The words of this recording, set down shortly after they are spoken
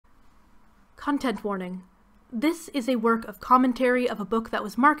Content warning. This is a work of commentary of a book that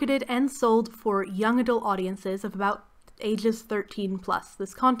was marketed and sold for young adult audiences of about ages 13 plus.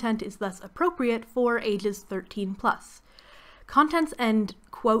 This content is thus appropriate for ages 13 plus. Contents and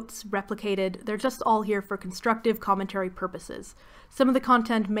quotes replicated, they're just all here for constructive commentary purposes. Some of the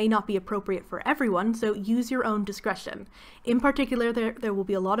content may not be appropriate for everyone, so use your own discretion. In particular, there will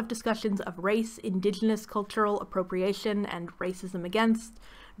be a lot of discussions of race, indigenous cultural appropriation and racism against,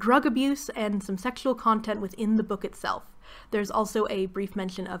 drug abuse, and some sexual content within the book itself. There's also a brief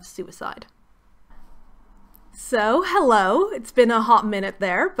mention of suicide. So, hello. It's been a hot minute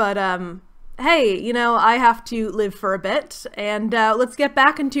there, but hey, you know, I have to live for a bit, and let's get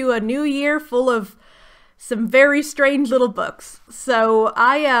back into a new year full of some very strange little books. So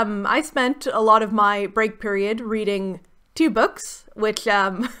I spent a lot of my break period reading 2 books, which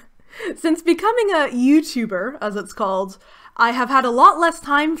since becoming a YouTuber, as it's called, I have had a lot less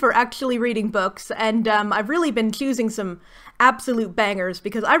time for actually reading books, and I've really been choosing some absolute bangers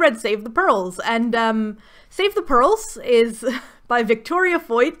because I read Save the Pearls, and Save the Pearls is by Victoria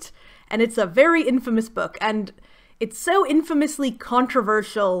Foyt, and it's a very infamous book, and it's so infamously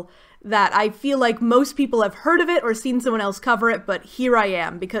controversial that I feel like most people have heard of it or seen someone else cover it, but here I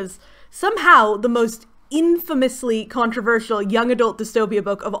am, because somehow the most infamously controversial young adult dystopia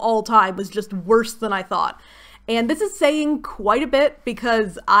book of all time was just worse than I thought. And this is saying quite a bit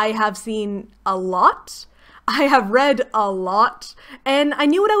because I have seen a lot, I have read a lot, and I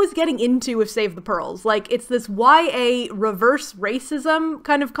knew what I was getting into with Save the Pearls. Like, it's this YA reverse racism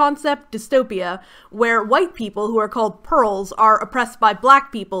kind of concept dystopia where white people who are called pearls are oppressed by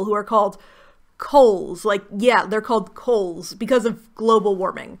black people who are called coals. Like, yeah, they're called coals because of global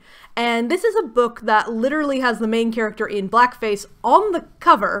warming. And this is a book that literally has the main character in blackface on the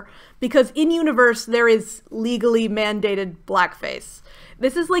cover because in-universe there is legally mandated blackface.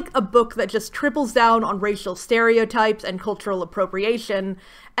 This is like a book that just triples down on racial stereotypes and cultural appropriation,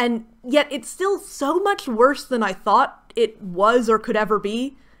 and yet it's still so much worse than I thought it was or could ever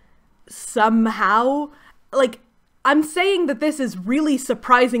be. Somehow. Like, I'm saying that this is really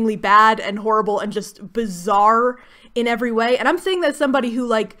surprisingly bad and horrible and just bizarre in every way, and I'm saying that as somebody who,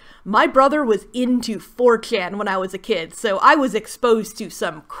 like, my brother was into 4chan when I was a kid, so I was exposed to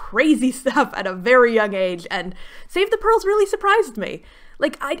some crazy stuff at a very young age, and Save the Pearls really surprised me.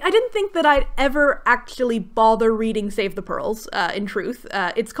 Like, I didn't think that I'd ever actually bother reading Save the Pearls, in truth.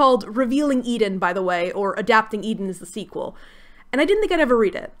 It's called Revealing Eden, by the way, or Adapting Eden is the sequel. And I didn't think I'd ever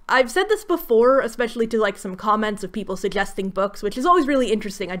read it. I've said this before, especially to, like, some comments of people suggesting books, which is always really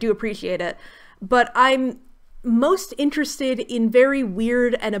interesting. I do appreciate it. But I'm most interested in very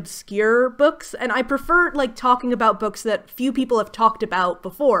weird and obscure books, and I prefer, like, talking about books that few people have talked about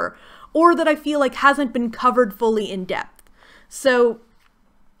before, or that I feel like hasn't been covered fully in depth. So,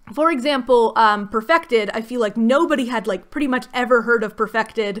 for example, Perfected, I feel like nobody had, like, pretty much ever heard of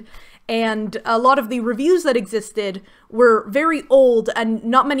Perfected, and a lot of the reviews that existed were very old, and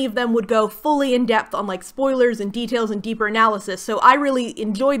not many of them would go fully in depth on, like, spoilers and details and deeper analysis, so I really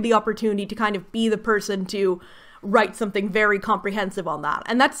enjoyed the opportunity to kind of be the person to write something very comprehensive on that.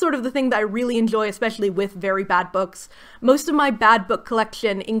 And that's sort of the thing that I really enjoy, especially with very bad books. Most of my bad book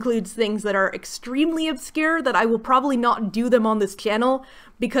collection includes things that are extremely obscure that I will probably not do them on this channel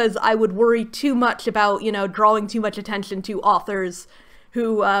because I would worry too much about, you know, drawing too much attention to authors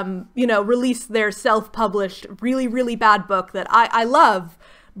who, you know, release their self-published really, really bad book that I love,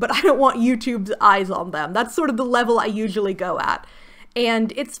 but I don't want YouTube's eyes on them. That's sort of the level I usually go at.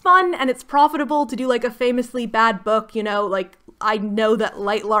 And it's fun and it's profitable to do, like, a famously bad book, you know, like, I know that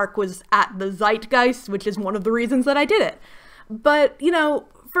Lightlark was at the zeitgeist, which is one of the reasons that I did it. But, you know,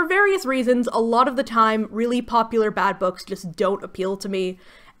 for various reasons, a lot of the time, really popular bad books just don't appeal to me.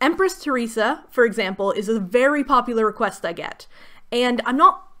 Empress Teresa, for example, is a very popular request I get. And I'm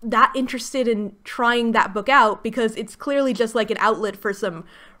not that interested in trying that book out because it's clearly just like an outlet for some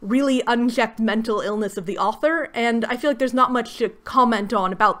really unchecked mental illness of the author, and I feel like there's not much to comment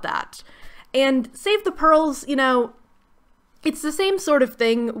on about that. And Save the Pearls, you know, it's the same sort of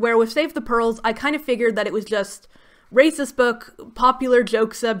thing where with Save the Pearls, I kind of figured that it was just racist book, popular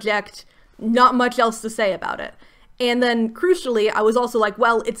joke subject, not much else to say about it. And then, crucially, I was also like,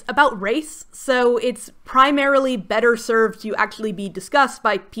 well, it's about race, so it's primarily better served to actually be discussed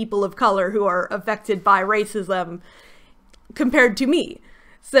by people of color who are affected by racism compared to me.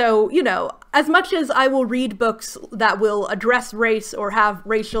 So, you know, as much as I will read books that will address race or have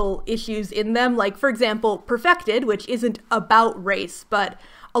racial issues in them, like, for example, Perfected, which isn't about race, but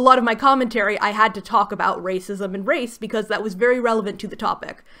a lot of my commentary, I had to talk about racism and race because that was very relevant to the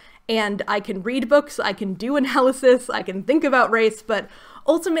topic. And I can read books, I can do analysis, I can think about race, but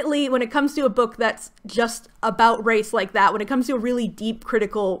ultimately, when it comes to a book that's just about race like that, when it comes to a really deep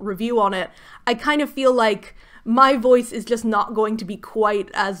critical review on it, I kind of feel like my voice is just not going to be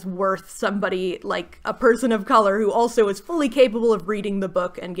quite as worth somebody like a person of color who also is fully capable of reading the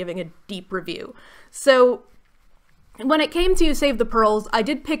book and giving a deep review. So when it came to Save the Pearls, I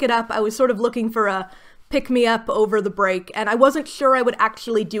did pick it up. I was sort of looking for a pick-me-up over the break, and I wasn't sure I would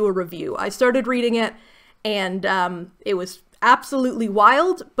actually do a review. I started reading it, and it was absolutely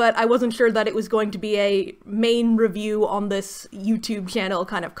wild, but I wasn't sure that it was going to be a main review on this YouTube channel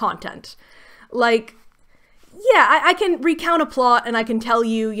kind of content. Like, yeah, I can recount a plot and I can tell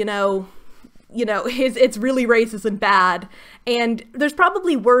you, it's really racist and bad. And there's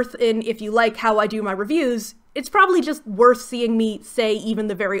probably worth in, if you like how I do my reviews, it's probably just worth seeing me say even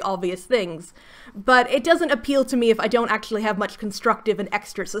the very obvious things. But it doesn't appeal to me if I don't actually have much constructive and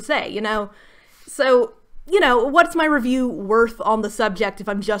extras to say, So, what's my review worth on the subject if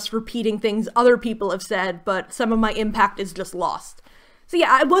I'm just repeating things other people have said, but some of my impact is just lost? So yeah,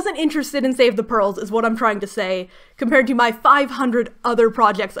 I wasn't interested in Save the Pearls, is what I'm trying to say, compared to my 500 other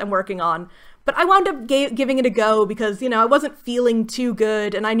projects I'm working on. But I wound up giving it a go because, I wasn't feeling too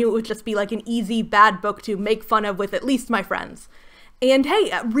good, and I knew it would just be like an easy bad book to make fun of with at least my friends. And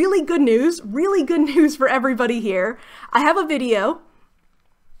hey, really good news for everybody here. I have a video,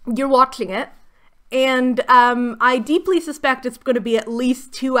 you're watching it, and I deeply suspect it's going to be at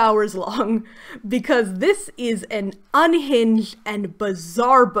least 2 hours long, because this is an unhinged and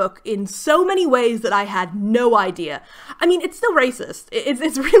bizarre book in so many ways that I had no idea. I mean, it's still racist.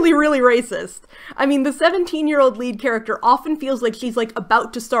 It's really, really racist. I mean, the 17-year-old lead character often feels like she's like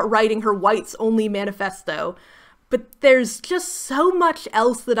about to start writing her whites-only manifesto, but there's just so much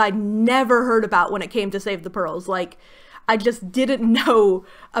else that I'd never heard about when it came to Save the Pearls. Like, I just didn't know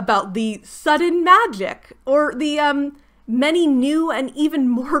about the sudden magic, or the many new and even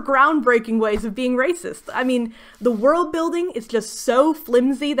more groundbreaking ways of being racist. I mean, the world building is just so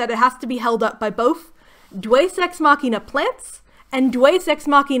flimsy that it has to be held up by both Deus Ex Machina plants and Deus Ex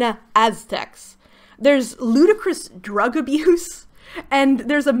Machina Aztecs. There's ludicrous drug abuse, and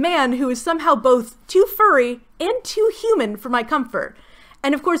there's a man who is somehow both too furry and too human for my comfort.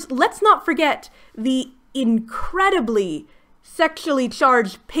 And of course, let's not forget the incredibly sexually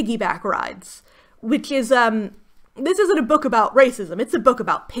charged piggyback rides, which is, this isn't a book about racism, it's a book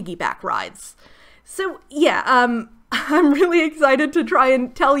about piggyback rides. So yeah, I'm really excited to try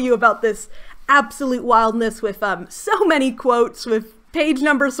and tell you about this absolute wildness with so many quotes, with page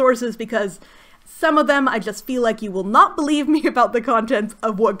number sources, because some of them I just feel like you will not believe me about the contents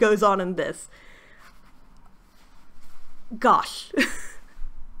of what goes on in this. Gosh.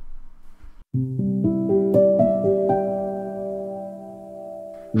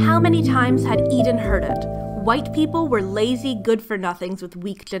 How many times had Eden heard it? White people were lazy good-for-nothings with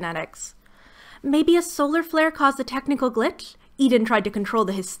weak genetics. Maybe a solar flare caused a technical glitch? Eden tried to control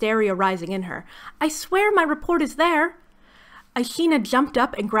the hysteria rising in her. I swear my report is there. Aishina jumped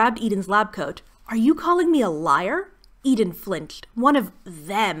up and grabbed Eden's lab coat. Are you calling me a liar? Eden flinched. One of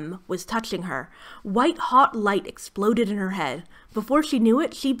them was touching her. White-hot light exploded in her head. Before she knew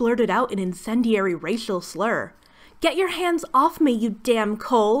it, she blurted out an incendiary racial slur. Get your hands off me, you damn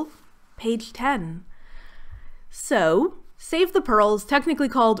Cole! Page 10. So, Save the Pearls, technically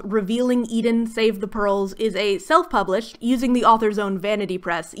called Revealing Eden Save the Pearls, is a self-published, using the author's own vanity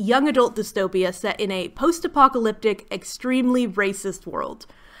press, young adult dystopia set in a post-apocalyptic, extremely racist world.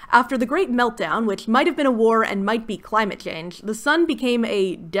 After the Great Meltdown, which might have been a war and might be climate change, the sun became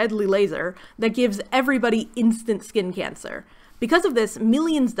a deadly laser that gives everybody instant skin cancer. Because of this,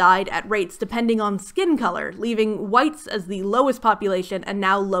 millions died at rates depending on skin color, leaving whites as the lowest population and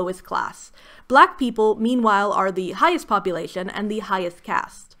now lowest class. Black people, meanwhile, are the highest population and the highest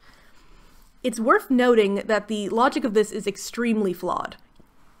caste. It's worth noting that the logic of this is extremely flawed.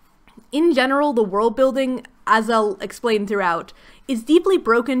 In general, the world building, as I'll explain throughout, is deeply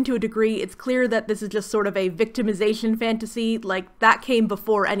broken to a degree. It's clear that this is just sort of a victimization fantasy, like that came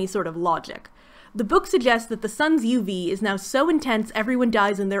before any sort of logic. The book suggests that the sun's UV is now so intense everyone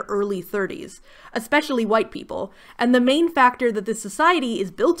dies in their early 30s, especially white people, and the main factor that this society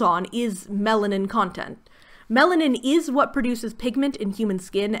is built on is melanin content. Melanin is what produces pigment in human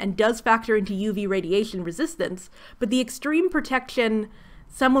skin and does factor into UV radiation resistance, but the extreme protection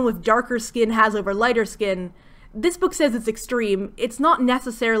someone with darker skin has over lighter skin, this book says it's extreme, it's not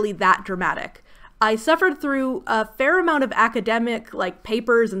necessarily that dramatic. I suffered through a fair amount of academic,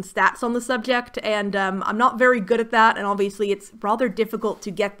 papers and stats on the subject, and I'm not very good at that, and obviously it's rather difficult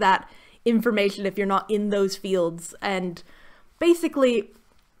to get that information if you're not in those fields. And basically,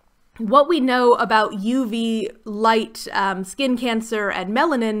 what we know about UV light, skin cancer, and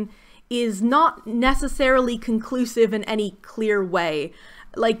melanin is not necessarily conclusive in any clear way.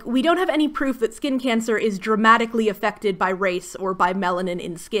 Like, we don't have any proof that skin cancer is dramatically affected by race or by melanin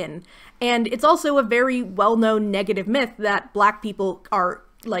in skin. And it's also a very well-known negative myth that Black people are,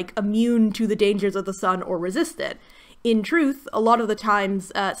 like, immune to the dangers of the sun or resist it. In truth, a lot of the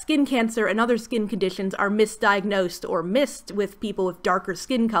times, skin cancer and other skin conditions are misdiagnosed or missed with people with darker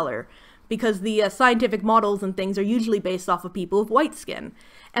skin color, because the scientific models and things are usually based off of people with white skin.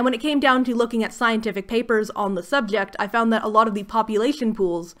 And when it came down to looking at scientific papers on the subject, I found that a lot of the population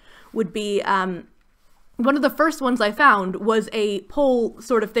pools would be, one of the first ones I found was a poll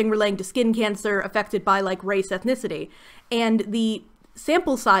sort of thing relating to skin cancer affected by, like, race, ethnicity. And the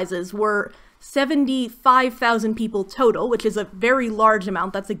sample sizes were 75,000 people total, which is a very large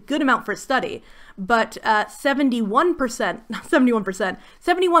amount. That's a good amount for a study. But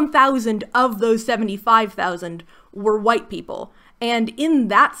 71,000 of those 75,000 were white people. And in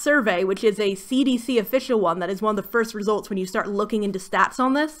that survey, which is a CDC official one, that is one of the first results when you start looking into stats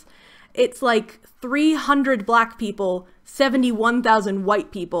on this, it's like 300 Black people, 71,000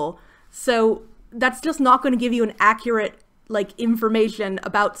 white people. So that's just not going to give you an accurate, like, information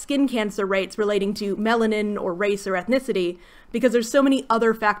about skin cancer rates relating to melanin or race or ethnicity, because there's so many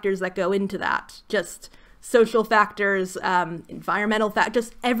other factors that go into that. Just social factors, environmental factors,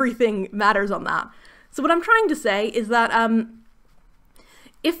 just everything matters on that. So what I'm trying to say is that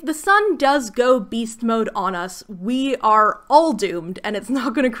if the sun does go beast mode on us, we are all doomed, and it's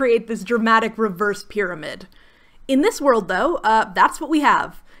not going to create this dramatic reverse pyramid. In this world, though, that's what we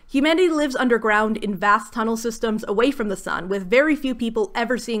have. Humanity lives underground in vast tunnel systems away from the sun, with very few people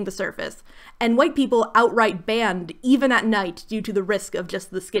ever seeing the surface, and white people outright banned even at night due to the risk of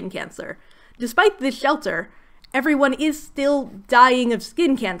just the skin cancer. Despite this shelter, everyone is still dying of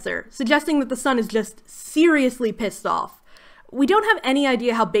skin cancer, suggesting that the sun is just seriously pissed off. We don't have any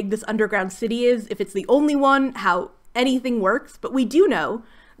idea how big this underground city is, if it's the only one, how anything works, but we do know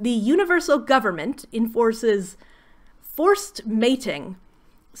the universal government enforces forced mating.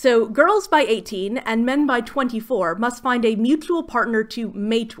 So girls by 18 and men by 24 must find a mutual partner to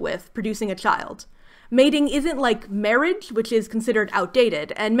mate with, producing a child. Mating isn't like marriage, which is considered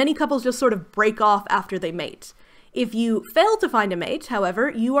outdated, and many couples just sort of break off after they mate. If you fail to find a mate, however,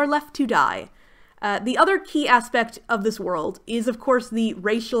 you are left to die. The other key aspect of this world is, of course, the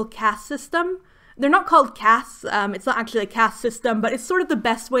racial caste system. They're not called castes, it's not actually a caste system, but it's sort of the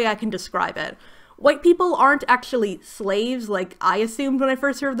best way I can describe it. White people aren't actually slaves like I assumed when I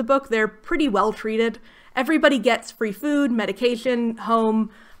first heard of the book. They're pretty well treated. Everybody gets free food, medication,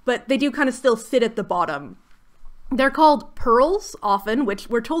 home, but they do kind of still sit at the bottom. They're called pearls, often, which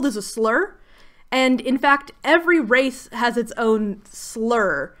we're told is a slur. And in fact, every race has its own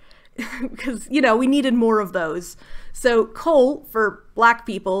slur, because, you know, we needed more of those. So coal for Black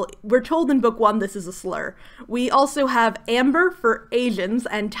people, we're told in book 1 this is a slur. We also have amber for Asians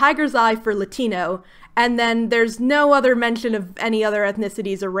and tiger's eye for Latino, and then there's no other mention of any other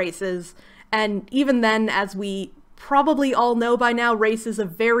ethnicities or races. And even then, as we probably all know by now, race is a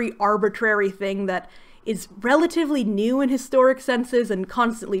very arbitrary thing that is relatively new in historic senses and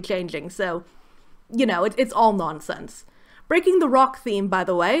constantly changing, so, you know, it's all nonsense. Breaking the rock theme, by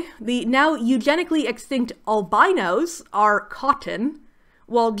the way, the now eugenically extinct albinos are cotton,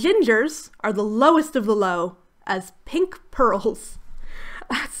 while gingers are the lowest of the low as pink pearls.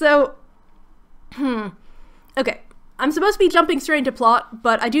 So, okay, I'm supposed to be jumping straight into plot,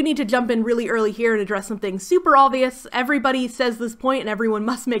 but I do need to jump in really early here and address something super obvious. Everybody says this point and everyone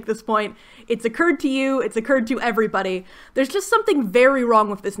must make this point. It's occurred to you, it's occurred to everybody. There's just something very wrong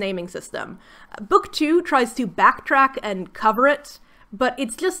with this naming system. Book 2 tries to backtrack and cover it, but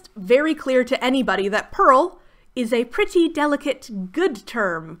it's just very clear to anybody that pearl is a pretty delicate good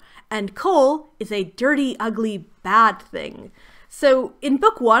term, and coal is a dirty, ugly, bad thing. So in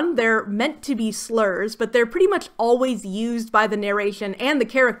book 1, they're meant to be slurs, but they're pretty much always used by the narration and the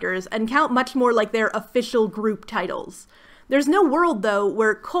characters and count much more like their official group titles. There's no world, though,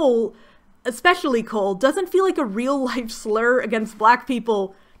 where coal, especially coal, doesn't feel like a real-life slur against Black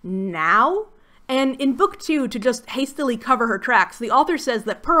people now. And in book 2, to just hastily cover her tracks, the author says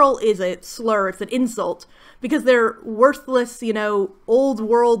that pearl is a slur, it's an insult, because they're worthless, you know,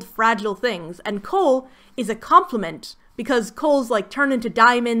 old-world, fragile things, and coal is a compliment, because coals, like, turn into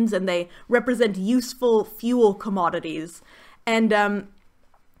diamonds and they represent useful fuel commodities. And,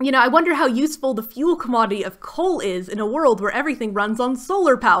 you know, I wonder how useful the fuel commodity of coal is in a world where everything runs on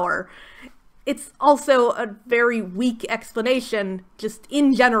solar power. It's also a very weak explanation, just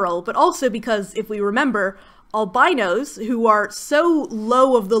in general, but also because, if we remember, albinos, who are so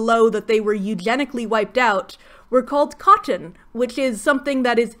low of the low that they were eugenically wiped out, were called cotton, which is something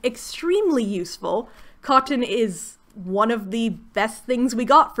that is extremely useful. Cotton is one of the best things we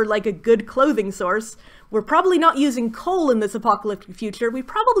got for like a good clothing source. We're probably not using coal in this apocalyptic future. We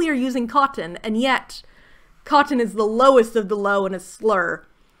probably are using cotton, and yet cotton is the lowest of the low and a slur.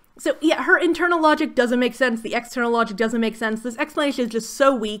 So yeah, her internal logic doesn't make sense. The external logic doesn't make sense. This explanation is just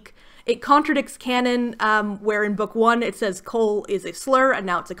so weak. It contradicts canon, where in book 1 it says coal is a slur and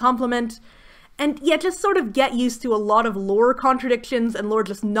now it's a compliment. And yeah, just sort of get used to a lot of lore contradictions and lore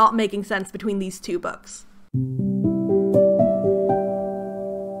just not making sense between these two books.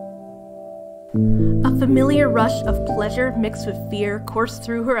 A familiar rush of pleasure mixed with fear coursed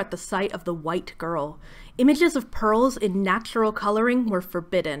through her at the sight of the white girl. Images of pearls in natural coloring were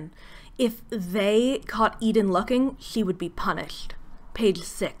forbidden. If they caught Eden looking, she would be punished. Page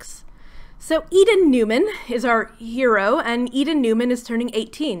 6. So Eden Newman is our hero, and Eden Newman is turning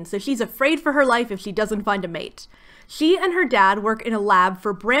 18, so she's afraid for her life if she doesn't find a mate. She and her dad work in a lab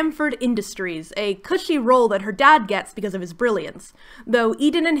for Bramford Industries, a cushy role that her dad gets because of his brilliance, though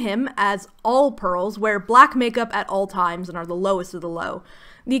Eden and him, as all pearls, wear black makeup at all times and are the lowest of the low.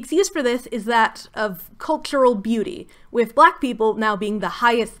 The excuse for this is that of cultural beauty, with black people now being the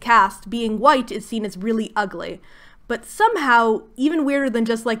highest caste, being white is seen as really ugly. But somehow, even weirder than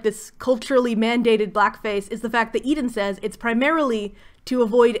just like this culturally mandated blackface is the fact that Eden says it's primarily to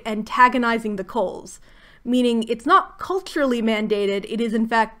avoid antagonizing the Coles. Meaning it's not culturally mandated, it is in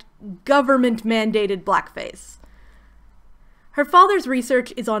fact government-mandated blackface. Her father's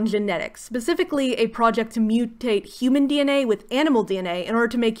research is on genetics, specifically a project to mutate human DNA with animal DNA in order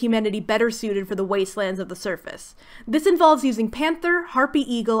to make humanity better suited for the wastelands of the surface. This involves using panther, harpy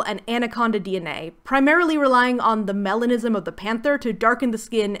eagle, and anaconda DNA, primarily relying on the melanism of the panther to darken the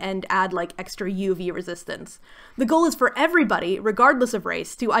skin and add like extra UV resistance. The goal is for everybody, regardless of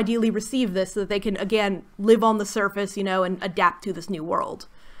race, to ideally receive this so that they can, again, live on the surface, you know, and adapt to this new world.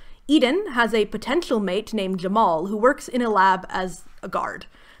 Eden has a potential mate named Jamal who works in a lab as a guard.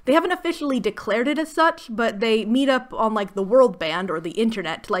 They haven't officially declared it as such, but they meet up on like the world band or the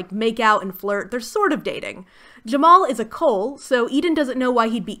internet to like make out and flirt. They're sort of dating. Jamal is a Cole, so Eden doesn't know why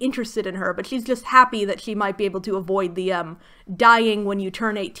he'd be interested in her, but she's just happy that she might be able to avoid the dying when you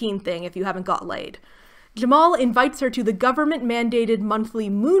turn 18 thing if you haven't got laid. Jamal invites her to the government-mandated monthly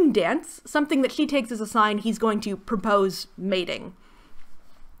moon dance, something that she takes as a sign he's going to propose mating.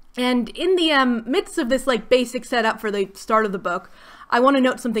 And in the midst of this like basic setup for the start of the book, I want to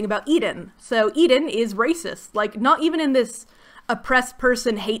note something about Eden. So Eden is racist, like not even in this oppressed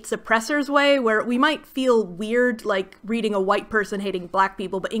person hates oppressors way, where we might feel weird like reading a white person hating black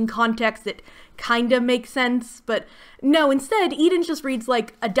people, but in context it kind of makes sense. But no, instead Eden just reads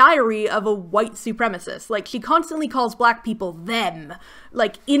like a diary of a white supremacist. Like she constantly calls black people them,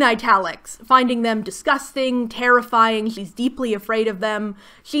 like in italics, finding them disgusting, terrifying. She's deeply afraid of them.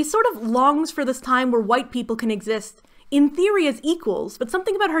 She sort of longs for this time where white people can exist in theory as equals, but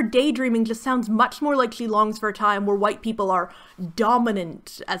something about her daydreaming just sounds much more like she longs for a time where white people are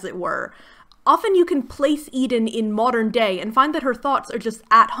dominant, as it were. Often you can place Eden in modern day and find that her thoughts are just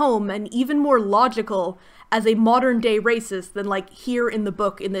at home and even more logical as a modern day racist than like here in the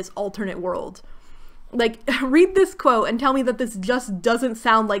book in this alternate world. Like, read this quote and tell me that this just doesn't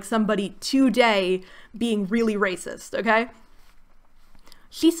sound like somebody today being really racist, okay?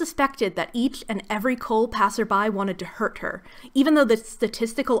 She suspected that each and every Cole passerby wanted to hurt her, even though the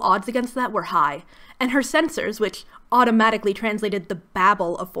statistical odds against that were high, and her censors, which automatically translated the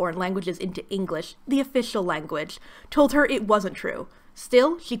babble of foreign languages into English, the official language, told her it wasn't true.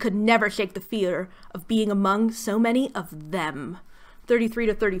 Still, she could never shake the fear of being among so many of them. 33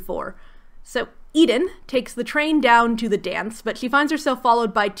 to 34. So Eden takes the train down to the dance, but she finds herself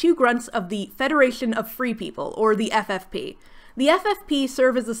followed by two grunts of the Federation of Free People, or the FFP. The FFP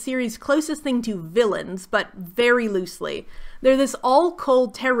serve as the series' closest thing to villains, but very loosely. They're this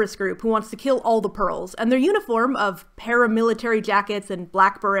all-cold terrorist group who wants to kill all the pearls, and their uniform of paramilitary jackets and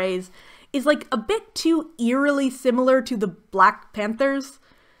black berets is like a bit too eerily similar to the Black Panthers.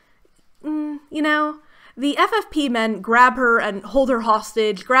 You know? The FFP men grab her and hold her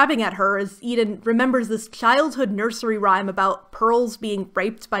hostage, grabbing at her as Eden remembers this childhood nursery rhyme about pearls being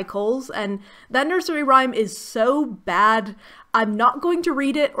raped by Coles, and that nursery rhyme is so bad, I'm not going to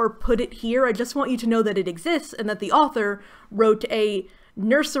read it or put it here. I just want you to know that it exists and that the author wrote a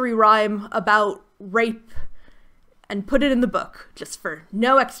nursery rhyme about rape and put it in the book, just for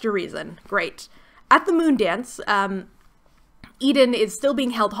no extra reason. Great. At the moon dance, Eden is still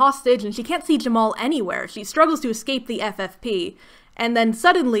being held hostage and she can't see Jamal anywhere. She struggles to escape the FFP. And then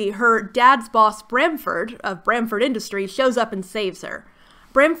suddenly her dad's boss Bramford, of Bramford Industries, shows up and saves her.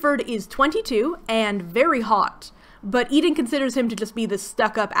 Bramford is 22 and very hot, but Eden considers him to just be this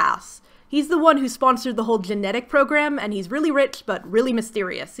stuck-up ass. He's the one who sponsored the whole genetic program, and he's really rich, but really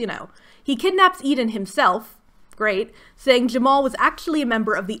mysterious, you know. He kidnaps Eden himself, great, saying Jamal was actually a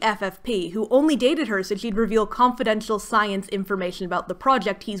member of the FFP, who only dated her so she'd reveal confidential science information about the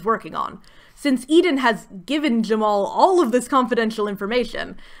project he's working on. Since Eden has given Jamal all of this confidential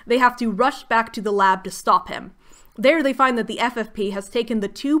information, they have to rush back to the lab to stop him. There they find that the FFP has taken the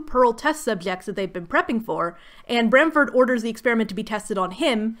 2 Pearl test subjects that they've been prepping for, and Bramford orders the experiment to be tested on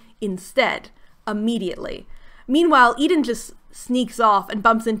him instead, immediately. Meanwhile, Eden just sneaks off and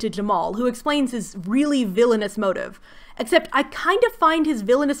bumps into Jamal, who explains his really villainous motive. Except I kind of find his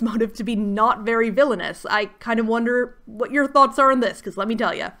villainous motive to be not very villainous. I kind of wonder what your thoughts are on this, because let me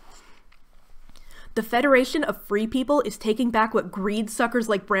tell you. The Federation of Free People is taking back what greed suckers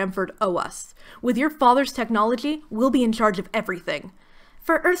like Bramford owe us. With your father's technology, we'll be in charge of everything.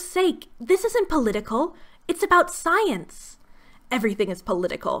 For Earth's sake, this isn't political. It's about science. Everything is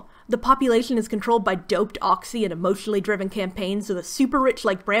political. The population is controlled by doped oxy and emotionally driven campaigns so the super rich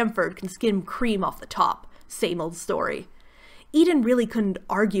like Bramford can skim cream off the top. Same old story. Eden really couldn't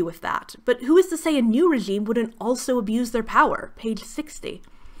argue with that, but who is to say a new regime wouldn't also abuse their power? Page 60.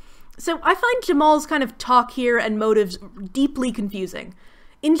 So I find Jamal's kind of talk here and motives deeply confusing.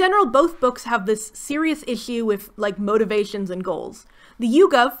 In general, both books have this serious issue with, like, motivations and goals. The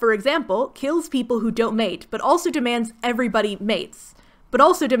YouGov, for example, kills people who don't mate, but also demands everybody mates. But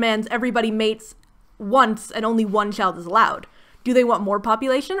also demands everybody mates once and only one child is allowed. Do they want more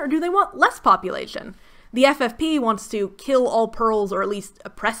population or do they want less population? The FFP wants to kill all pearls or at least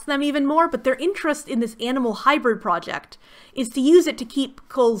oppress them even more, but their interest in this animal hybrid project is to use it to keep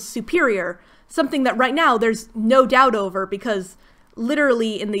culls superior, something that right now there's no doubt over because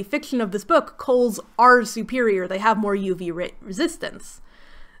literally in the fiction of this book, culls are superior. They have more UV resistance.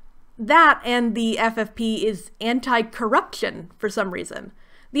 That and the FFP is anti-corruption for some reason.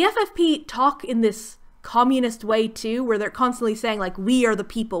 The FFP talk in this communist way too, where they're constantly saying like, we are the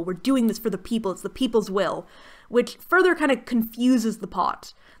people, we're doing this for the people, it's the people's will, which further kind of confuses the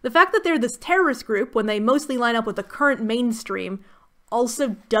pot. The fact that they're this terrorist group when they mostly line up with the current mainstream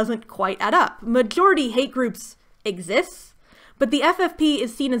also doesn't quite add up. Majority hate groups exist, but the FFP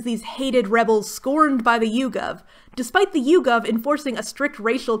is seen as these hated rebels scorned by the YouGov, despite the YouGov enforcing a strict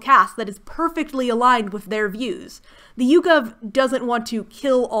racial caste that is perfectly aligned with their views. The YouGov doesn't want to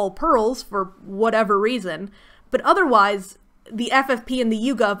kill all pearls for whatever reason, but otherwise, the FFP and the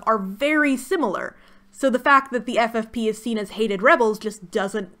YouGov are very similar. So the fact that the FFP is seen as hated rebels just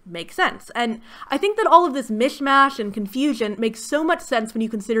doesn't make sense. And I think that all of this mishmash and confusion makes so much sense when you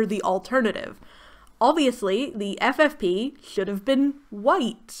consider the alternative. Obviously, the FFP should have been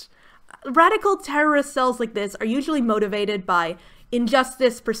white. Radical terrorist cells like this are usually motivated by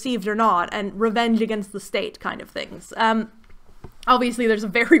injustice, perceived or not, and revenge against the state kind of things. Obviously, there's a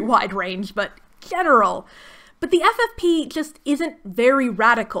very wide range, but general. But the FFP just isn't very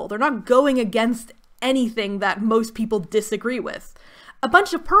radical. They're not going against anything that most people disagree with. A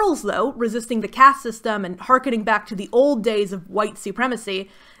bunch of pearls, though, resisting the caste system and harkening back to the old days of white supremacy,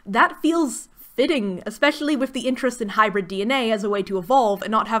 that feels fitting, especially with the interest in hybrid DNA as a way to evolve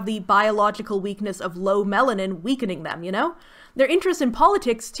and not have the biological weakness of low melanin weakening them, you know? Their interest in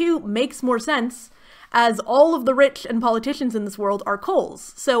politics, too, makes more sense, as all of the rich and politicians in this world are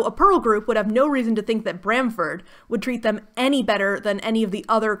culls, so a Pearl group would have no reason to think that Bramford would treat them any better than any of the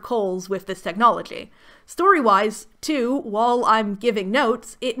other culls with this technology. Story-wise, too, while I'm giving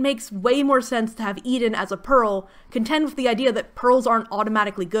notes, it makes way more sense to have Eden as a Pearl contend with the idea that Pearls aren't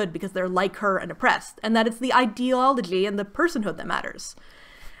automatically good because they're like her and oppressed, and that it's the ideology and the personhood that matters.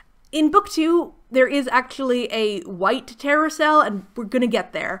 In book 2, there is actually a white terror cell, and we're gonna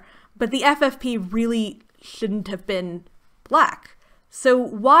get there, but the FFP really shouldn't have been black. So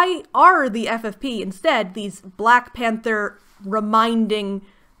why are the FFP instead these Black Panther reminding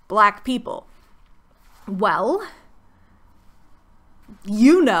black people? Well,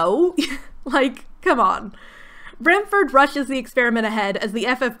 you know, like, come on. Bramford rushes the experiment ahead as the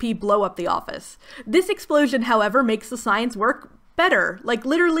FFP blow up the office. This explosion, however, makes the science work better. Like,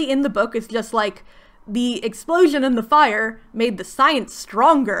 literally in the book, it's just like, the explosion and the fire made the science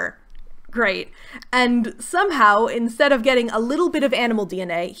stronger. Great. And somehow, instead of getting a little bit of animal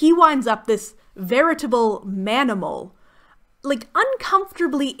DNA, he winds up this veritable manimal. Like,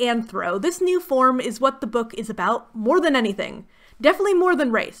 uncomfortably anthro, this new form is what the book is about more than anything. Definitely more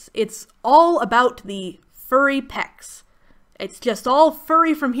than race. It's all about the furry pecs. It's just all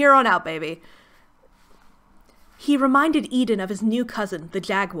furry from here on out, baby. He reminded Eden of his new cousin, the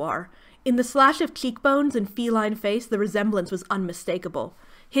jaguar. In the slash of cheekbones and feline face, the resemblance was unmistakable.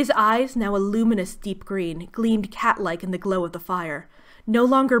 His eyes, now a luminous deep green, gleamed cat-like in the glow of the fire. No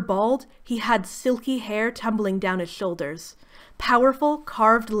longer bald, he had silky hair tumbling down his shoulders. Powerful,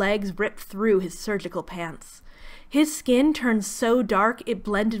 carved legs ripped through his surgical pants. His skin turned so dark it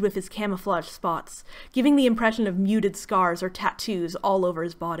blended with his camouflage spots, giving the impression of muted scars or tattoos all over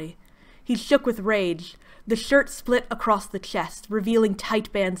his body. He shook with rage. The shirt split across the chest, revealing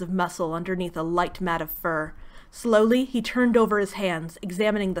tight bands of muscle underneath a light mat of fur. Slowly, he turned over his hands,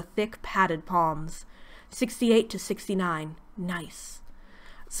 examining the thick, padded palms. 68 to 69. Nice.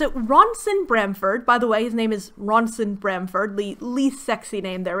 So Ronson Bramford, by the way, his name is Ronson Bramford, the least sexy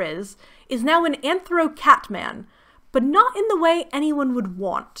name there is now an anthro-catman, but not in the way anyone would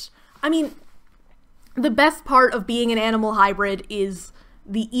want. I mean, the best part of being an animal hybrid is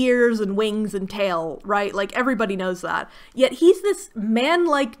the ears and wings and tail, right? Like, everybody knows that. Yet he's this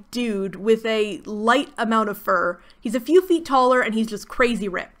man-like dude with a light amount of fur. He's a few feet taller and he's just crazy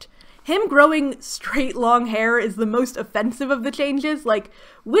ripped. Him growing straight long hair is the most offensive of the changes. Like,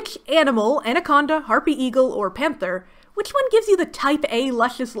 which animal, anaconda, harpy eagle, or panther, which one gives you the type A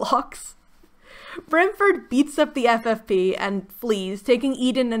luscious locks? Bramford beats up the FFP and flees, taking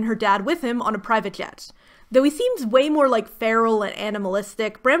Eden and her dad with him on a private jet. Though he seems way more like feral and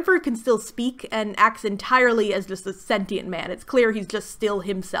animalistic, Bramford can still speak and acts entirely as just a sentient man. It's clear he's just still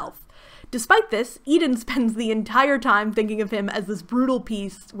himself. Despite this, Eden spends the entire time thinking of him as this brutal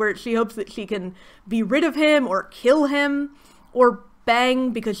beast where she hopes that she can be rid of him or kill him or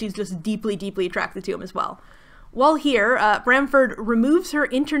bang because she's just deeply, deeply attracted to him as well. While here, Bramford removes her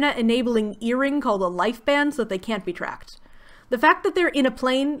internet-enabling earring called a life band so that they can't be tracked. The fact that they're in a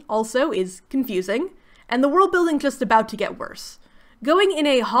plane also is confusing, and the world building just about to get worse. Going in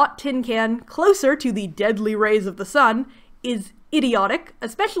a hot tin can closer to the deadly rays of the sun is idiotic,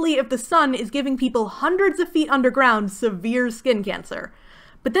 especially if the sun is giving people hundreds of feet underground severe skin cancer.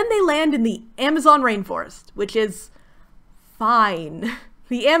 But then they land in the Amazon rainforest, which is fine.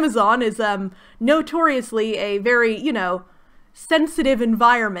 The Amazon is notoriously a very, sensitive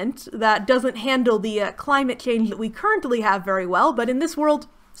environment that doesn't handle the climate change that we currently have very well, but in this world,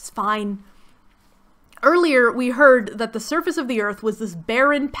 it's fine. Earlier, we heard that the surface of the Earth was this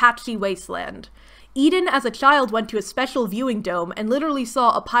barren, patchy wasteland. Eden, as a child, went to a special viewing dome and literally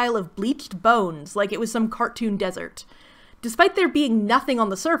saw a pile of bleached bones like it was some cartoon desert. Despite there being nothing on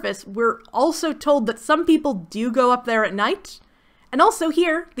the surface, we're also told that some people do go up there at night. And also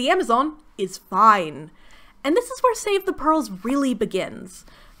here, the Amazon is fine. And this is where Save the Pearls really begins.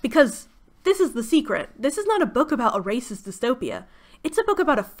 Because this is the secret. This is not a book about a racist dystopia. It's a book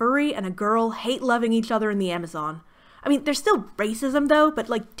about a furry and a girl hate-loving each other in the Amazon. I mean, there's still racism though, but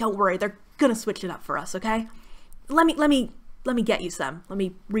don't worry, they're gonna switch it up for us, okay? Let me get you some. Let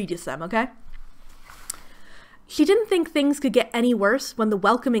me read you some, okay? She didn't think things could get any worse when the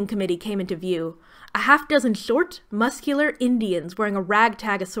welcoming committee came into view. A half-dozen short, muscular Indians wearing a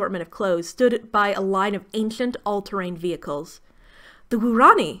ragtag assortment of clothes stood by a line of ancient, all-terrain vehicles. "The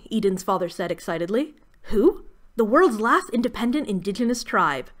Wurani," Eden's father said excitedly. "Who?" "The world's last independent indigenous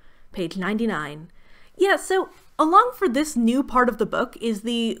tribe." Page 99. Yeah, so along for this new part of the book is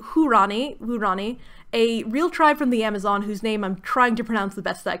the Wurani, a real tribe from the Amazon whose name I'm trying to pronounce the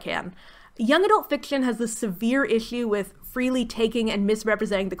best I can. Young adult fiction has this severe issue with freely taking and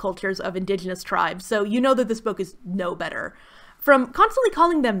misrepresenting the cultures of indigenous tribes, so you know that this book is no better. From constantly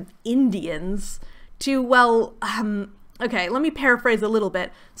calling them Indians to, okay, let me paraphrase a little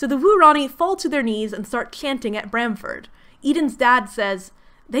bit. So the Wurani fall to their knees and start chanting at Bramford. Eden's dad says,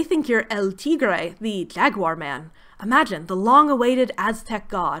 "They think you're El Tigre, the jaguar man. Imagine, the long-awaited Aztec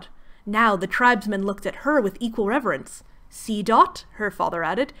god." Now the tribesmen looked at her with equal reverence. "See, Dot," her father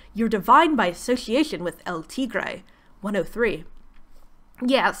added, "you're divine by association with El Tigre." 103.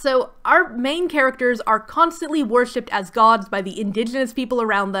 Yeah, so our main characters are constantly worshipped as gods by the indigenous people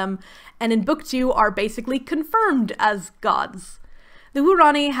around them, and in book 2 are basically confirmed as gods. The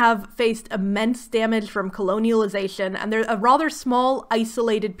Wurani have faced immense damage from colonialization, and they're a rather small,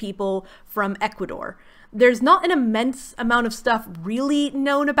 isolated people from Ecuador. There's not an immense amount of stuff really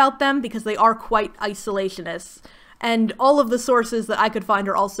known about them because they are quite isolationists, and all of the sources that I could find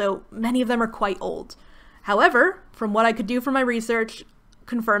are also, many of them are quite old. However, from what I could do for my research,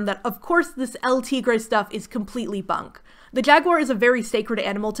 confirmed that, of course, this El Tigre stuff is completely bunk. The jaguar is a very sacred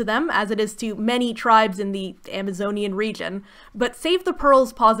animal to them, as it is to many tribes in the Amazonian region, but Save the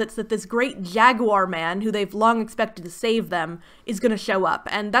Pearls posits that this great jaguar man, who they've long expected to save them, is going to show up,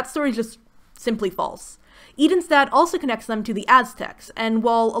 and that story is just simply false. Eden's dad also connects them to the Aztecs, and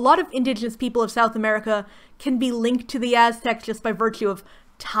while a lot of indigenous people of South America can be linked to the Aztecs just by virtue of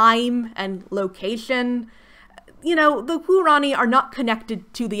time and location, you know, the Huarani are not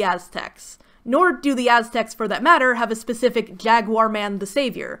connected to the Aztecs. Nor do the Aztecs, for that matter, have a specific jaguar man the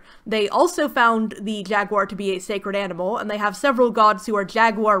savior. They also found the jaguar to be a sacred animal, and they have several gods who are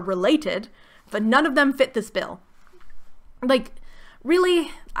jaguar-related, but none of them fit this bill. Like, really,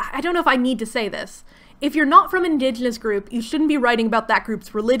 I don't know if I need to say this. If you're not from an indigenous group, you shouldn't be writing about that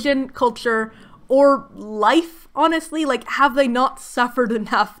group's religion, culture, or life, honestly. Like, have they not suffered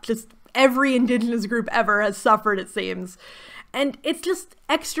enough? Just every indigenous group ever has suffered, it seems. And it's just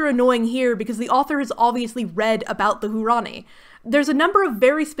extra annoying here because the author has obviously read about the Huarani. There's a number of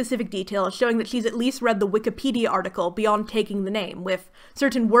very specific details showing that she's at least read the Wikipedia article beyond taking the name, with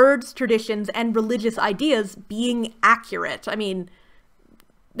certain words, traditions, and religious ideas being accurate. I mean,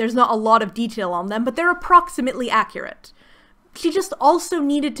 there's not a lot of detail on them, but they're approximately accurate. She just also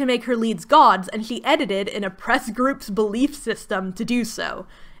needed to make her leads gods, and she edited an oppressed group's belief system to do so.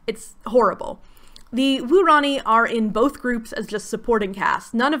 It's horrible. The Huarani are in both groups as just supporting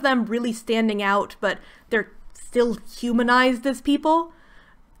cast, none of them really standing out, but they're still humanized as people,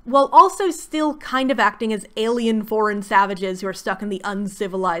 while also still kind of acting as alien foreign savages who are stuck in the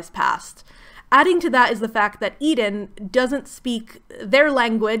uncivilized past. Adding to that is the fact that Eden doesn't speak their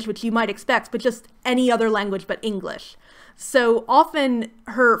language, which you might expect, but just any other language but English. So often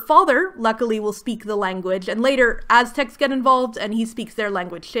her father, luckily, will speak the language, and later Aztecs get involved and he speaks their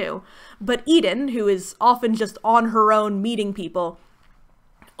language too. But Eden, who is often just on her own meeting people,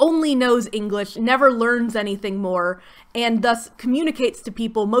 only knows English, never learns anything more, and thus communicates to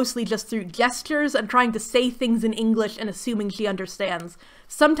people mostly just through gestures and trying to say things in English and assuming she understands,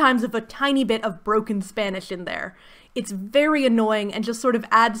 sometimes with a tiny bit of broken Spanish in there. It's very annoying and just sort of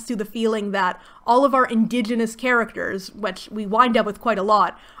adds to the feeling that all of our indigenous characters, which we wind up with quite a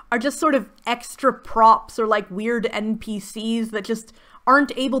lot, are just sort of extra props or like weird NPCs that just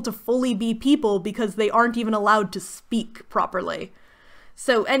aren't able to fully be people because they aren't even allowed to speak properly.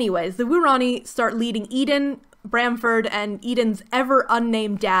 So anyways, the Huarani start leading Eden, Bramford, and Eden's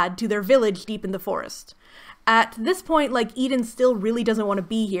ever-unnamed dad to their village deep in the forest. At this point, like, Eden still really doesn't want to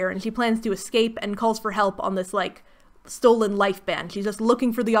be here, and she plans to escape and calls for help on this, like, stolen life band. She's just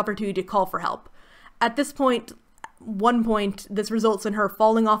looking for the opportunity to call for help. At this point, this results in her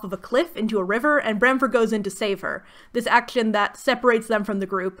falling off of a cliff into a river, and Bramford goes in to save her. This action that separates them from the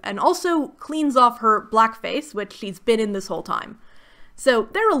group, and also cleans off her blackface, which she's been in this whole time. So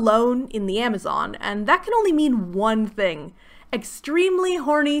they're alone in the Amazon, and that can only mean one thing: extremely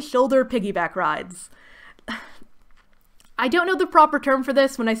horny shoulder piggyback rides. I don't know the proper term for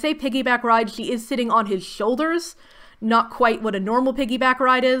this. When I say piggyback ride, she is sitting on his shoulders. Not quite what a normal piggyback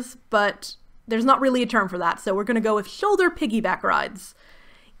ride is, but there's not really a term for that, so we're gonna go with shoulder piggyback rides.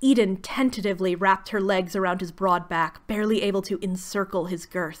 Eden tentatively wrapped her legs around his broad back, barely able to encircle his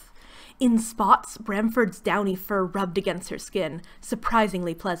girth. In spots, Bramford's downy fur rubbed against her skin,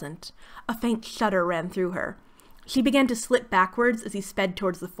 surprisingly pleasant. A faint shudder ran through her. She began to slip backwards as he sped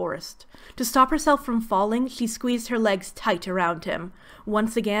towards the forest. To stop herself from falling, she squeezed her legs tight around him.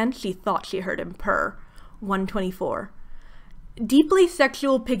 Once again, she thought she heard him purr. 124. Deeply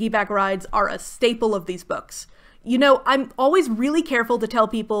sexual piggyback rides are a staple of these books. You know, I'm always really careful to tell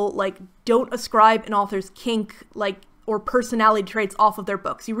people, like, don't ascribe an author's kink, like, or personality traits off of their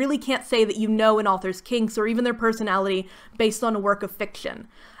books. You really can't say that you know an author's kinks or even their personality based on a work of fiction.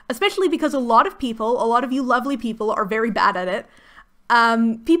 Especially because a lot of you lovely people are very bad at it.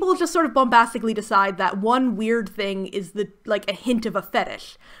 People just sort of bombastically decide that one weird thing is like a hint of a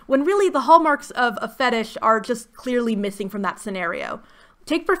fetish, when really the hallmarks of a fetish are just clearly missing from that scenario.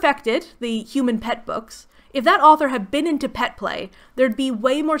 Take Perfected, the human pet books. If that author had been into pet play, there'd be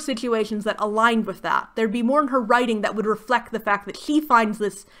way more situations that aligned with that. There'd be more in her writing that would reflect the fact that she finds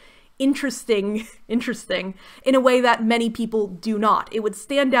this interesting in a way that many people do not. It would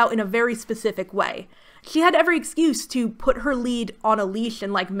stand out in a very specific way. She had every excuse to put her lead on a leash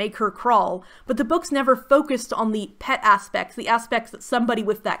and, like, make her crawl, but the books never focused on the pet aspects, the aspects that somebody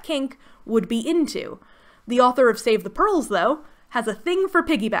with that kink would be into. The author of Save the Pearls, though, has a thing for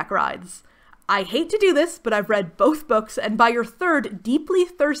piggyback rides. I hate to do this, but I've read both books, and by your third deeply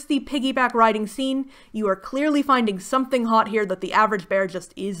thirsty piggyback riding scene, you are clearly finding something hot here that the average bear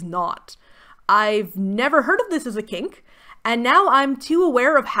just is not. I've never heard of this as a kink, and now I'm too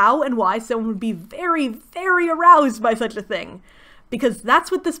aware of how and why someone would be very, very aroused by such a thing. Because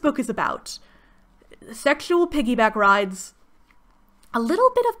that's what this book is about. Sexual piggyback rides, a little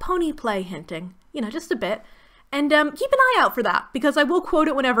bit of pony play hinting, you know, just a bit, And keep an eye out for that, because I will quote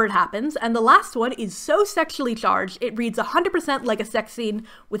it whenever it happens, and the last one is so sexually charged, it reads 100% like a sex scene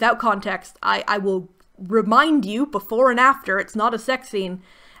without context. I will remind you before and after it's not a sex scene,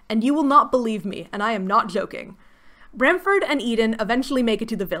 and you will not believe me, and I am not joking. Bramford and Eden eventually make it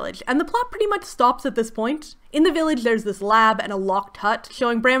to the village, and the plot pretty much stops at this point. In the village, there's this lab and a locked hut,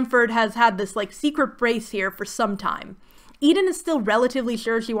 showing Bramford has had this, like, secret base here for some time. Eden is still relatively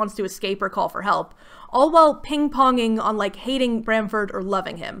sure she wants to escape or call for help, all while ping-ponging on, like, hating Bramford or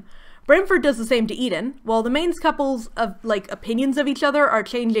loving him. Bramford does the same to Eden, while the main couple's opinions of each other are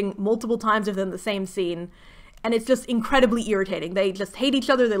changing multiple times within the same scene, and it's just incredibly irritating. They just hate each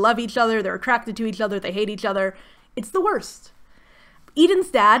other, they love each other, they're attracted to each other, they hate each other. It's the worst. Eden's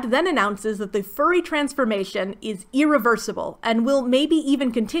dad then announces that the furry transformation is irreversible, and will maybe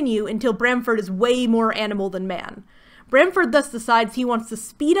even continue until Bramford is way more animal than man. Bramford thus decides he wants to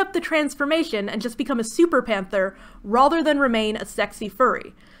speed up the transformation and just become a super panther rather than remain a sexy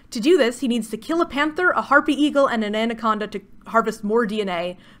furry. To do this, he needs to kill a panther, a harpy eagle, and an anaconda to harvest more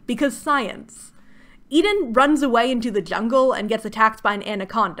DNA, because science. Eden runs away into the jungle and gets attacked by an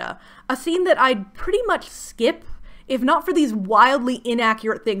anaconda, a scene that I'd pretty much skip if not for these wildly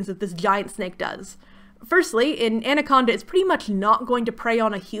inaccurate things that this giant snake does. Firstly, an anaconda is pretty much not going to prey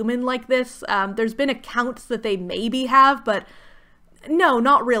on a human like this. There's been accounts that they maybe have, but no,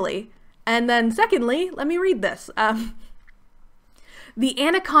 not really. And then secondly, let me read this. The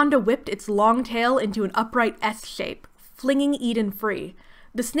anaconda whipped its long tail into an upright S shape, flinging Eden free.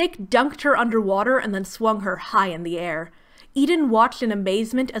 The snake dunked her underwater and then swung her high in the air. Eden watched in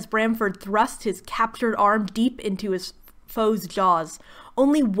amazement as Bramford thrust his captured arm deep into his foe's jaws.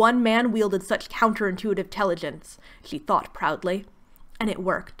 Only one man wielded such counterintuitive intelligence, she thought proudly. And it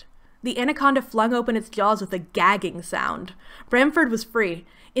worked. The anaconda flung open its jaws with a gagging sound. Bramford was free.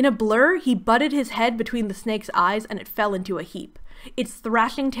 In a blur, he butted his head between the snake's eyes and it fell into a heap. Its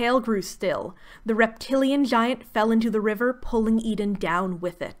thrashing tail grew still. The reptilian giant fell into the river, pulling Eden down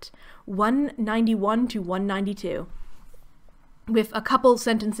with it. 191 to 192. With a couple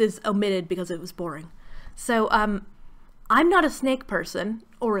sentences omitted because it was boring. So, I'm not a snake person,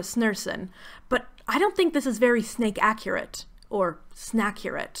 or a snurson, but I don't think this is very snake-accurate, or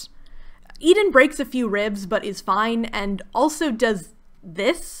snaccurate. Eden breaks a few ribs, but is fine, and also does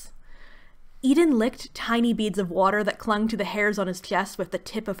this. Eden licked tiny beads of water that clung to the hairs on his chest with the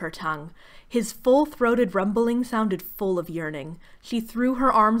tip of her tongue. His full-throated rumbling sounded full of yearning. She threw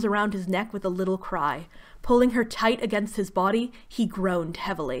her arms around his neck with a little cry. Pulling her tight against his body, he groaned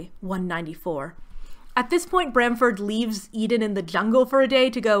heavily. 194. At this point, Bramford leaves Eden in the jungle for a day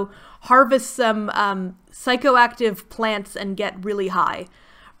to go harvest some psychoactive plants and get really high.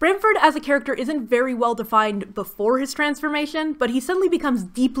 Bramford as a character isn't very well defined before his transformation, but he suddenly becomes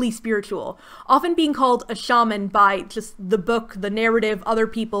deeply spiritual, often being called a shaman by just the book, the narrative, other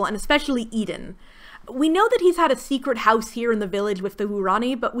people, and especially Eden. We know that he's had a secret house here in the village with the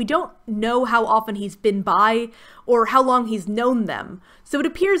Hurani, but we don't know how often he's been by or how long he's known them. So it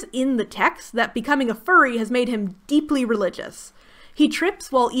appears in the text that becoming a furry has made him deeply religious. He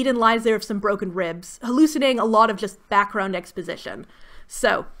trips while Eden lies there with some broken ribs, hallucinating a lot of just background exposition.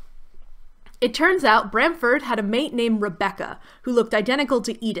 So, it turns out Bramford had a mate named Rebecca, who looked identical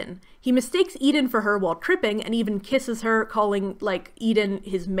to Eden. He mistakes Eden for her while tripping and even kisses her, calling, Eden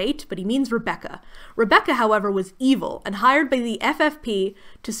his mate, but he means Rebecca. Rebecca, however, was evil and hired by the FFP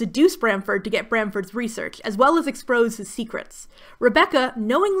to seduce Bramford to get Bramford's research, as well as expose his secrets. Rebecca,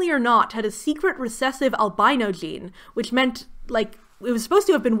 knowingly or not, had a secret recessive albino gene, which meant, it was supposed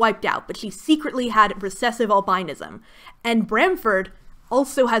to have been wiped out, but she secretly had recessive albinism. And Bramford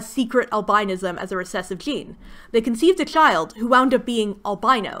also has secret albinism as a recessive gene. They conceived a child who wound up being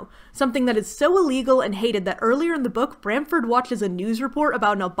albino, something that is so illegal and hated that earlier in the book, Bramford watches a news report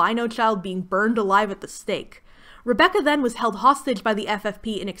about an albino child being burned alive at the stake. Rebecca then was held hostage by the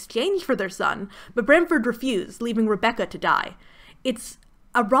FFP in exchange for their son, but Bramford refused, leaving Rebecca to die. It's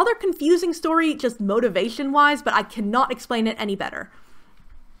a rather confusing story, just motivation-wise, but I cannot explain it any better.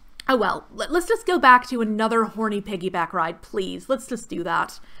 Oh well, let's just go back to another horny piggyback ride, please. Let's just do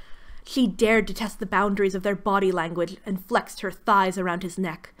that. She dared to test the boundaries of their body language and flexed her thighs around his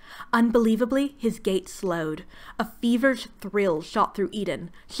neck. Unbelievably, his gait slowed. A feverish thrill shot through Eden.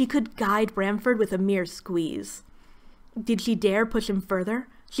 She could guide Bramford with a mere squeeze. Did she dare push him further?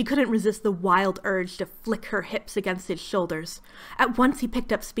 She couldn't resist the wild urge to flick her hips against his shoulders. At once he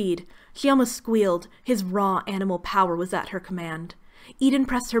picked up speed. She almost squealed. His raw animal power was at her command. Eden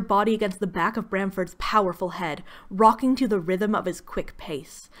pressed her body against the back of Bramford's powerful head, rocking to the rhythm of his quick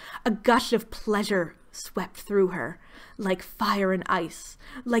pace. A gush of pleasure swept through her, like fire and ice,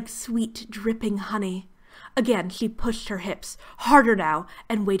 like sweet, dripping honey. Again, she pushed her hips, harder now,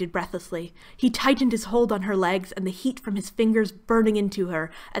 and waited breathlessly. He tightened his hold on her legs, and the heat from his fingers burning into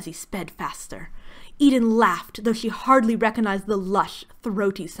her as he sped faster. Eden laughed, though she hardly recognized the lush,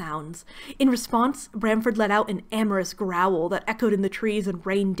 throaty sounds. In response, Bramford let out an amorous growl that echoed in the trees and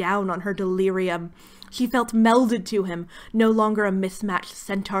rained down on her delirium. She felt melded to him, no longer a mismatched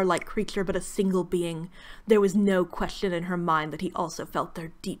centaur-like creature, but a single being. There was no question in her mind that he also felt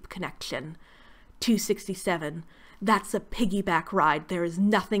their deep connection. 267. That's a piggyback ride. There is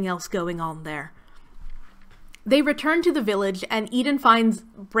nothing else going on there. They return to the village, and Eden finds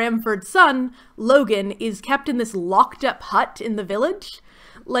Bramford's son, Logan, is kept in this locked-up hut in the village.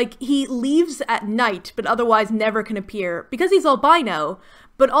 Like, he leaves at night, but otherwise never can appear, because he's albino,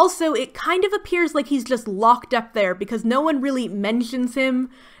 but also it kind of appears like he's just locked up there, because no one really mentions him,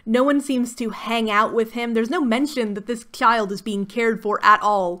 no one seems to hang out with him, there's no mention that this child is being cared for at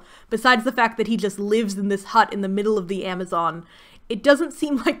all, besides the fact that he just lives in this hut in the middle of the Amazon. It doesn't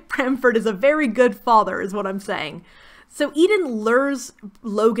seem like Bramford is a very good father, is what I'm saying. So Eden lures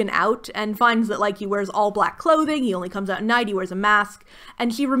Logan out and finds that, like, he wears all black clothing, he only comes out at night, he wears a mask,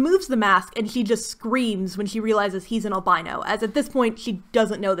 and she removes the mask and she just screams when she realizes he's an albino, as at this point she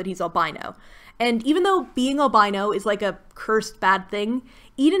doesn't know that he's albino. And even though being albino is like a cursed bad thing,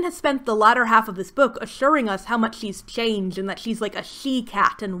 Eden has spent the latter half of this book assuring us how much she's changed and that she's like a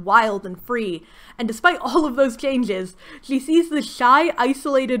she-cat and wild and free. And despite all of those changes, she sees this shy,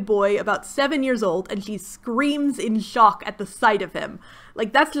 isolated boy about 7 years old and she screams in shock at the sight of him.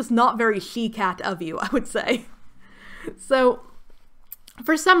 Like, that's just not very she-cat of you, I would say. So,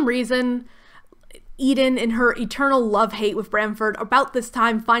 for some reason, Eden, in her eternal love-hate with Bramford, about this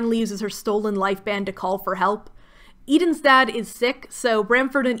time finally uses her stolen life band to call for help. Eden's dad is sick, so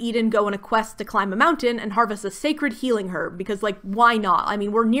Bramford and Eden go on a quest to climb a mountain and harvest a sacred healing herb, because, like, why not? I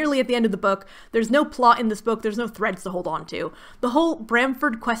mean, we're nearly at the end of the book, there's no plot in this book, there's no threads to hold on to. The whole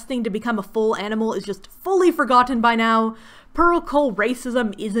Bramford questing to become a full animal is just fully forgotten by now. Pearl Cole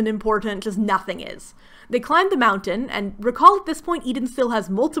racism isn't important, just nothing is. They climb the mountain, and recall at this point Eden still has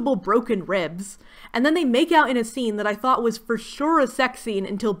multiple broken ribs, and then they make out in a scene that I thought was for sure a sex scene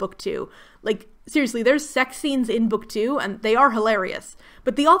until book 2. Like, seriously, there's sex scenes in book 2, and they are hilarious.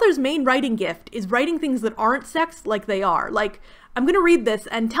 But the author's main writing gift is writing things that aren't sex like they are. Like, I'm gonna read this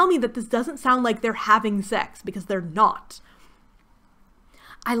and tell me that this doesn't sound like they're having sex, because they're not.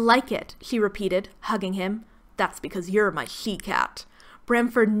 "I like it," she repeated, hugging him. "That's because you're my she-cat."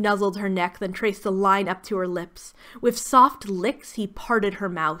 Bramford nuzzled her neck, then traced a line up to her lips. With soft licks, he parted her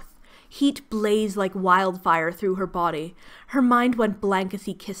mouth. Heat blazed like wildfire through her body. Her mind went blank as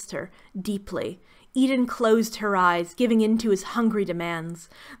he kissed her, deeply. Eden closed her eyes, giving in to his hungry demands.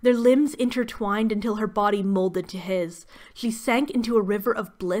 Their limbs intertwined until her body molded to his. She sank into a river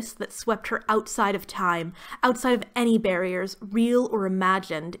of bliss that swept her outside of time, outside of any barriers, real or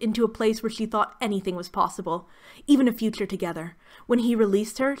imagined, into a place where she thought anything was possible, even a future together. When he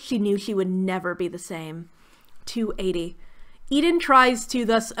released her, she knew she would never be the same. 280. Eden tries to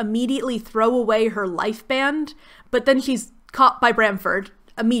thus immediately throw away her life band, but then she's caught by Bramford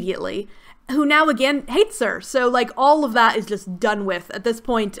immediately, who now again hates her. So, like, all of that is just done with. At this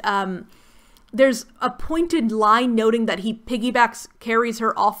point, there's a pointed line noting that he carries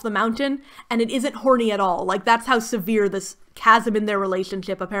her off the mountain, and it isn't horny at all. Like, that's how severe this chasm in their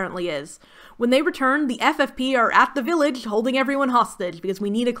relationship apparently is. When they return, the FFP are at the village holding everyone hostage because we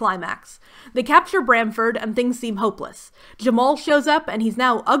need a climax. They capture Bramford and things seem hopeless. Jamal shows up and he's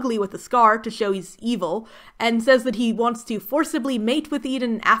now ugly with a scar to show he's evil and says that he wants to forcibly mate with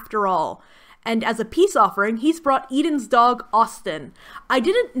Eden after all. And as a peace offering, he's brought Eden's dog, Austin. I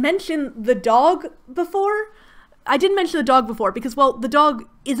didn't mention the dog before. Because, well, the dog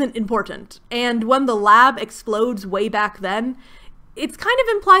isn't important. And when the lab explodes way back then, it's kind of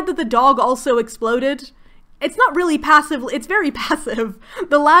implied that the dog also exploded. It's not really passive, it's very passive.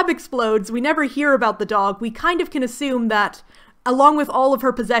 The lab explodes, we never hear about the dog. We kind of can assume that, along with all of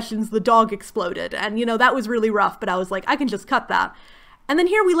her possessions, the dog exploded. And, you know, that was really rough, but I was like, I can just cut that. And then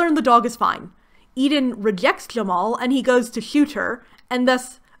here we learn the dog is fine. Eden rejects Jamal, and he goes to shoot her, and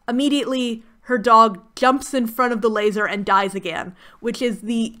thus, immediately, her dog jumps in front of the laser and dies again, which is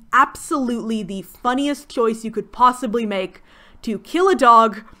absolutely the funniest choice you could possibly make, to kill a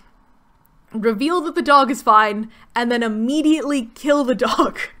dog, reveal that the dog is fine, and then immediately kill the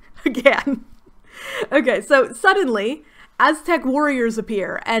dog again. Okay, so suddenly, Aztec warriors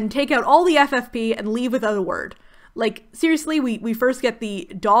appear and take out all the FFP and leave without a word. Like, seriously, we first get the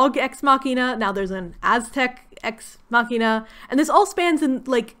dog ex machina, now there's an Aztec ex machina, and this all spans in,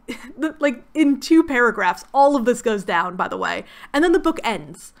 like, in 2 paragraphs. All of this goes down, by the way. And then the book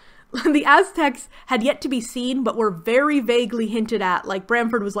ends. The Aztecs had yet to be seen, but were very vaguely hinted at, like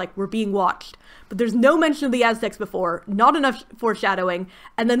Bramford was like, we're being watched. But there's no mention of the Aztecs before, not enough foreshadowing,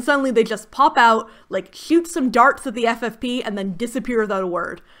 and then suddenly they just pop out, like shoot some darts at the FFP, and then disappear without a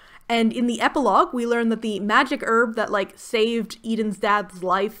word. And in the epilogue, we learn that the magic herb that like saved Eden's dad's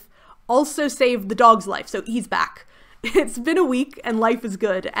life also saved the dog's life, so he's back. It's been a week and life is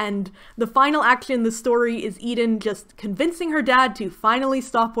good, and the final action in the story is Eden just convincing her dad to finally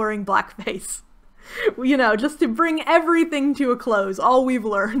stop wearing blackface. You know, just to bring everything to a close, all we've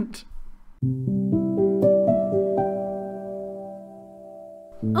learned.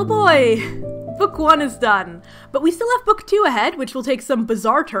 Oh boy! Book 1 is done, but we still have book 2 ahead, which will take some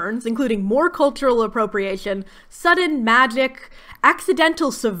bizarre turns, including more cultural appropriation, sudden magic,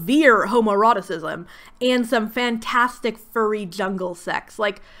 accidental severe homoeroticism, and some fantastic furry jungle sex.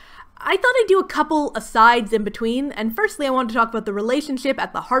 Like, I thought I'd do a couple asides in between, and firstly I wanted to talk about the relationship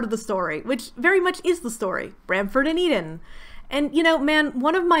at the heart of the story, which very much is the story, Bramford and Eden. And, you know, man,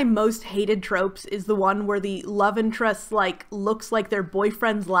 one of my most hated tropes is the one where the love interest, like, looks like their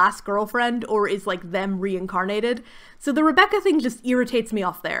boyfriend's last girlfriend or is, like, them reincarnated. So the Rebecca thing just irritates me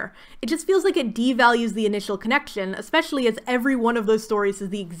off there. It just feels like it devalues the initial connection, especially as every one of those stories is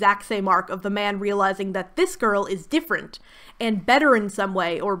the exact same arc of the man realizing that this girl is different and better in some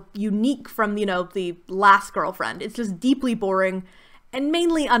way or unique from, you know, the last girlfriend. It's just deeply boring and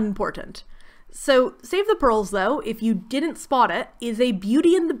mainly unimportant. So, Save the Pearls, though, if you didn't spot it, is a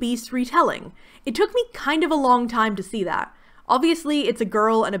Beauty and the Beast retelling. It took me kind of a long time to see that. Obviously, it's a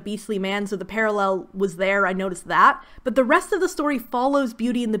girl and a beastly man, so the parallel was there, I noticed that, but the rest of the story follows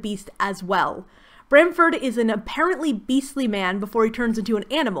Beauty and the Beast as well. Bramford is an apparently beastly man before he turns into an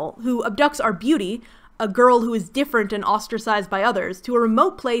animal, who abducts our Beauty, a girl who is different and ostracized by others, to a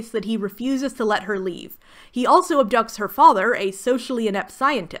remote place that he refuses to let her leave. He also abducts her father, a socially inept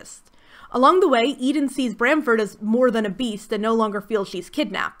scientist. Along the way, Eden sees Bramford as more than a beast and no longer feels she's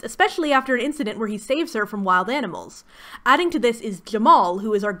kidnapped, especially after an incident where he saves her from wild animals. Adding to this is Jamal,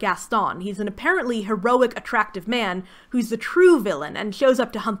 who is our Gaston. He's an apparently heroic, attractive man who's the true villain and shows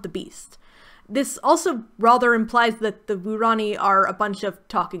up to hunt the beast. This also rather implies that the Wurani are a bunch of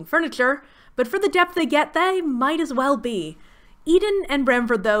talking furniture, but for the depth they get, they might as well be. Eden and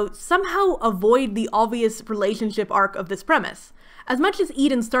Bramford, though, somehow avoid the obvious relationship arc of this premise. As much as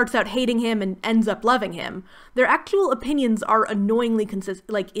Eden starts out hating him and ends up loving him, their actual opinions are annoyingly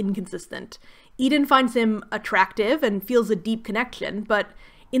inconsistent. Eden finds him attractive and feels a deep connection, but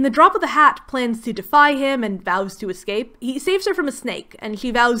in the drop of the hat plans to defy him and vows to escape. He saves her from a snake, and she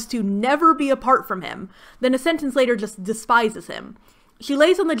vows to never be apart from him, then a sentence later just despises him. She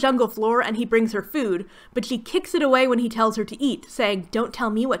lays on the jungle floor and he brings her food, but she kicks it away when he tells her to eat, saying, "Don't tell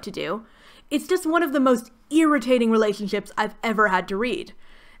me what to do." It's just one of the most irritating relationships I've ever had to read.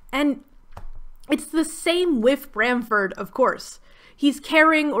 And it's the same with Bramford, of course. He's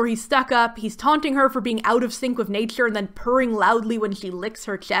caring or he's stuck up, he's taunting her for being out of sync with nature and then purring loudly when she licks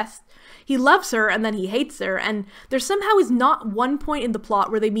her chest. He loves her and then he hates her, and there somehow is not one point in the plot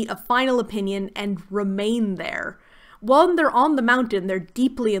where they meet a final opinion and remain there. While they're on the mountain, they're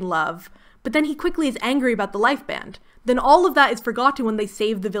deeply in love, but then he quickly is angry about the life band. Then all of that is forgotten when they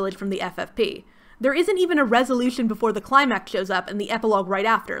save the village from the FFP. There isn't even a resolution before the climax shows up and the epilogue right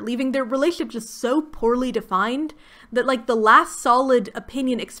after, leaving their relationship just so poorly defined that, like, the last solid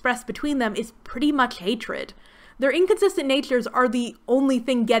opinion expressed between them is pretty much hatred. Their inconsistent natures are the only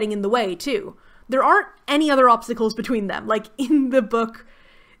thing getting in the way, too. There aren't any other obstacles between them. Like, in the book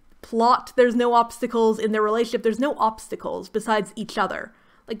plot, there's no obstacles. In their relationship, there's no obstacles besides each other.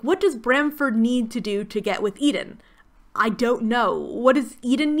 Like, what does Bramford need to do to get with Eden? I don't know. What does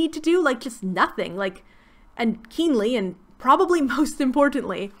Eden need to do? Like, just nothing. Like, and keenly, and probably most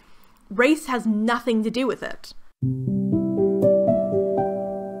importantly, race has nothing to do with it.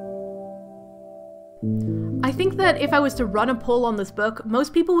 I think that if I was to run a poll on this book,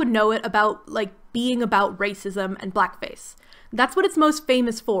 most people would know it about, like, being about racism and blackface. That's what it's most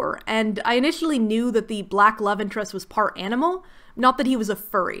famous for, and I initially knew that the black love interest was part animal, not that he was a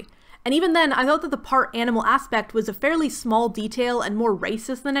furry. And even then, I thought that the part animal aspect was a fairly small detail and more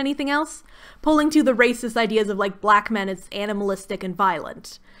racist than anything else, pulling to the racist ideas of, like, black men as animalistic and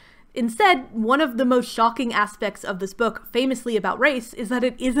violent. Instead, one of the most shocking aspects of this book, famously about race, is that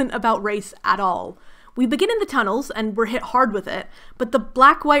it isn't about race at all. We begin in the tunnels, and we're hit hard with it, but the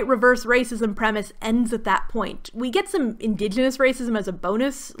black-white reverse racism premise ends at that point. We get some indigenous racism as a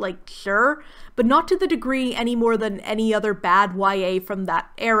bonus, like, sure, but not to the degree any more than any other bad YA from that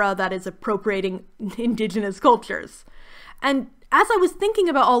era that is appropriating indigenous cultures. And as I was thinking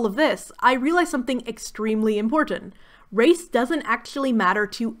about all of this, I realized something extremely important. race doesn't actually matter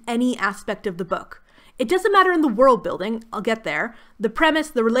to any aspect of the book. It doesn't matter in the world building, I'll get there, the premise,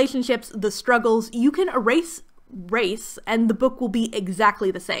 the relationships, the struggles. You can erase race and the book will be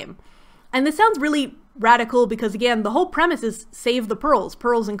exactly the same. And this sounds really radical because, again, the whole premise is save the pearls,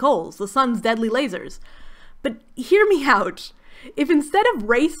 pearls and coals, the sun's deadly lasers. But hear me out. If instead of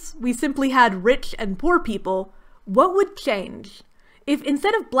race, we simply had rich and poor people, what would change? If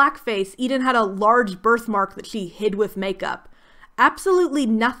instead of blackface, Eden had a large birthmark that she hid with makeup, absolutely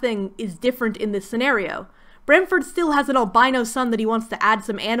nothing is different in this scenario. Bramford still has an albino son that he wants to add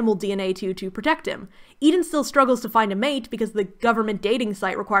some animal DNA to protect him. Eden still struggles to find a mate because the government dating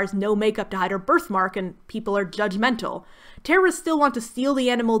site requires no makeup to hide her birthmark and people are judgmental. Terrorists still want to steal the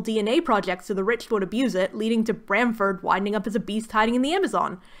animal DNA project so the rich won't abuse it, leading to Bramford winding up as a beast hiding in the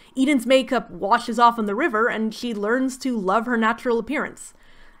Amazon. Eden's makeup washes off in the river and she learns to love her natural appearance.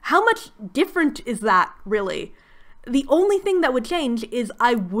 How much different is that, really? The only thing that would change is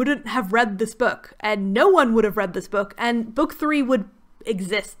I wouldn't have read this book, and no one would have read this book, and book 3 would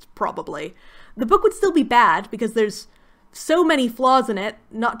exist, probably. The book would still be bad, because there's so many flaws in it,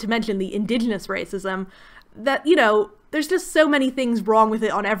 not to mention the indigenous racism, that, you know, there's just so many things wrong with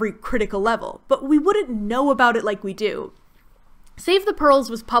it on every critical level, but we wouldn't know about it like we do. Save the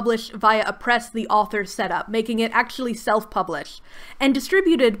Pearls was published via a press the author set up, making it actually self-published, and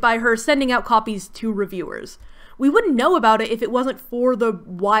distributed by her sending out copies to reviewers. We wouldn't know about it if it wasn't for the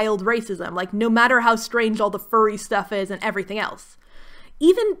wild racism, like no matter how strange all the furry stuff is and everything else.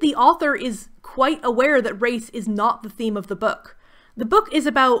 Even the author is quite aware that race is not the theme of the book. The book is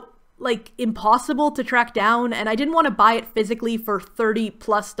about, like, impossible to track down, and I didn't want to buy it physically for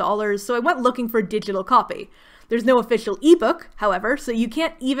 $30+, so I went looking for a digital copy. There's no official ebook, however, so you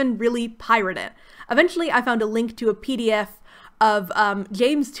can't even really pirate it. Eventually, I found a link to a PDF of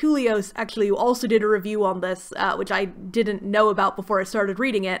James Tullios, actually, who also did a review on this, which I didn't know about before I started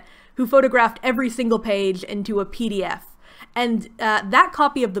reading it, who photographed every single page into a PDF. And that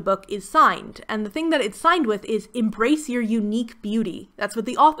copy of the book is signed, and the thing that it's signed with is embrace your unique beauty. That's what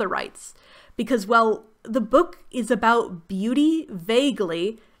the author writes. Because, well, the book is about beauty,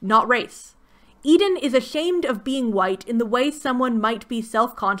 vaguely, not race. Eden is ashamed of being white in the way someone might be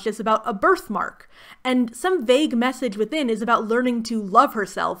self-conscious about a birthmark, and some vague message within is about learning to love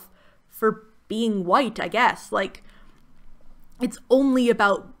herself for being white, I guess. Like, it's only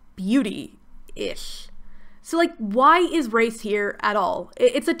about beauty-ish. So, like, why is race here at all?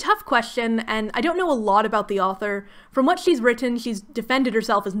 It's a tough question, and I don't know a lot about the author. From what she's written, she's defended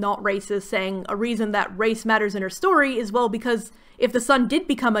herself as not racist, saying a reason that race matters in her story is, well, because if the sun did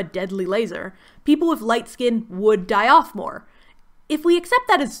become a deadly laser, people with light skin would die off more. If we accept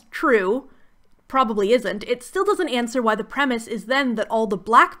that as true, probably isn't, it still doesn't answer why the premise is then that all the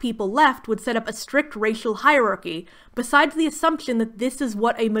black people left would set up a strict racial hierarchy, besides the assumption that this is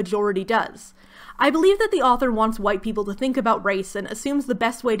what a majority does. I believe that the author wants white people to think about race and assumes the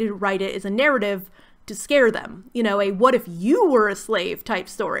best way to write it is a narrative to scare them. You know, a what if you were a slave type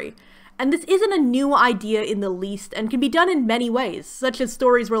story. And this isn't a new idea in the least and can be done in many ways, such as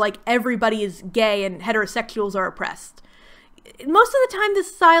stories where, like, everybody is gay and heterosexuals are oppressed. Most of the time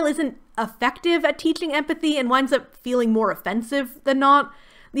this style isn't effective at teaching empathy and winds up feeling more offensive than not.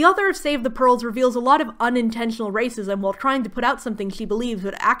 The author of Save the Pearls reveals a lot of unintentional racism while trying to put out something she believes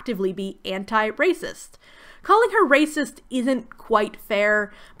would actively be anti-racist. Calling her racist isn't quite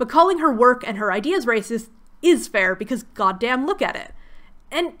fair, but calling her work and her ideas racist is fair because goddamn look at it.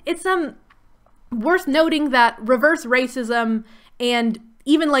 And it's worth noting that reverse racism and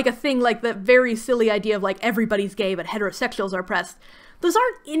even like a thing like the very silly idea of like everybody's gay but heterosexuals are oppressed, those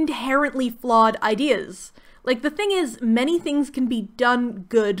aren't inherently flawed ideas. Like, the thing is, many things can be done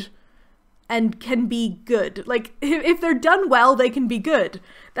good and can be good. Like, if they're done well, they can be good.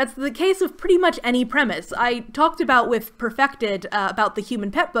 That's the case of pretty much any premise. I talked about with Perfected, about the human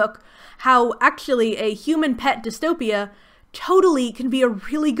pet book, how actually a human pet dystopia totally can be a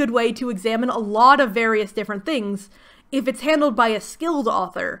really good way to examine a lot of various different things if it's handled by a skilled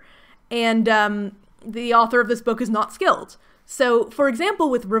author. And the author of this book is not skilled. So, for example,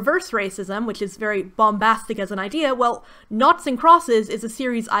 with reverse racism, which is very bombastic as an idea, well, Noughts and Crosses is a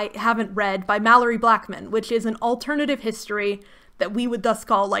series I haven't read by Mallory Blackman, which is an alternative history that we would thus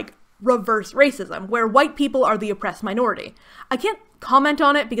call, like, reverse racism, where white people are the oppressed minority. I can't comment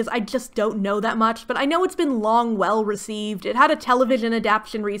on it because I just don't know that much, but I know it's been long well received. It had a television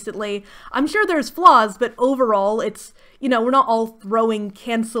adaptation recently. I'm sure there's flaws, but overall, it's, you know, we're not all throwing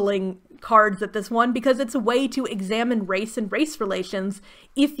canceling cards at this one because it's a way to examine race and race relations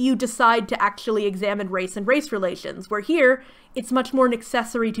if you decide to actually examine race and race relations, where here, it's much more an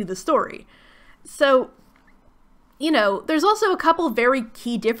accessory to the story. So, you know, there's also a couple very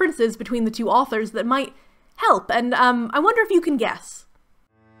key differences between the two authors that might help, and I wonder if you can guess.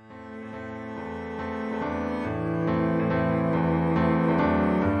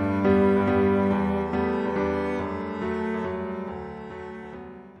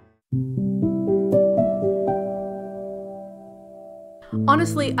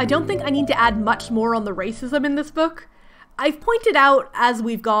 Honestly, I don't think I need to add much more on the racism in this book. I've pointed out as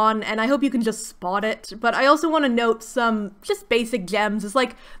we've gone, and I hope you can just spot it, but I also want to note some just basic gems, is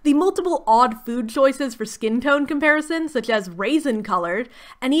like the multiple odd food choices for skin tone comparisons, such as raisin-colored,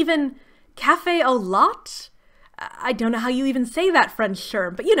 and even café au latte? I don't know how you even say that French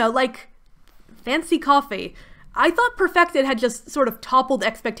term, but you know, like fancy coffee. I thought Perfected had just sort of toppled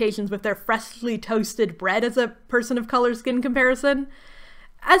expectations with their freshly toasted bread as a person of color skin comparison.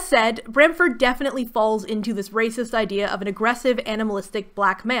 As said, Bramford definitely falls into this racist idea of an aggressive, animalistic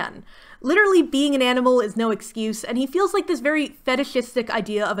black man. Literally being an animal is no excuse, and he feels like this very fetishistic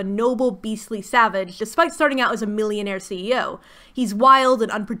idea of a noble, beastly savage, despite starting out as a millionaire CEO. He's wild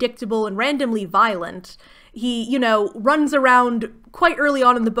and unpredictable and randomly violent. He, you know, runs around quite early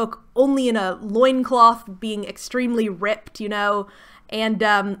on in the book only in a loincloth, being extremely ripped, you know, and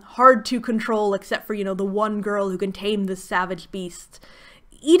hard to control except for, you know, the one girl who can tame this savage beast.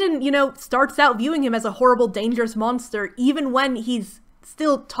 Eden, you know, starts out viewing him as a horrible, dangerous monster, even when he's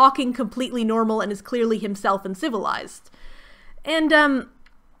still talking completely normal and is clearly himself and civilized. And,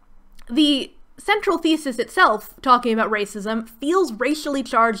 the central thesis itself, talking about racism, feels racially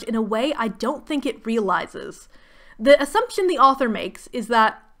charged in a way I don't think it realizes. The assumption the author makes is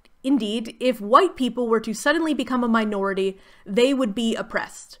that, indeed, if white people were to suddenly become a minority, they would be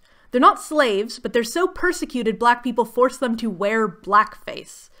oppressed. They're not slaves, but they're so persecuted black people force them to wear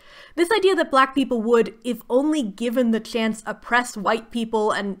blackface. This idea that black people would, if only given the chance, oppress white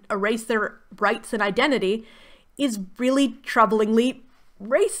people and erase their rights and identity is really troublingly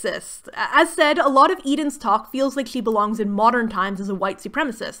racist. As said, a lot of Eden's talk feels like she belongs in modern times as a white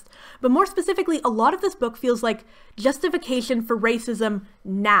supremacist, but more specifically, a lot of this book feels like justification for racism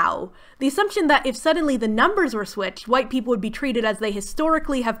now. The assumption that if suddenly the numbers were switched, white people would be treated as they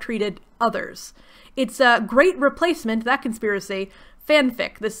historically have treated others. It's a great replacement, that conspiracy,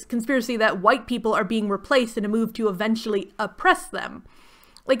 fanfic, this conspiracy that white people are being replaced in a move to eventually oppress them.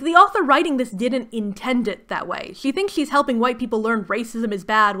 Like, the author writing this didn't intend it that way. She thinks she's helping white people learn racism is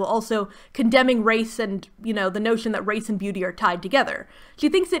bad while also condemning race and, you know, the notion that race and beauty are tied together. She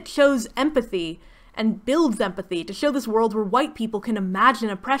thinks it shows empathy and builds empathy to show this world where white people can imagine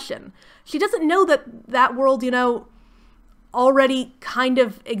oppression. She doesn't know that that world, you know, already kind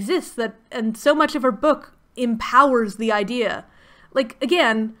of exists, and so much of her book empowers the idea. Like,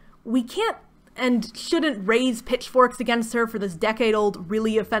 again, we can't and shouldn't raise pitchforks against her for this decade-old,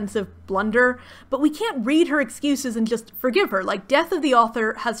 really offensive blunder, but we can't read her excuses and just forgive her. Like, Death of the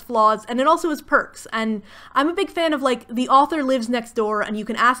Author has flaws, and it also has perks, and I'm a big fan of, like, the author lives next door, and you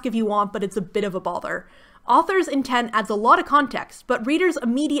can ask if you want, but it's a bit of a bother. Author's intent adds a lot of context, but readers'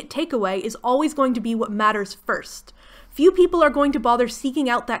 immediate takeaway is always going to be what matters first. Few people are going to bother seeking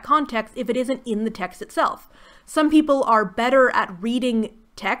out that context if it isn't in the text itself. Some people are better at reading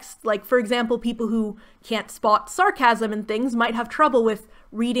text, like, for example, people who can't spot sarcasm and things might have trouble with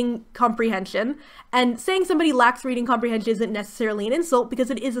reading comprehension, and saying somebody lacks reading comprehension isn't necessarily an insult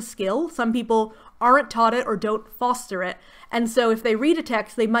because it is a skill. Some people aren't taught it or don't foster it, and so if they read a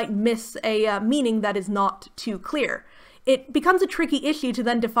text, they might miss a meaning that is not too clear. It becomes a tricky issue to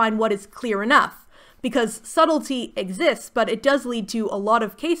then define what is clear enough, because subtlety exists, but it does lead to a lot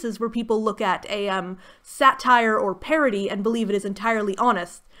of cases where people look at a satire or parody and believe it is entirely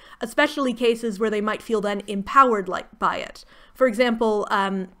honest, especially cases where they might feel then empowered by it. For example,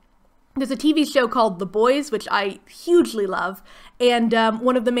 there's a TV show called The Boys, which I hugely love, and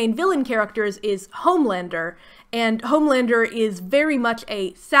one of the main villain characters is Homelander, and Homelander is very much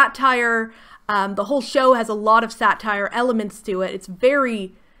a satire. The whole show has a lot of satire elements to it. It's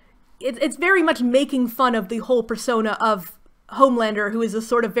very much making fun of the whole persona of Homelander, who is a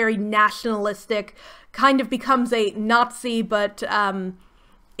sort of very nationalistic, kind of becomes a Nazi, but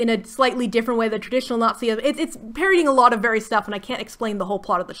in a slightly different way than traditional Nazi. It's parodying a lot of very stuff, and I can't explain the whole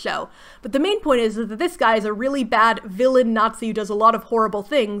plot of the show. But the main point is that this guy is a really bad villain Nazi who does a lot of horrible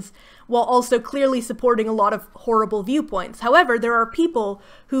things, while also clearly supporting a lot of horrible viewpoints. However, there are people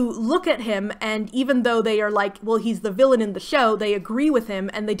who look at him, and even though they are like, well, he's the villain in the show, they agree with him,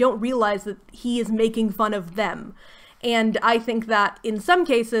 and they don't realize that he is making fun of them. And I think that in some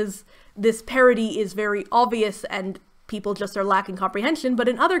cases, this parody is very obvious and people just are lacking comprehension, but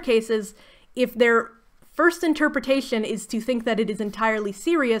in other cases, if they're first interpretation is to think that it is entirely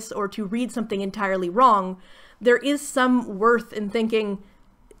serious or to read something entirely wrong, there is some worth in thinking,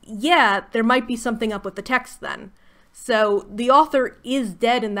 yeah, there might be something up with the text then. So the author is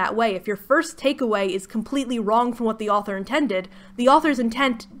dead in that way. If your first takeaway is completely wrong from what the author intended, the author's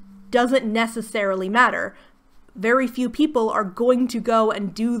intent doesn't necessarily matter. Very few people are going to go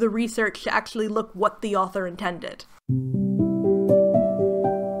and do the research to actually look what the author intended.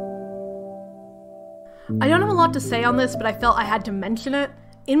 I don't have a lot to say on this, but I felt I had to mention it.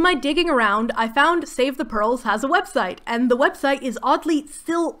 In my digging around, I found Save the Pearls has a website, and the website is oddly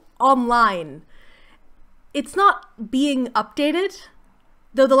still online. It's not being updated,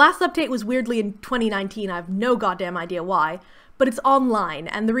 though the last update was weirdly in 2019, I have no goddamn idea why, but it's online,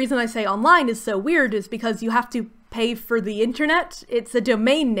 and the reason I say online is so weird is because you have to pay for the internet. It's a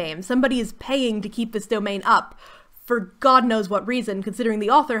domain name. Somebody is paying to keep this domain up for God knows what reason, considering the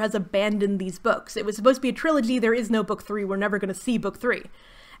author has abandoned these books. It was supposed to be a trilogy, there is no book 3, we're never going to see book 3.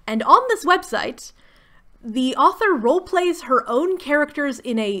 And on this website, the author roleplays her own characters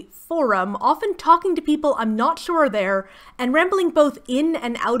in a forum, often talking to people I'm not sure are there, and rambling both in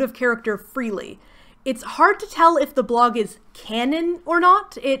and out of character freely. It's hard to tell if the blog is canon or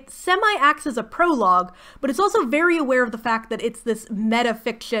not. It semi-acts as a prologue, but it's also very aware of the fact that it's this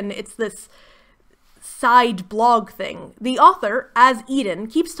meta-fiction, it's this side blog thing. The author, as Eden,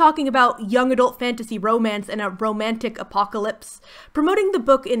 keeps talking about young adult fantasy romance and a romantic apocalypse, promoting the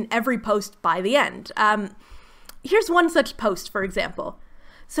book in every post by the end. Here's one such post, for example.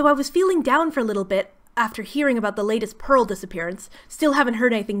 So I was feeling down for a little bit after hearing about the latest Pearl disappearance, still haven't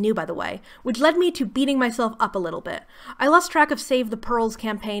heard anything new by the way, which led me to beating myself up a little bit. I lost track of Save the Pearls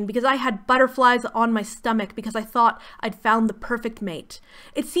campaign because I had butterflies on my stomach because I thought I'd found the perfect mate.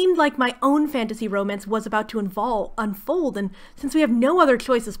 It seemed like my own fantasy romance was about to unfold, and since we have no other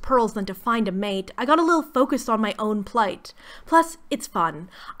choice as Pearls than to find a mate, I got a little focused on my own plight. Plus, it's fun.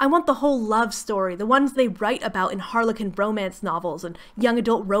 I want the whole love story, the ones they write about in Harlequin romance novels and young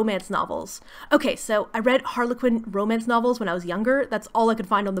adult romance novels. Okay, so I read Harlequin romance novels when I was younger. That's all I could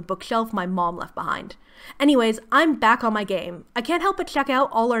find on the bookshelf my mom left behind. Anyways, I'm back on my game. I can't help but check out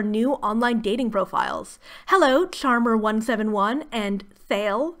all our new online dating profiles. Hello, Charmer171 and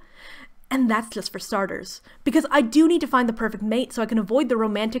Thale. And that's just for starters. Because I do need to find the perfect mate so I can avoid the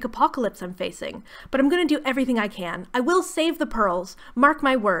romantic apocalypse I'm facing. But I'm gonna do everything I can. I will save the pearls. Mark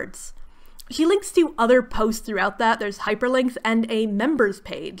my words. She links to other posts throughout that. There's hyperlinks and a members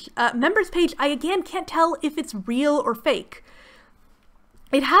page. Members page, I again can't tell if it's real or fake.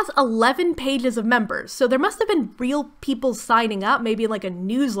 It has 11 pages of members, so there must have been real people signing up, maybe in like a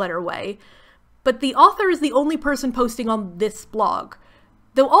newsletter way. But the author is the only person posting on this blog.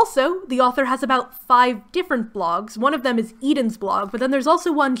 Though also, the author has about 5 different blogs. One of them is Eden's blog, but then there's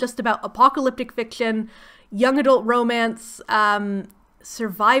also one just about apocalyptic fiction, young adult romance,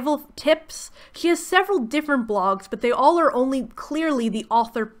 survival tips. She has several different blogs, but they all are only clearly the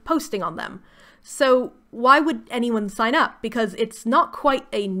author posting on them. So why would anyone sign up? Because it's not quite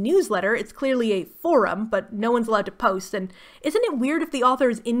a newsletter, it's clearly a forum, but no one's allowed to post. And isn't it weird if the author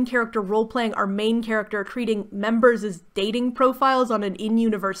is in-character role-playing our main character, treating members as dating profiles on an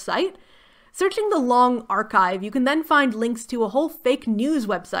in-universe site? Searching the long archive, you can then find links to a whole fake news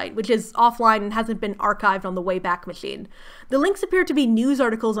website, which is offline and hasn't been archived on the Wayback Machine. The links appear to be news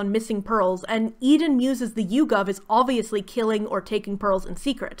articles on missing pearls, and Eden muses the YouGov is obviously killing or taking pearls in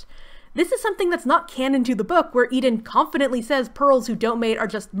secret. This is something that's not canon to the book, where Eden confidently says pearls who don't mate are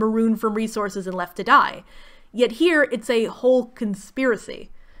just marooned from resources and left to die. Yet here, it's a whole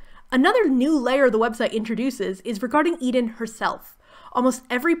conspiracy. Another new layer the website introduces is regarding Eden herself. Almost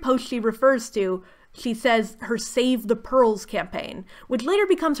every post she refers to, she says her Save the Pearls campaign, which later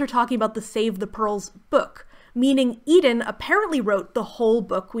becomes her talking about the Save the Pearls book, meaning Eden apparently wrote the whole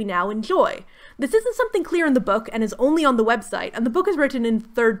book we now enjoy. This isn't something clear in the book and is only on the website, and the book is written in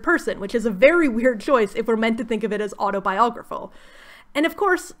third person, which is a very weird choice if we're meant to think of it as autobiographical. And of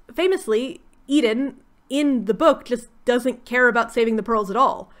course, famously, Eden, in the book, just doesn't care about saving the pearls at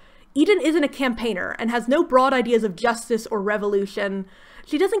all. Eden isn't a campaigner and has no broad ideas of justice or revolution.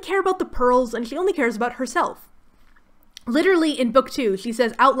 She doesn't care about the pearls, and she only cares about herself. Literally in book 2, she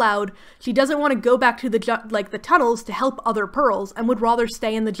says out loud she doesn't want to go back to the tunnels to help other pearls and would rather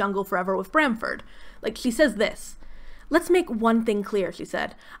stay in the jungle forever with Bramford. She says this. Let's make one thing clear, she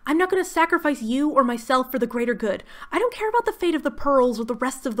said. I'm not going to sacrifice you or myself for the greater good. I don't care about the fate of the pearls or the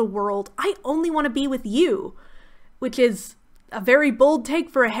rest of the world. I only want to be with you. Which is a very bold take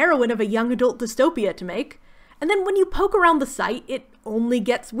for a heroine of a young adult dystopia to make. And then when you poke around the site, it only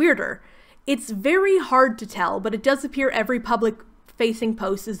gets weirder. It's very hard to tell, but it does appear every public front-facing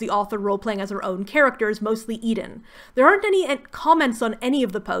posts is the author role-playing as her own characters, mostly Eden. There aren't any comments on any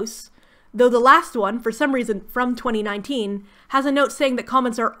of the posts, though the last one, for some reason from 2019, has a note saying that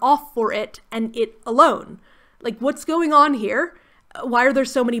comments are off for it and it alone. Like, what's going on here? Why are there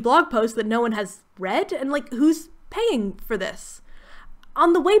so many blog posts that no one has read? And like, who's paying for this?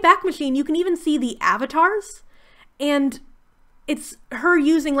 On the Wayback Machine, you can even see the avatars, and it's her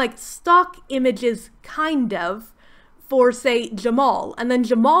using like stock images, kind of, for, say, Jamal. And then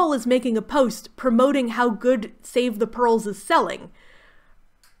Jamal is making a post promoting how good Save the Pearls is selling.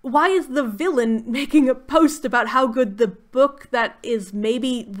 Why is the villain making a post about how good the book that is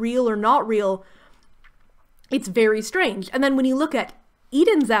maybe real or not real? It's very strange. And then when you look at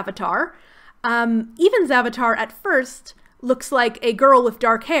Eden's avatar, Eden's avatar at first looks like a girl with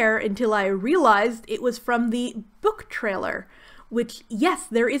dark hair until I realized it was from the book trailer. Which, yes,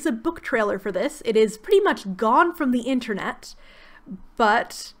 there is a book trailer for this. It is pretty much gone from the internet,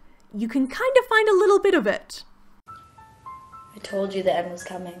 but you can kind of find a little bit of it. I told you the end was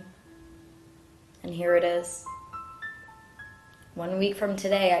coming, and here it is. 1 week from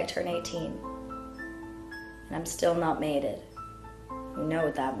today, I turn 18, and I'm still not mated. You know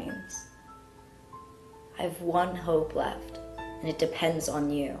what that means. I have one hope left, and it depends on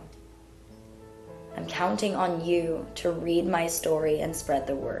you. I'm counting on you to read my story and spread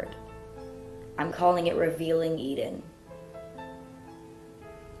the word. I'm calling it Revealing Eden.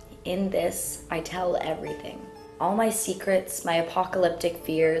 In this, I tell everything. All my secrets, my apocalyptic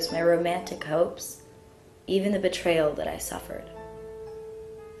fears, my romantic hopes, even the betrayal that I suffered.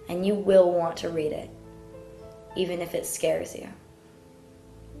 And you will want to read it, even if it scares you.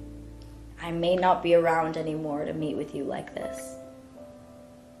 I may not be around anymore to meet with you like this.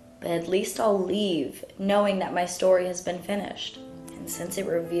 But at least I'll leave knowing that my story has been finished. And since it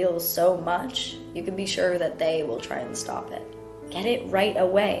reveals so much, you can be sure that they will try and stop it. Get it right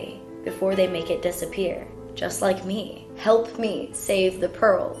away before they make it disappear, just like me. Help me save the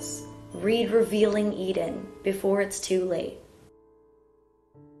pearls. Read Revealing Eden before it's too late.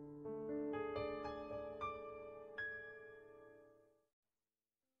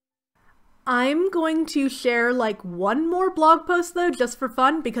 I'm going to share like one more blog post though, just for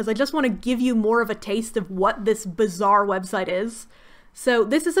fun, because I just want to give you more of a taste of what this bizarre website is. So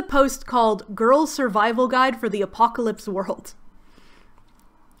this is a post called Girls' Survival Guide for the Apocalypse World.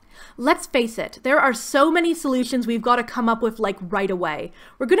 Let's face it, there are so many solutions we've got to come up with like right away.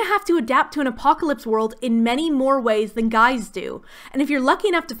 We're going to have to adapt to an apocalypse world in many more ways than guys do. And if you're lucky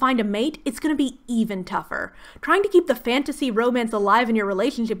enough to find a mate, it's going to be even tougher. Trying to keep the fantasy romance alive in your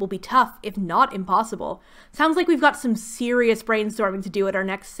relationship will be tough, if not impossible. Sounds like we've got some serious brainstorming to do at our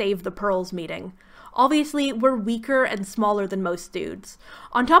next Save the Pearls meeting. Obviously, we're weaker and smaller than most dudes.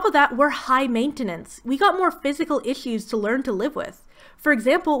 On top of that, we're high maintenance. We got more physical issues to learn to live with. For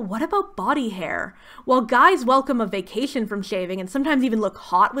example, what about body hair? While guys welcome a vacation from shaving and sometimes even look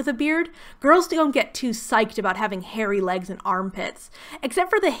hot with a beard, girls don't get too psyched about having hairy legs and armpits. Except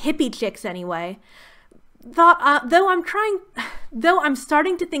for the hippie chicks anyway. Though I'm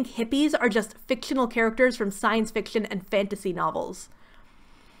starting to think hippies are just fictional characters from science fiction and fantasy novels.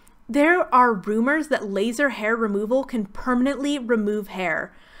 There are rumors that laser hair removal can permanently remove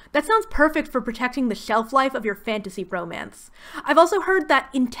hair. That sounds perfect for protecting the shelf life of your fantasy romance. I've also heard that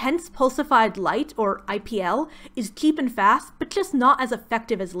intense pulsified light, or IPL, is cheap and fast, but just not as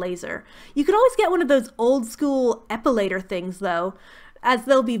effective as laser. You could always get one of those old school epilator things though, as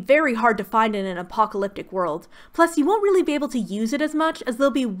they'll be very hard to find in an apocalyptic world. Plus, you won't really be able to use it as much, as there'll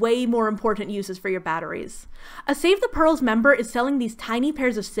be way more important uses for your batteries. A Save the Pearls member is selling these tiny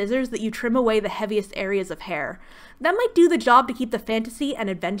pairs of scissors that you trim away the heaviest areas of hair. That might do the job to keep the fantasy and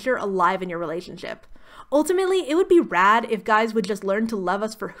adventure alive in your relationship. Ultimately, it would be rad if guys would just learn to love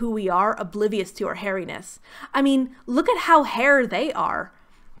us for who we are, oblivious to our hairiness. I mean, look at how hair they are.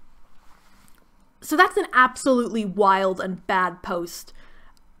 So that's an absolutely wild and bad post.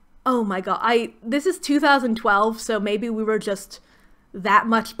 Oh my god, this is 2012, so maybe we were just that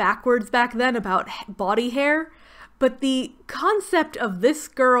much backwards back then about body hair. But the concept of this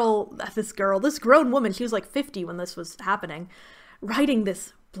grown woman, she was like 50 when this was happening, writing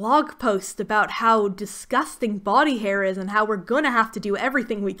this blog post about how disgusting body hair is and how we're gonna have to do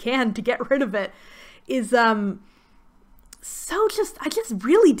everything we can to get rid of it is, so I just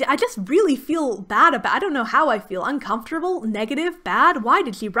really feel bad about, I don't know how I feel, uncomfortable, negative, bad. Why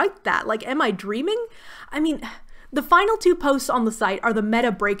did she write that? Like, am I dreaming? I mean, the final two posts on the site are the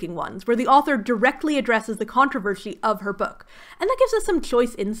meta-breaking ones, where the author directly addresses the controversy of her book. And that gives us some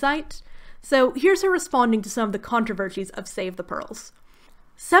choice insight. So here's her responding to some of the controversies of Save the Pearls.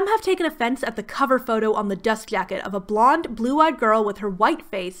 Some have taken offense at the cover photo on the dust jacket of a blonde, blue-eyed girl with her white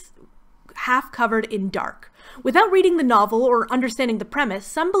face half covered in dark. Without reading the novel or understanding the premise,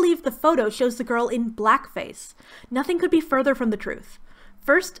 some believe the photo shows the girl in blackface. Nothing could be further from the truth.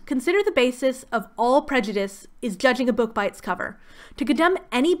 First, consider the basis of all prejudice is judging a book by its cover. To condemn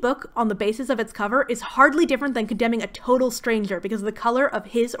any book on the basis of its cover is hardly different than condemning a total stranger because of the color of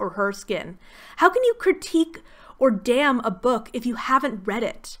his or her skin. How can you critique or damn a book if you haven't read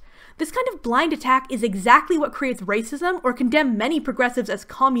it? This kind of blind attack is exactly what creates racism or condemned many progressives as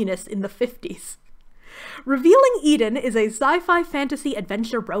communists in the 50s. Revealing Eden is a sci-fi fantasy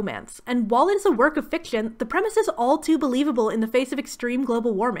adventure romance, and while it is a work of fiction, the premise is all too believable in the face of extreme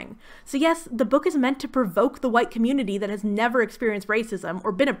global warming. So yes, the book is meant to provoke the white community that has never experienced racism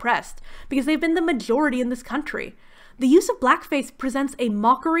or been oppressed, because they've been the majority in this country. The use of blackface presents a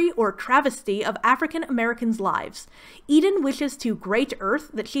mockery or travesty of African Americans' lives. Eden wishes to Great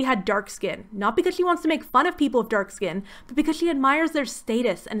Earth that she had dark skin, not because she wants to make fun of people with dark skin, but because she admires their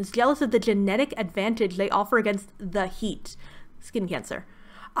status and is jealous of the genetic advantage they offer against the heat. Skin cancer.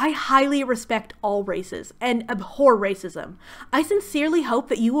 I highly respect all races and abhor racism. I sincerely hope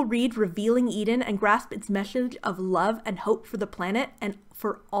that you will read Revealing Eden and grasp its message of love and hope for the planet and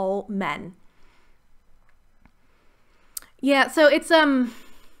for all men. Yeah, so it's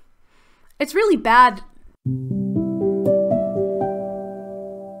really bad.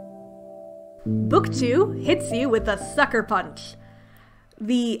 Book 2 hits you with a sucker punch.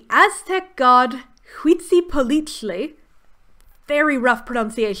 The Aztec god Huitzilopochtli, very rough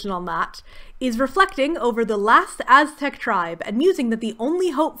pronunciation on that, is reflecting over the last Aztec tribe and musing that the only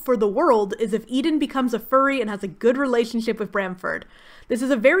hope for the world is if Eden becomes a furry and has a good relationship with Bramford. This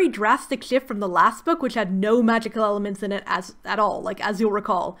is a very drastic shift from the last book, which had no magical elements in it at all, as you'll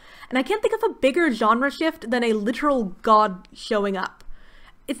recall. And I can't think of a bigger genre shift than a literal god showing up.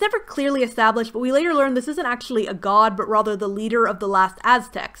 It's never clearly established, but we later learn this isn't actually a god, but rather the leader of the last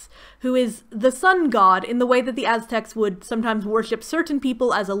Aztecs, who is the sun god in the way that the Aztecs would sometimes worship certain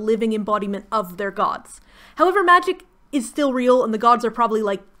people as a living embodiment of their gods. However, magic is still real, and the gods are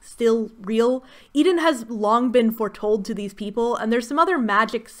probably, still real. Eden has long been foretold to these people, and there's some other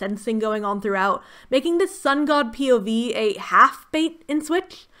magic sensing going on throughout, making this sun god POV a half bait and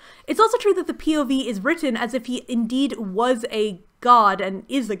switch. It's also true that the POV is written as if he indeed was a god and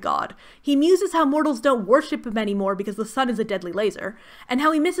is a god. He muses how mortals don't worship him anymore because the sun is a deadly laser, and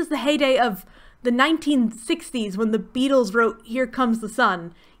how he misses the heyday of the 1960s when the Beatles wrote Here Comes the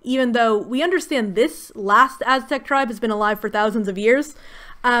Sun, even though we understand this last Aztec tribe has been alive for thousands of years.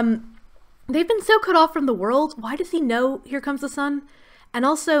 They've been so cut off from the world. Why does he know Here Comes the Sun? And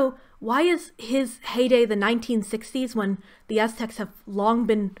also, why is his heyday the 1960s when the Aztecs have long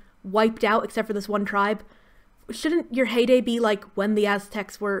been wiped out except for this one tribe? Shouldn't your heyday be when the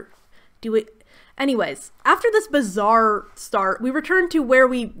Aztecs were doing... Anyways, after this bizarre start, we return to where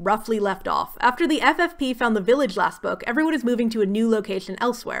we roughly left off. After the FFP found the village last book, everyone is moving to a new location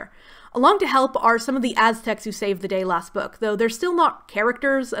elsewhere. Along to help are some of the Aztecs who saved the day last book, though they're still not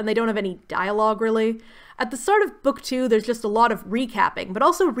characters and they don't have any dialogue really. At the start of book 2, there's just a lot of recapping, but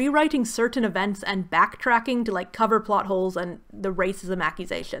also rewriting certain events and backtracking to cover plot holes and the racism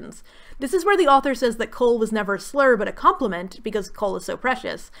accusations. This is where the author says that coal was never a slur but a compliment because coal is so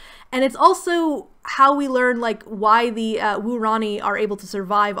precious. And it's also how we learn why the Wurani are able to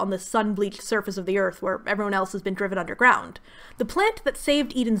survive on the sun-bleached surface of the earth where everyone else has been driven underground. The plant that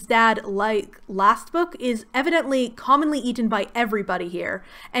saved Eden's dad last book is evidently commonly eaten by everybody here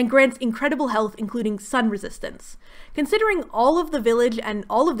and grants incredible health, including sun resistance. Considering all of the village and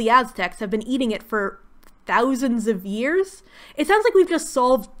all of the Aztecs have been eating it for thousands of years, it sounds like we've just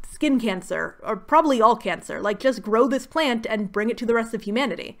solved skin cancer, or probably all cancer, just grow this plant and bring it to the rest of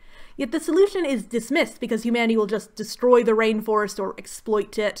humanity. Yet the solution is dismissed because humanity will just destroy the rainforest or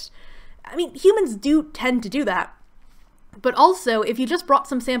exploit it. I mean, humans do tend to do that. But also, if you just brought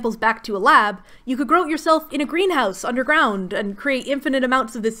some samples back to a lab, you could grow it yourself in a greenhouse underground and create infinite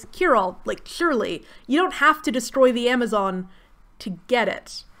amounts of this cure-all. Surely, you don't have to destroy the Amazon to get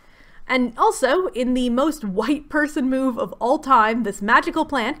it. And also, in the most white person move of all time, this magical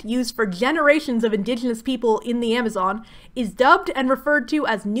plant, used for generations of indigenous people in the Amazon, is dubbed and referred to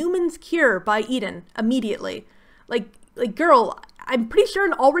as Newman's Cure by Eden immediately. Girl, I'm pretty sure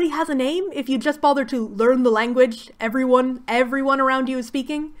it already has a name if you just bother to learn the language everyone around you is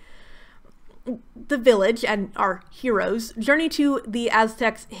speaking. The village, and our heroes, journey to the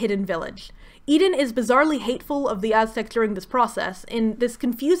Aztecs' hidden village. Eden is bizarrely hateful of the Aztecs during this process, in this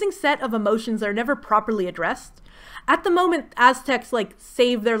confusing set of emotions that are never properly addressed. At the moment, Aztecs,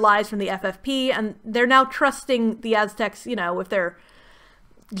 save their lives from the FFP, and they're now trusting the Aztecs, with their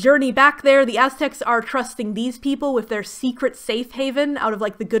journey back there, the Aztecs are trusting these people with their secret safe haven out of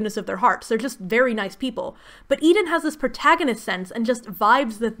like the goodness of their hearts. They're just very nice people. But Eden has this protagonist sense and just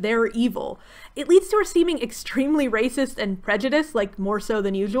vibes that they're evil. It leads to her seeming extremely racist and prejudiced, like more so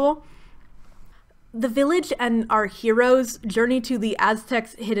than usual. The village and our heroes journey to the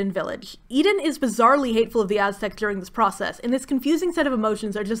Aztecs' hidden village. Eden is bizarrely hateful of the Aztecs during this process, and this confusing set of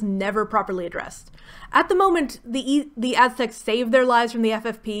emotions are just never properly addressed. At the moment, the Aztecs saved their lives from the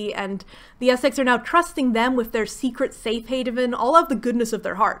FFP, and the Aztecs are now trusting them with their secret safe haven, all of the goodness of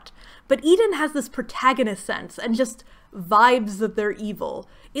their heart. But Eden has this protagonist sense, and just vibes that they're evil.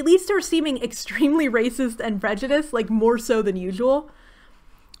 It leads to her seeming extremely racist and prejudiced, like more so than usual.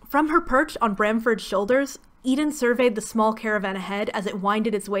 From her perch on Bramford's shoulders, Eden surveyed the small caravan ahead as it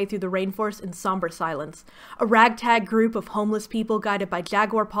winded its way through the rainforest in somber silence. A ragtag group of homeless people guided by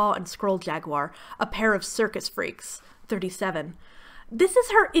Jaguar Paw and Scroll Jaguar, a pair of circus freaks. 37. This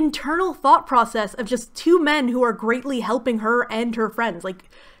is her internal thought process of just two men who are greatly helping her and her friends. Like,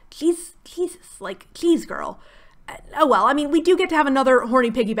 Jesus, like, geez, girl. Oh well, I mean, we do get to have another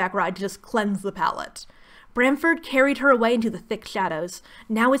horny piggyback ride to just cleanse the palate. Bramford carried her away into the thick shadows.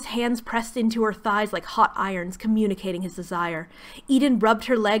 Now his hands pressed into her thighs like hot irons, communicating his desire. Eden rubbed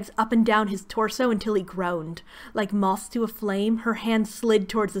her legs up and down his torso until he groaned. Like moths to a flame, her hand slid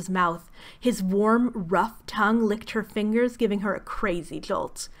towards his mouth. His warm, rough tongue licked her fingers, giving her a crazy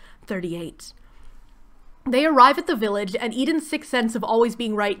jolt. 38. They arrive at the village, and Eden's sixth sense of always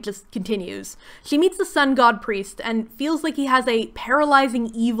being right just continues. She meets the sun god priest and feels like he has a paralyzing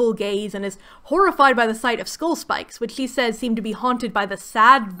evil gaze and is horrified by the sight of skull spikes, which she says seem to be haunted by the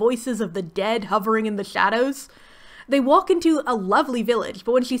sad voices of the dead hovering in the shadows. They walk into a lovely village,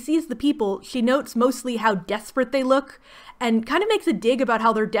 but when she sees the people, she notes mostly how desperate they look and kind of makes a dig about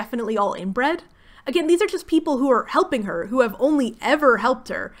how they're definitely all inbred. Again, these are just people who are helping her, who have only ever helped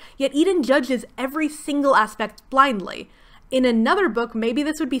her, yet Eden judges every single aspect blindly. In another book, maybe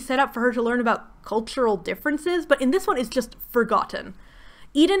this would be set up for her to learn about cultural differences, but in this one it's just forgotten.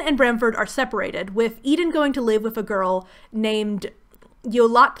 Eden and Bramford are separated, with Eden going to live with a girl named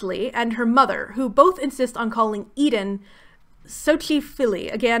Yolatli and her mother, who both insist on calling Eden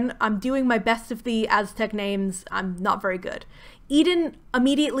Xochifilli. Again, I'm doing my best of the Aztec names, I'm not very good. Eden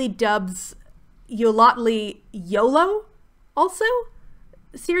immediately dubs Yolatli YOLO? Also?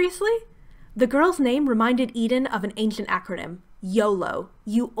 Seriously? The girl's name reminded Eden of an ancient acronym, YOLO,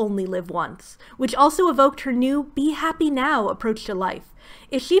 You Only Live Once, which also evoked her new Be Happy Now approach to life.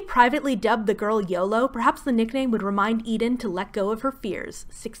 If she privately dubbed the girl YOLO, perhaps the nickname would remind Eden to let go of her fears.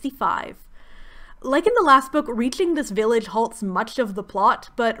 65. Like in the last book, reaching this village halts much of the plot,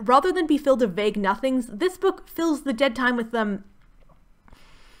 but rather than be filled with vague nothings, this book fills the dead time with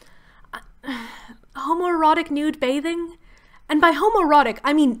homoerotic nude bathing? And by homoerotic,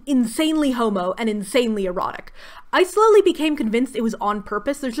 I mean insanely homo and insanely erotic. I slowly became convinced it was on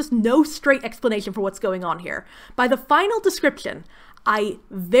purpose. There's just no straight explanation for what's going on here. By the final description, I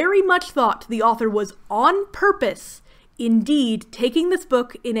very much thought the author was on purpose, indeed, taking this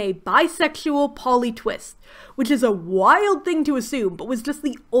book in a bisexual poly twist, which is a wild thing to assume, but was just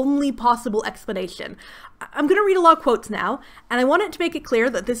the only possible explanation. I'm going to read a lot of quotes now, and I want it to make it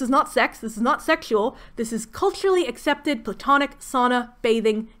clear that this is not sex, this is not sexual, this is culturally accepted platonic sauna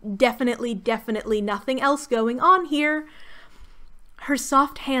bathing, definitely nothing else going on here. Her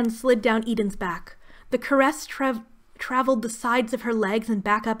soft hand slid down Eden's back. The caress traveled the sides of her legs and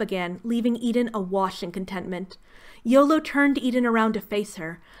back up again, leaving Eden awash in contentment. Yolo turned Eden around to face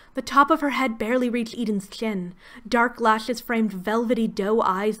her. The top of her head barely reached Eden's chin. Dark lashes framed velvety doe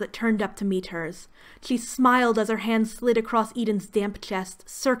eyes that turned up to meet hers. She smiled as her hand slid across Eden's damp chest,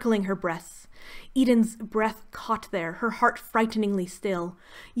 circling her breasts. Eden's breath caught there, her heart frighteningly still.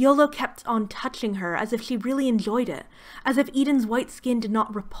 Yolo kept on touching her as if she really enjoyed it, as if Eden's white skin did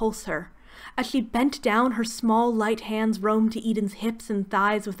not repulse her. As she bent down, her small, light hands roamed to Eden's hips and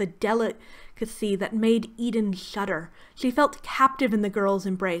thighs with a delicacy that made Eden shudder. She felt captive in the girl's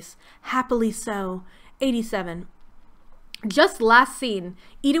embrace. Happily so. 87. Just last scene,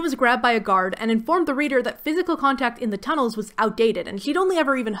 Eden was grabbed by a guard and informed the reader that physical contact in the tunnels was outdated, and she'd only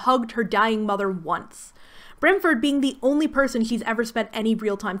ever even hugged her dying mother once. Bramford being the only person she's ever spent any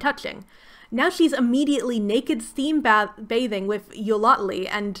real time touching. Now she's immediately naked steam bathing with Yolatli,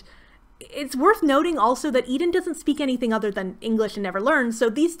 and it's worth noting also that Eden doesn't speak anything other than English and never learns, so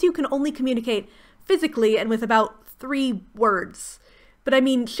these two can only communicate physically and with about 3 words. But I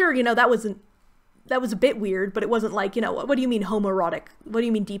mean, sure, you know, that wasn't that was a bit weird, but it wasn't like, you know, what do you mean homoerotic? What do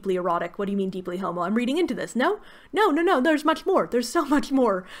you mean deeply erotic? What do you mean deeply homo? I'm reading into this. No, there's much more. There's so much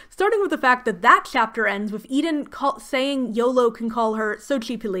more. Starting with the fact that that chapter ends with Eden saying YOLO can call her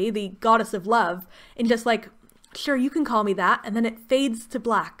Xochipilli, the goddess of love, and just like, sure, you can call me that, and then it fades to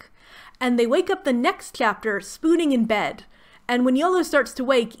black. And they wake up the next chapter spooning in bed. And when YOLO starts to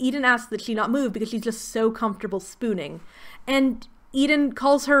wake, Eden asks that she not move because she's just so comfortable spooning. And Eden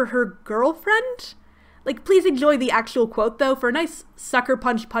calls her her girlfriend? Like, please enjoy the actual quote, though, for a nice sucker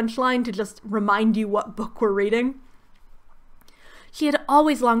punch punchline to just remind you what book we're reading. She had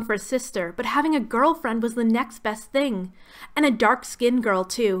always longed for a sister, but having a girlfriend was the next best thing. And a dark-skinned girl,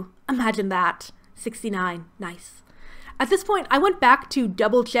 too. Imagine that. 69. Nice. At this point, I went back to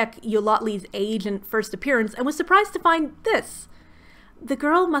double-check Yolotli's age and first appearance and was surprised to find this. The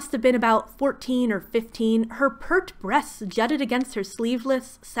girl must have been about 14 or 15. Her pert breasts jutted against her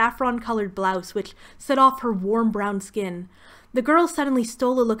sleeveless, saffron-colored blouse, which set off her warm brown skin. The girl suddenly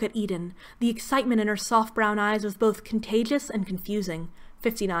stole a look at Eden. The excitement in her soft brown eyes was both contagious and confusing.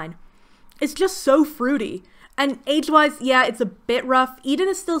 59. It's just so fruity. And age-wise, yeah, it's a bit rough. Eden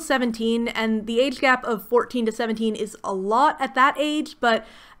is still 17, and the age gap of 14 to 17 is a lot at that age, but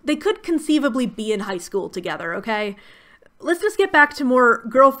they could conceivably be in high school together, okay? Let's just get back to more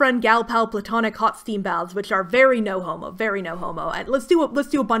girlfriend, gal pal, platonic hot steam baths, which are very no homo, And let's do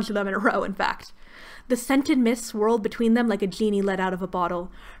a bunch of them in a row, in fact. The scented mist swirled between them like a genie let out of a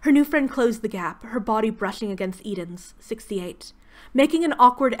bottle. Her new friend closed the gap, her body brushing against Eden's. 68. Making an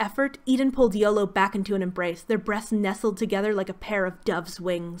awkward effort, Eden pulled YOLO back into an embrace, their breasts nestled together like a pair of dove's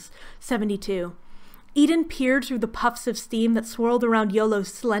wings. 72. Eden peered through the puffs of steam that swirled around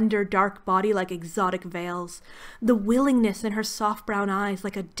YOLO's slender, dark body like exotic veils. The willingness in her soft brown eyes,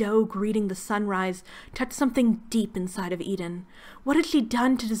 like a doe greeting the sunrise, touched something deep inside of Eden. What had she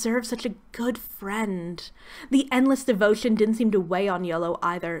done to deserve such a good friend? The endless devotion didn't seem to weigh on YOLO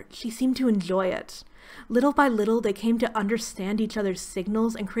either. She seemed to enjoy it. Little by little, they came to understand each other's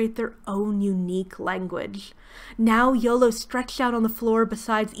signals and create their own unique language. Now, YOLO stretched out on the floor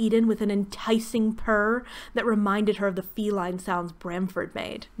beside Eden with an enticing purr that reminded her of the feline sounds Bramford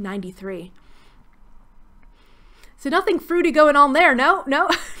made. 93. So nothing fruity going on there, no?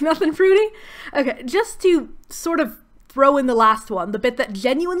 Nothing fruity? Okay, just to sort of throw in the last one, the bit that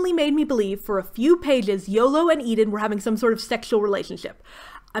genuinely made me believe for a few pages YOLO and Eden were having some sort of sexual relationship.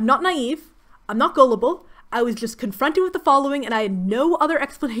 I'm not naive. I'm not gullible. I was just confronted with the following and I had no other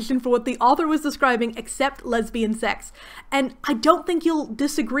explanation for what the author was describing except lesbian sex. And I don't think you'll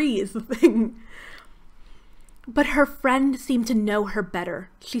disagree is the thing. But her friend seemed to know her better.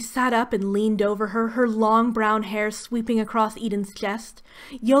 She sat up and leaned over her, her long brown hair sweeping across Eden's chest.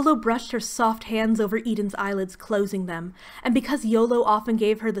 YOLO brushed her soft hands over Eden's eyelids, closing them. And because YOLO often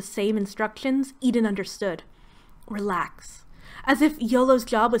gave her the same instructions, Eden understood. Relax. As if YOLO's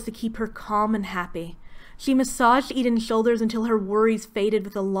job was to keep her calm and happy. She massaged Eden's shoulders until her worries faded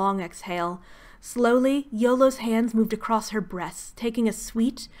with a long exhale. Slowly, YOLO's hands moved across her breasts, taking a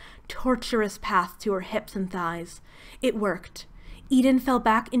sweet, torturous path to her hips and thighs. It worked. Eden fell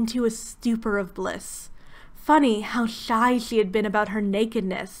back into a stupor of bliss. Funny how shy she had been about her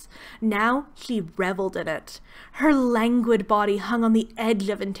nakedness. Now she reveled in it. Her languid body hung on the edge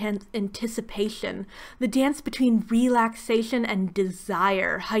of intense anticipation, the dance between relaxation and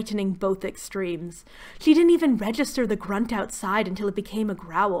desire heightening both extremes. She didn't even register the grunt outside until it became a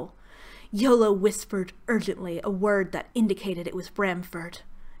growl. YOLO whispered urgently a word that indicated it was Bramford.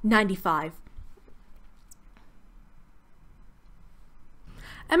 95.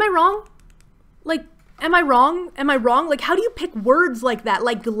 Am I wrong? Am I wrong? Like, how do you pick words like that?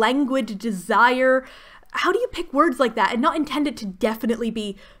 Like, languid desire. How do you pick words like that and not intend it to definitely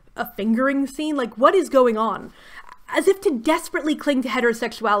be a fingering scene? Like, what is going on? As if to desperately cling to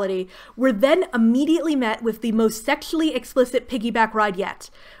heterosexuality, we're then immediately met with the most sexually explicit piggyback ride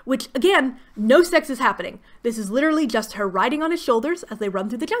yet. Which, again, no sex is happening. This is literally just her riding on his shoulders as they run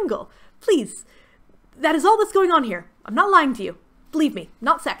through the jungle. Please. That is all that's going on here. I'm not lying to you. Believe me,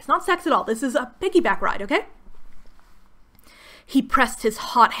 not sex at all. This is a piggyback ride, okay? He pressed his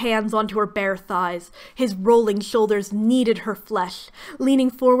hot hands onto her bare thighs. His rolling shoulders kneaded her flesh. Leaning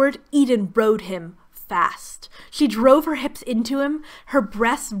forward, Eden rode him fast. She drove her hips into him, her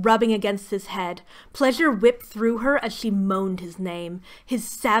breasts rubbing against his head. Pleasure whipped through her as she moaned his name. His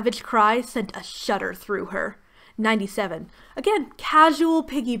savage cry sent a shudder through her. 97. Again, casual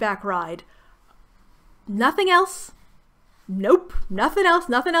piggyback ride. Nothing else. Nope, nothing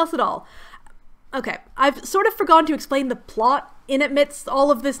else at all. Okay, I've sort of forgotten to explain the plot in amidst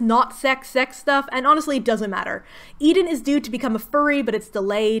all of this not sex stuff, and honestly, it doesn't matter. Eden is due to become a furry, but it's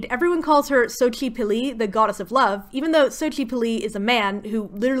delayed. Everyone calls her Xochipilli, the goddess of love, even though Xochipilli is a man who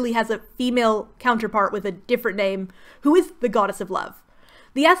literally has a female counterpart with a different name, who is the goddess of love.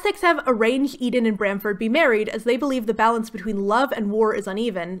 The Aztecs have arranged Eden and Bramford be married as they believe the balance between love and war is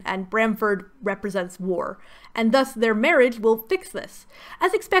uneven, and Bramford represents war, and thus their marriage will fix this.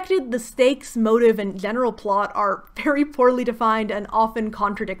 As expected, the stakes, motive, and general plot are very poorly defined and often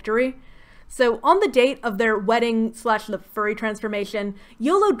contradictory. So on the date of their wedding / the furry transformation,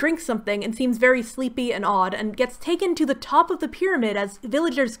 Iolo drinks something and seems very sleepy and odd and gets taken to the top of the pyramid as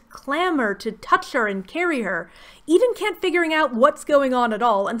villagers clamor to touch her and carry her. Eden can't figuring out what's going on at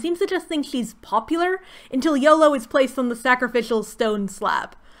all and seems to just think she's popular until Iolo is placed on the sacrificial stone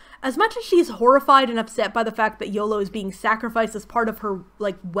slab. As much as she's horrified and upset by the fact that Iolo is being sacrificed as part of her,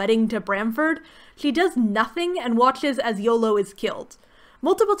 wedding to Bramford, she does nothing and watches as Iolo is killed.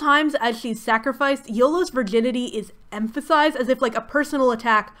 Multiple times as she's sacrificed, Iolo's virginity is emphasized as if a personal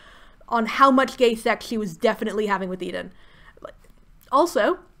attack on how much gay sex she was definitely having with Eden.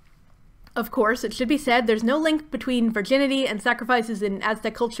 Also, of course, it should be said there's no link between virginity and sacrifices in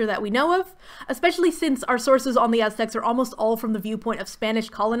Aztec culture that we know of, especially since our sources on the Aztecs are almost all from the viewpoint of Spanish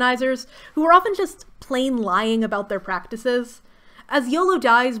colonizers, who are often just plain lying about their practices. As Iolo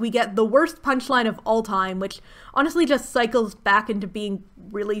dies, we get the worst punchline of all time, which honestly just cycles back into being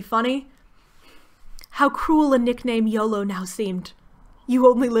really funny. How cruel a nickname Iolo now seemed. You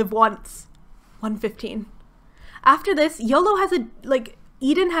only live once. 115. After this, Iolo has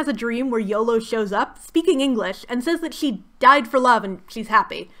Eden has a dream where Iolo shows up, speaking English, and says that she died for love and she's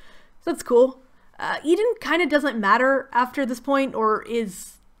happy. So that's cool. Eden kind of doesn't matter after this point, or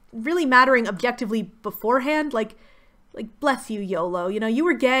is really mattering objectively beforehand. Bless you, Iolo. You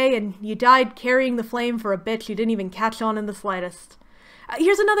were gay and you died carrying the flame for a bitch you didn't even catch on in the slightest.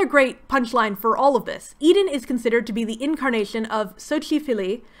 Here's another great punchline for all of this. Eden is considered to be the incarnation of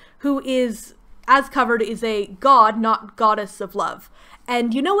Xochipilli, who is, as covered, is a god, not goddess of love.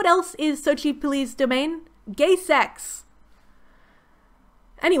 And you know what else is Xochipilli's domain? Gay sex.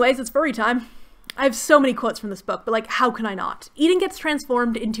 Anyways, it's furry time. I have so many quotes from this book, but how can I not? Eden gets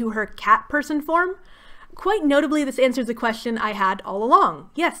transformed into her cat person form. Quite notably, this answers a question I had all along.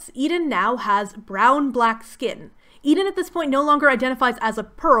 Yes, Eden now has brown-black skin. Eden at this point no longer identifies as a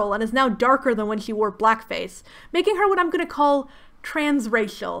pearl and is now darker than when she wore blackface, making her what I'm going to call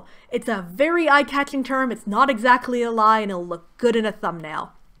transracial. It's a very eye-catching term, it's not exactly a lie, and it'll look good in a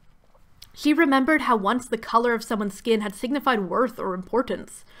thumbnail. She remembered how once the color of someone's skin had signified worth or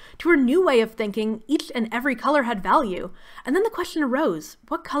importance. To her new way of thinking, each and every color had value. And then the question arose,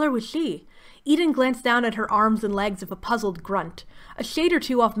 what color was she? Eden glanced down at her arms and legs with a puzzled grunt. A shade or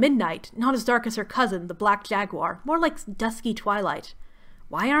two off midnight, not as dark as her cousin, the black jaguar, more like dusky twilight.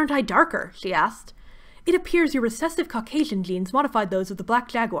 Why aren't I darker? She asked. It appears your recessive Caucasian genes modified those of the black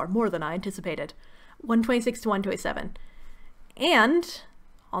jaguar more than I anticipated. 126 to 127. And,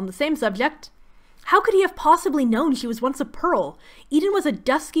 on the same subject, how could he have possibly known she was once a pearl? Eden was a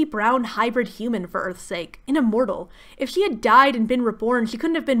dusky brown hybrid human, for Earth's sake, an immortal. If she had died and been reborn, she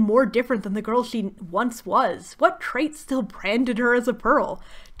couldn't have been more different than the girl she once was. What traits still branded her as a pearl?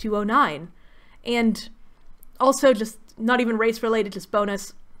 209. And also, just not even race related, just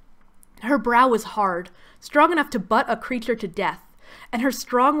bonus, her brow was hard, strong enough to butt a creature to death. And her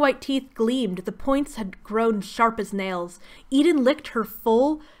strong white teeth gleamed, the points had grown sharp as nails. Eden licked her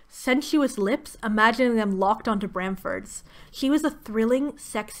full, sensuous lips, imagining them locked onto Bramford's. She was a thrilling,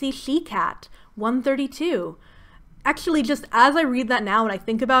 sexy she-cat. 132. Actually, just as I read that now and I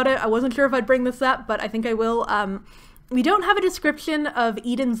think about it, I wasn't sure if I'd bring this up, but I think I will. We don't have a description of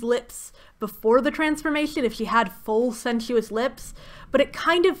Eden's lips before the transformation, if she had full, sensuous lips, but it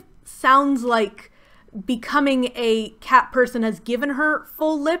kind of sounds like becoming a cat person has given her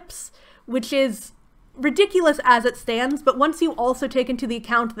full lips, which is ridiculous as it stands, but once you also take into the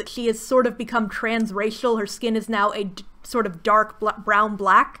account that she has sort of become transracial, her skin is now a sort of dark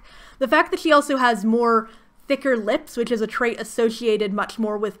brown-black, the fact that she also has more thicker lips, which is a trait associated much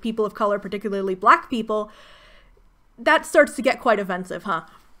more with people of color, particularly black people, that starts to get quite offensive, huh?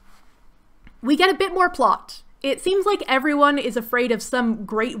 We get a bit more plot. It seems like everyone is afraid of some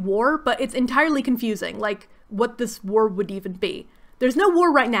great war, but it's entirely confusing, what this war would even be. There's no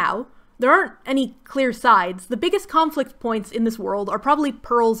war right now. There aren't any clear sides. The biggest conflict points in this world are probably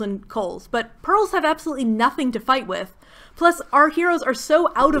pearls and coals, but pearls have absolutely nothing to fight with. Plus, our heroes are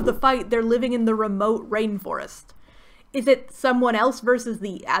so out of the fight, they're living in the remote rainforest. Is it someone else versus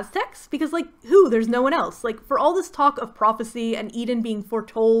the Aztecs? Because, who? There's no one else. For all this talk of prophecy and Eden being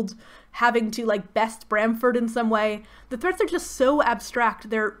foretold having to, like, best Bramford in some way. The threats are just so abstract,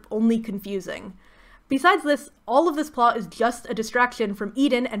 they're only confusing. Besides this, all of this plot is just a distraction from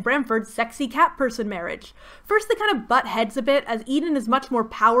Eden and Bramford's sexy cat person marriage. First, they kind of butt heads a bit, as Eden is much more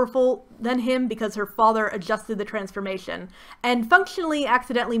powerful than him because her father adjusted the transformation, and functionally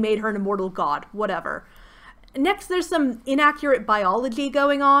accidentally made her an immortal god, whatever. Next, there's some inaccurate biology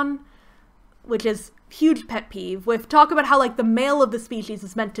going on, which is huge pet peeve, with talk about how, like, the male of the species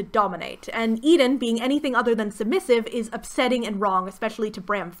is meant to dominate, and Eden, being anything other than submissive, is upsetting and wrong, especially to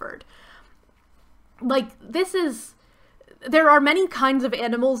Bramford. Like, there are many kinds of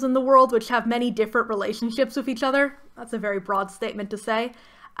animals in the world which have many different relationships with each other. That's a very broad statement to say.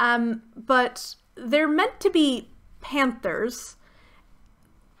 But they're meant to be panthers,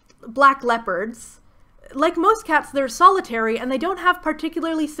 black leopards. Like most cats, they're solitary, and they don't have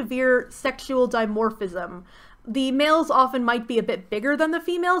particularly severe sexual dimorphism. The males often might be a bit bigger than the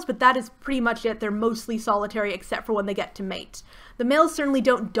females, but that is pretty much it. They're mostly solitary except for when they get to mate. The males certainly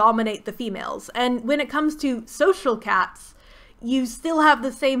don't dominate the females. And when it comes to social cats, you still have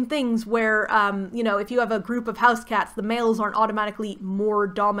the same things where, you know, if you have a group of house cats, the males aren't automatically more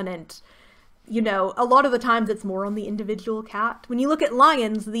dominant. You know, a lot of the times it's more on the individual cat. When you look at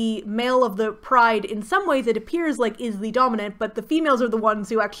lions, the male of the pride, in some ways it appears like is the dominant, but the females are the ones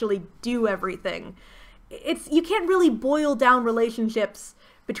who actually do everything. You can't really boil down relationships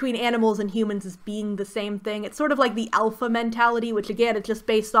between animals and humans as being the same thing. It's sort of like the alpha mentality, which again, is just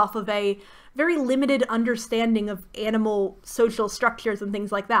based off of a very limited understanding of animal social structures and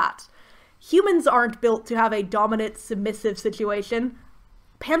things like that. Humans aren't built to have a dominant, submissive situation.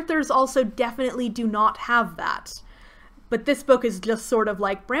 Panthers also definitely do not have that. But this book is just sort of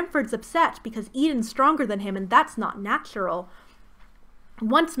like, Bramford's upset because Eden's stronger than him, and that's not natural.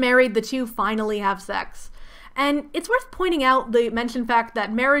 Once married, the two finally have sex. And it's worth pointing out the mentioned fact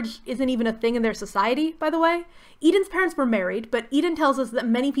that marriage isn't even a thing in their society, by the way. Eden's parents were married, but Eden tells us that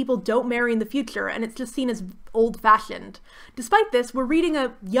many people don't marry in the future, and it's just seen as old-fashioned. Despite this, we're reading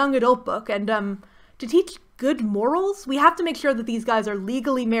a young adult book, and to teach good morals, we have to make sure that these guys are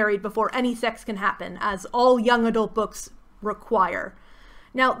legally married before any sex can happen, as all young adult books require.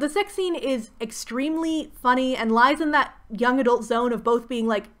 Now, the sex scene is extremely funny and lies in that young adult zone of both being,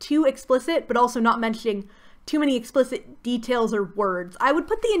 like, too explicit, but also not mentioning too many explicit details or words. I would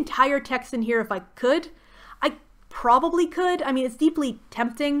put the entire text in here if I could. I probably could. I mean, it's deeply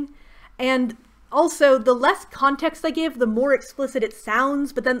tempting. And also, the less context I give, the more explicit it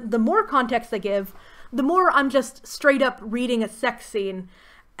sounds, but then the more context I give, the more I'm just straight up reading a sex scene.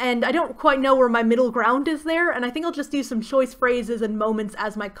 And I don't quite know where my middle ground is there, and I think I'll just do some choice phrases and moments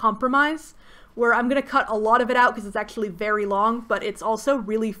as my compromise, where I'm gonna cut a lot of it out because it's actually very long, but it's also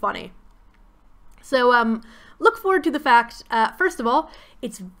really funny. So, look forward to the fact, first of all,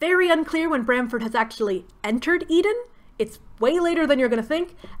 it's very unclear when Bramford has actually entered Eden. It's way later than you're gonna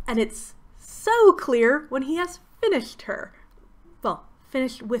think, and it's so clear when he has finished her. Well,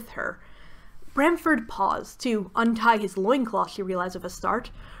 finished with her. Bramford paused to untie his loincloth, she realized with a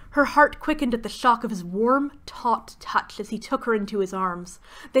start. Her heart quickened at the shock of his warm, taut touch as he took her into his arms.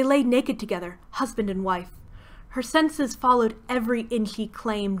 They lay naked together, husband and wife. Her senses followed every inch he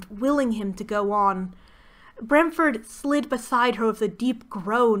claimed, willing him to go on. Bramford slid beside her with a deep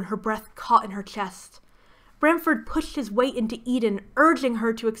groan, her breath caught in her chest. Bramford pushed his weight into Eden, urging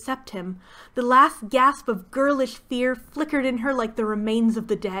her to accept him. The last gasp of girlish fear flickered in her like the remains of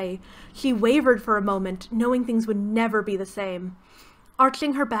the day. She wavered for a moment, knowing things would never be the same.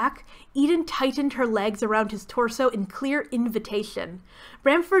 Arching her back, Eden tightened her legs around his torso in clear invitation.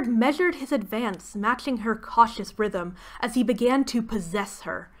 Bramford measured his advance, matching her cautious rhythm, as he began to possess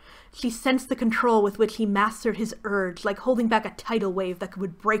her. She sensed the control with which he mastered his urge, like holding back a tidal wave that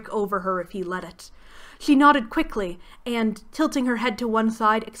would break over her if he let it. She nodded quickly, and, tilting her head to one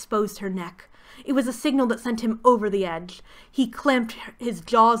side, exposed her neck. It was a signal that sent him over the edge. He clamped his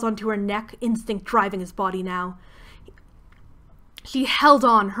jaws onto her neck, instinct driving his body now. She held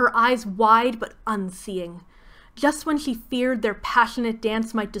on, her eyes wide but unseeing. Just when she feared their passionate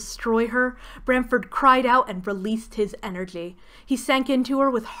dance might destroy her, Bramford cried out and released his energy. He sank into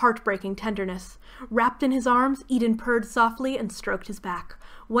her with heartbreaking tenderness. Wrapped in his arms, Eden purred softly and stroked his back.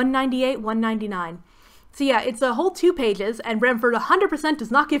 198, 199. So yeah, it's a whole 2 pages, and Bramford 100%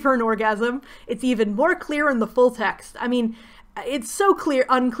 does not give her an orgasm. It's even more clear in the full text. I mean, it's so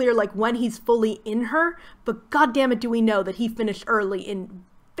unclear like when he's fully in her, but goddammit do we know that he finished early in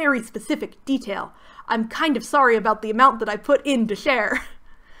very specific detail. I'm kind of sorry about the amount that I put in to share.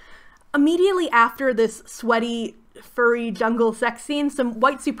 Immediately after this sweaty, furry jungle sex scene, some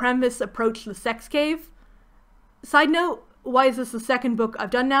white supremacists approach the sex cave. Side note, why is this the second book I've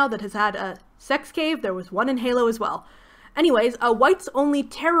done now that has had a sex cave? There was one in Halo as well. Anyways, a whites-only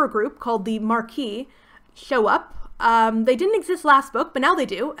terror group called the Marquis show up. They didn't exist last book, but now they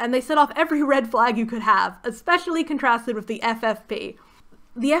do, and they set off every red flag you could have, especially contrasted with the FFP.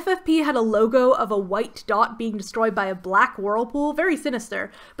 The FFP had a logo of a white dot being destroyed by a black whirlpool, very sinister,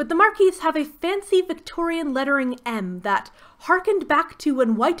 but the Marquis have a fancy Victorian lettering M that harkened back to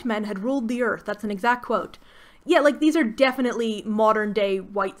when white men had ruled the earth. That's an exact quote. Yeah, like, these are definitely modern-day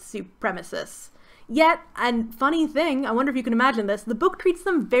white supremacists. Yet, and funny thing, I wonder if you can imagine this, the book treats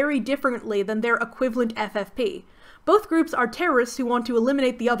them very differently than their equivalent FFP. Both groups are terrorists who want to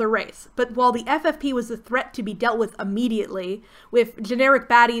eliminate the other race, but while the FFP was a threat to be dealt with immediately, with generic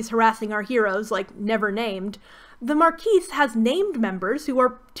baddies harassing our heroes, like Never Named, the Marquis has named members who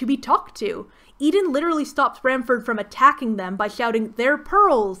are to be talked to. Eden literally stops Bramford from attacking them by shouting "they're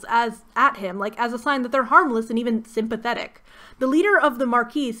pearls" at him, like as a sign that they're harmless and even sympathetic. The leader of the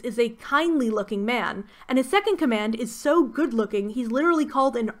Marquis is a kindly-looking man, and his second command is so good-looking he's literally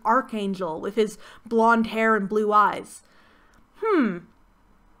called an archangel with his blonde hair and blue eyes.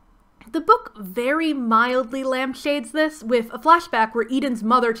 The book very mildly lampshades this, with a flashback where Eden's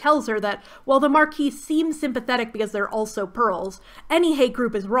mother tells her that while the Marquis seem sympathetic because they're also pearls, any hate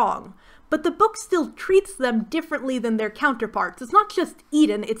group is wrong. But the book still treats them differently than their counterparts. It's not just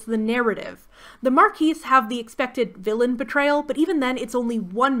Eden, it's the narrative. The Marquis have the expected villain betrayal, but even then it's only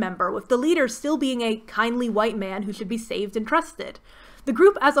one member, with the leader still being a kindly white man who should be saved and trusted. The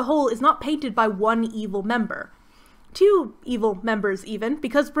group as a whole is not painted by one evil member. Two evil members even,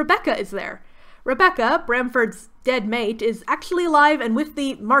 because Rebecca is there. Rebecca, Bramford's dead mate, is actually alive and with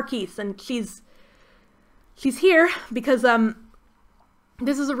the Marquis, and she's here because,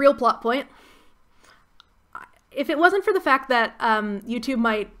 this is a real plot point. If it wasn't for the fact that YouTube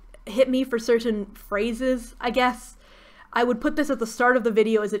might hit me for certain phrases, I guess, I would put this at the start of the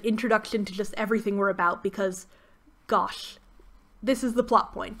video as an introduction to just everything we're about because, gosh, this is the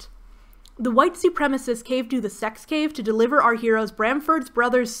plot point. The white supremacists caved to the sex cave to deliver our heroes Bramford's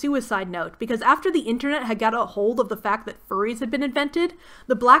brother's suicide note because after the internet had got a hold of the fact that furries had been invented,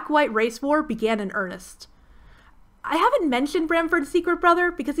 the black-white race war began in earnest. I haven't mentioned Bramford's secret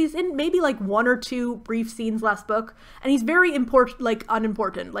brother because he's in maybe like one or two brief scenes last book, and he's very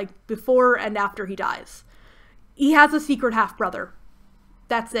unimportant, like before and after he dies. He has a secret half-brother.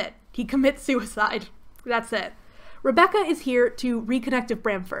 That's it. He commits suicide. That's it. Rebecca is here to reconnect with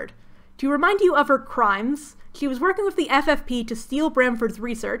Bramford. To remind you of her crimes, she was working with the FFP to steal Bramford's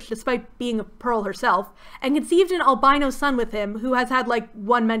research, despite being a pearl herself, and conceived an albino son with him who has had like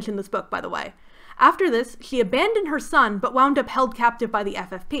one mention in this book, by the way. After this, she abandoned her son, but wound up held captive by the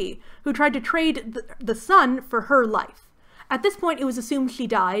FFP, who tried to trade the son for her life. At this point, it was assumed she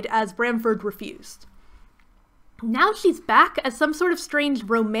died, as Bramford refused. Now she's back as some sort of strange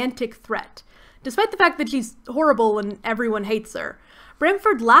romantic threat, despite the fact that she's horrible and everyone hates her.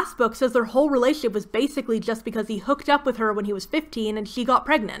 Bramford last book says their whole relationship was basically just because he hooked up with her when he was 15 and she got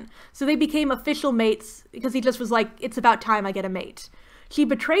pregnant, so they became official mates because he just was like, it's about time I get a mate. She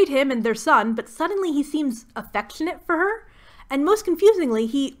betrayed him and their son, but suddenly he seems affectionate for her, and most confusingly,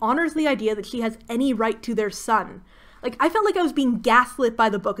 he honors the idea that she has any right to their son. Like, I felt like I was being gaslit by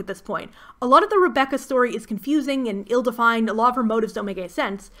the book at this point. A lot of the Rebecca story is confusing and ill-defined, a lot of her motives don't make any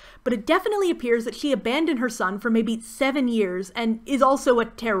sense, but it definitely appears that she abandoned her son for maybe 7 years and is also a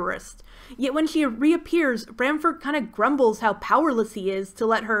terrorist. Yet when she reappears, Bramford kind of grumbles how powerless he is to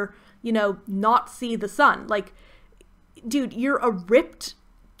let her, you know, not see the son. Like, dude, you're a ripped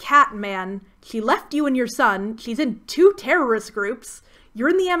cat man. She left you and your son. She's in 2 terrorist groups. You're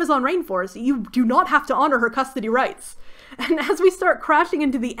in the Amazon rainforest. You do not have to honor her custody rights. And as we start crashing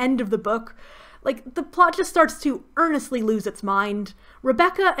into the end of the book, like, the plot just starts to earnestly lose its mind.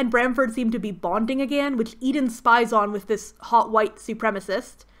 Rebecca and Bramford seem to be bonding again, which Eden spies on with this hot white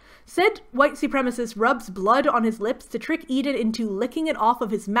supremacist. Said white supremacist rubs blood on his lips to trick Eden into licking it off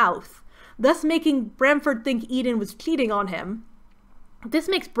of his mouth, thus making Bramford think Eden was cheating on him. This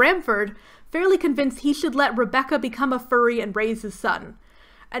makes Bramford fairly convinced he should let Rebecca become a furry and raise his son.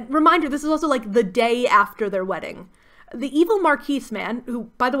 And reminder, this is also like the day after their wedding. The evil Marquis man,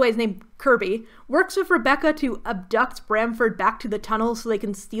 who by the way is named Kirby, works with Rebecca to abduct Bramford back to the tunnel so they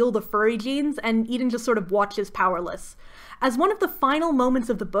can steal the furry genes, and Eden just sort of watches powerless. As one of the final moments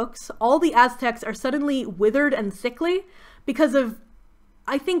of the books, all the Aztecs are suddenly withered and sickly because of,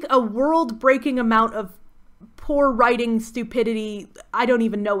 I think, a world-breaking amount of poor writing, stupidity. I don't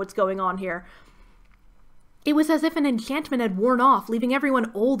even know what's going on here. It was as if an enchantment had worn off, leaving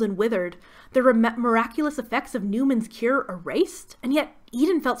everyone old and withered. The miraculous effects of Newman's cure erased, and yet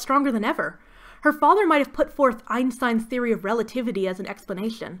Eden felt stronger than ever. Her father might have put forth Einstein's theory of relativity as an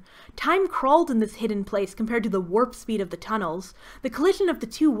explanation. Time crawled in this hidden place compared to the warp speed of the tunnels. The collision of the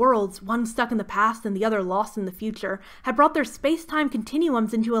two worlds, one stuck in the past and the other lost in the future, had brought their space-time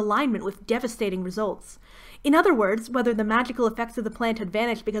continuums into alignment with devastating results. In other words, whether the magical effects of the plant had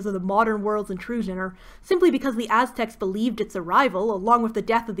vanished because of the modern world's intrusion, or simply because the Aztecs believed its arrival, along with the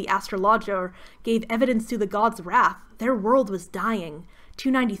death of the astrologer, gave evidence to the gods' wrath, their world was dying.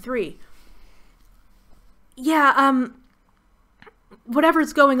 293. Yeah,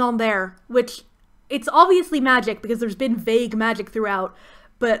 whatever's going on there, which, it's obviously magic because there's been vague magic throughout,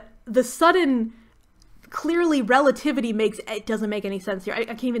 but the sudden, clearly relativity it doesn't make any sense here. I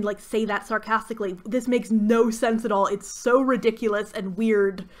can't even, like, say that sarcastically. This makes no sense at all. It's so ridiculous and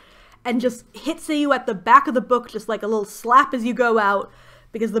weird, and just hits you at the back of the book, just like a little slap as you go out,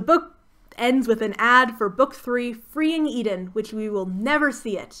 because the book ends with an ad for Book 3, Freeing Eden, which we will never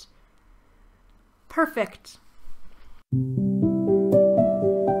see it. Perfect.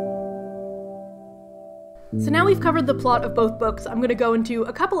 So now we've covered the plot of both books. I'm going to go into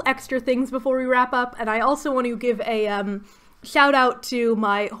a couple extra things before we wrap up, and I also want to give a shout out to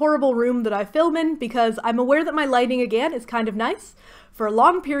my horrible room that I film in, because I'm aware that my lighting, again, is kind of nice. For a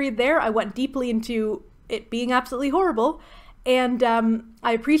long period there, I went deeply into it being absolutely horrible, and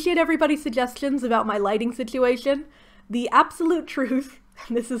I appreciate everybody's suggestions about my lighting situation. The absolute truth,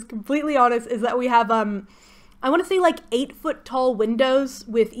 and this is completely honest, is that we have, I want to say like 8-foot tall windows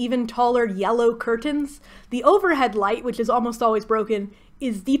with even taller yellow curtains. The overhead light, which is almost always broken,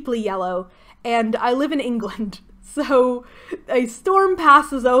 is deeply yellow, and I live in England. So a storm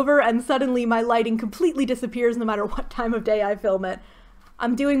passes over and suddenly my lighting completely disappears no matter what time of day I film it.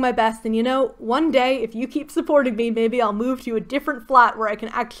 I'm doing my best, and you know, one day, if you keep supporting me, maybe I'll move to a different flat where I can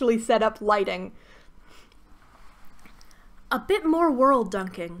actually set up lighting. A bit more world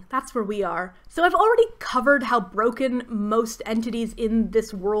dunking, that's where we are. So I've already covered how broken most entities in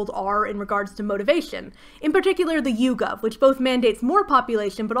this world are in regards to motivation. In particular, the YouGov, which both mandates more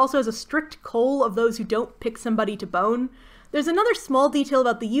population, but also has a strict cull of those who don't pick somebody to bone. There's another small detail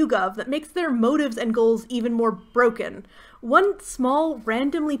about the YouGov that makes their motives and goals even more broken. One small,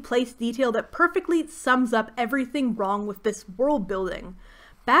 randomly placed detail that perfectly sums up everything wrong with this world building.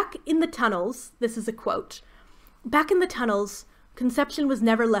 Back in the tunnels, this is a quote, "Back in the tunnels, conception was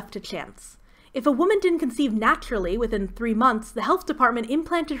never left to chance. If a woman didn't conceive naturally within 3 months, the health department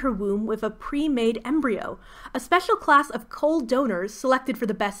implanted her womb with a pre-made embryo. A special class of cull donors, selected for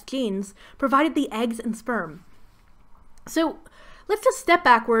the best genes, provided the eggs and sperm." So let's just step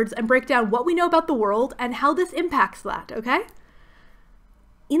backwards and break down what we know about the world and how this impacts that, okay?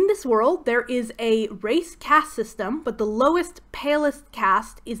 In this world, there is a race caste system, but the lowest, palest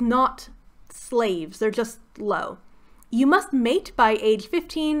caste is not slaves, they're just low. You must mate by age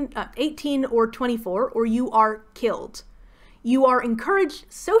 18 or 24, or you are killed. You are encouraged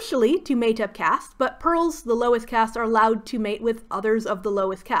socially to mate up caste, but pearls, the lowest caste, are allowed to mate with others of the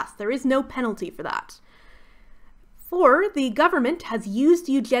lowest caste. There is no penalty for that. 4, the government has used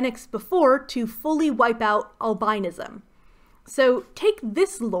eugenics before to fully wipe out albinism. So take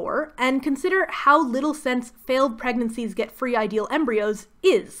this lore and consider how little sense failed pregnancies get free ideal embryos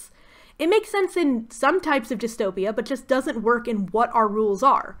is. It makes sense in some types of dystopia, but just doesn't work in what our rules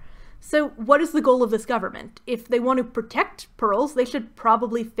are. So what is the goal of this government? If they want to protect pearls, they should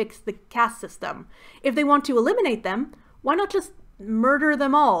probably fix the caste system. If they want to eliminate them, why not just murder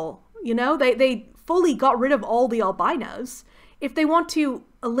them all? You know, they fully got rid of all the albinos. If they want to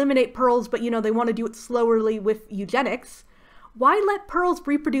eliminate pearls, but you know, they want to do it slowly with eugenics, why let pearls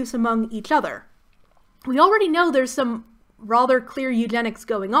reproduce among each other? We already know there's some rather clear eugenics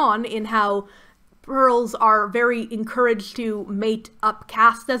going on in how pearls are very encouraged to mate up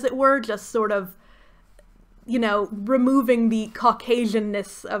caste, as it were, just sort of, you know, removing the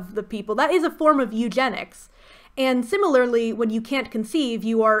Caucasianness of the people. That is a form of eugenics. And similarly, when you can't conceive,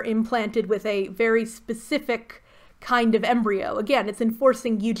 you are implanted with a very specific kind of embryo. Again, it's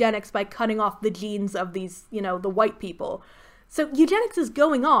enforcing eugenics by cutting off the genes of these, you know, the white people. So eugenics is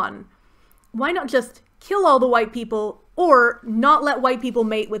going on. Why not just kill all the white people, or not let white people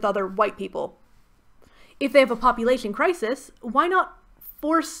mate with other white people? If they have a population crisis, why not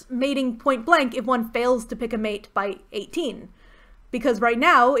force mating point blank if one fails to pick a mate by 18? Because right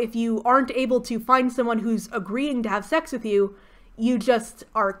now, if you aren't able to find someone who's agreeing to have sex with you, you just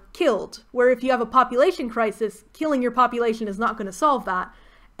are killed. Where if you have a population crisis, killing your population is not going to solve that,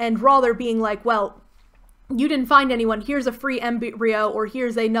 and rather being like, well, you didn't find anyone, here's a free embryo, or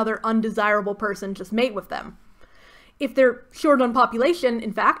here's another undesirable person, just mate with them. If they're short on population,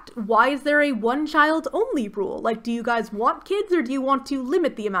 in fact, why is there a one-child-only rule? Like, do you guys want kids, or do you want to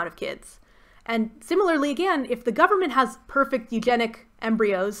limit the amount of kids? And similarly, again, if the government has perfect eugenic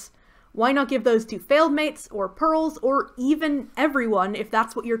embryos, why not give those to failed mates or pearls or even everyone if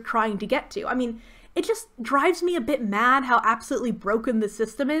that's what you're trying to get to? I mean, it just drives me a bit mad how absolutely broken the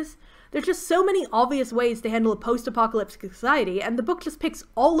system is. There's just so many obvious ways to handle a post-apocalyptic society, and the book just picks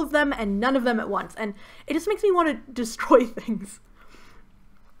all of them and none of them at once, and it just makes me want to destroy things.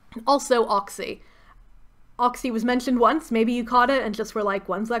 Also, Oxy. Oxy was mentioned once, maybe you caught it and just were like,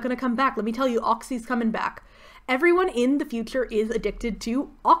 when's that gonna come back? Let me tell you, Oxy's coming back. Everyone in the future is addicted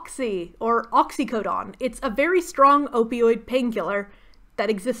to Oxy, or oxycodone. It's a very strong opioid painkiller that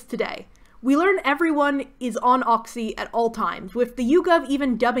exists today. We learn everyone is on Oxy at all times, with the YouGov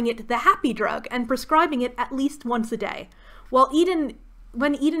even dubbing it the happy drug and prescribing it at least once a day. While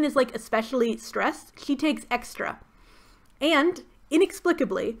when Eden is like especially stressed, she takes extra. And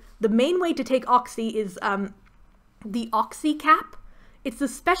inexplicably, the main way to take Oxy is the Oxy cap. It's a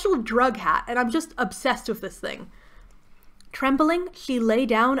special drug hat, and I'm just obsessed with this thing. Trembling, she lay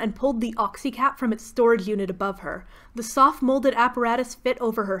down and pulled the Oxy cap from its storage unit above her. The soft molded apparatus fit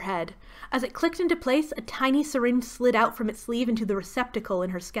over her head. As it clicked into place, a tiny syringe slid out from its sleeve into the receptacle in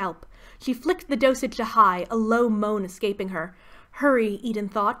her scalp. She flicked the dosage to high, a low moan escaping her. Hurry, Eden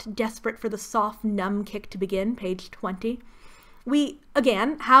thought, desperate for the soft, numb kick to begin, page 20. We,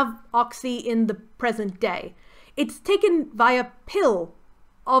 again, have Oxy in the present day. It's taken via pill,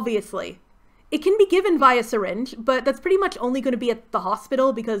 obviously. It can be given via syringe, but that's pretty much only going to be at the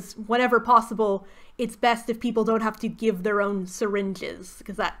hospital because whenever possible, it's best if people don't have to give their own syringes,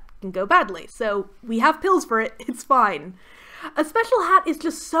 because that can go badly. So we have pills for it, it's fine. A special hat is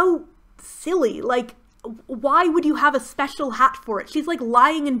just so silly. Like, why would you have a special hat for it? She's like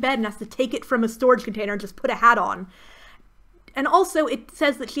lying in bed and has to take it from a storage container and just put a hat on. And also, it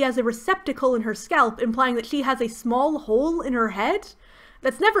says that she has a receptacle in her scalp, implying that she has a small hole in her head.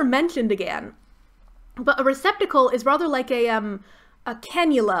 That's never mentioned again. But a receptacle is rather like a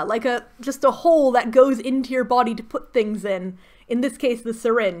cannula, like just a hole that goes into your body to put things in this case, the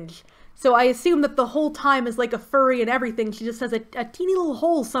syringe. So I assume that the whole time is like a furry and everything, she just has a teeny little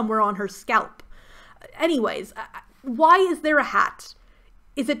hole somewhere on her scalp. Anyways, why is there a hat?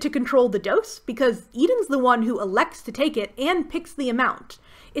 Is it to control the dose? Because Eden's the one who elects to take it and picks the amount.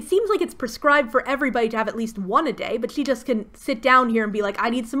 It seems like it's prescribed for everybody to have at least one a day, but she just can sit down here and be like, I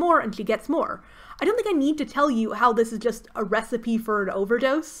need some more, and she gets more. I don't think I need to tell you how this is just a recipe for an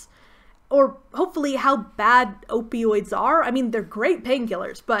overdose, or hopefully how bad opioids are. I mean, they're great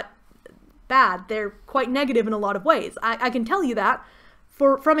painkillers, but bad. They're quite negative in a lot of ways. I can tell you that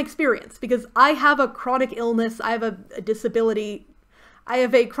from experience, because I have a chronic illness, I have a disability. I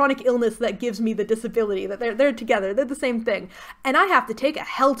have a chronic illness that gives me the disability, that they're together, they're the same thing. And I have to take a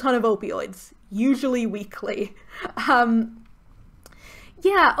hell ton of opioids, usually weekly.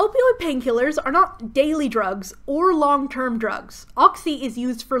 Yeah, opioid painkillers are not daily drugs or long-term drugs. Oxy is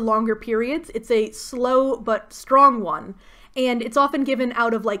used for longer periods. It's a slow but strong one, and it's often given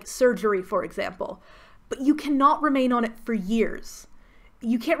out of like surgery, for example. But you cannot remain on it for years.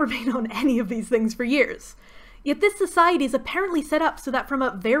 You can't remain on any of these things for years. Yet this society is apparently set up so that from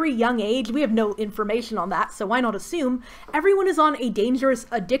a very young age, we have no information on that, so why not assume, everyone is on a dangerous,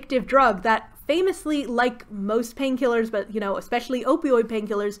 addictive drug that famously, like most painkillers, but, you know, especially opioid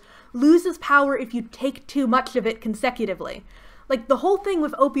painkillers, loses power if you take too much of it consecutively. Like, the whole thing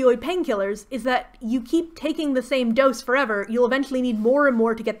with opioid painkillers is that you keep taking the same dose forever, you'll eventually need more and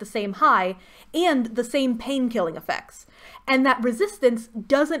more to get the same high, and the same pain-killing effects. And that resistance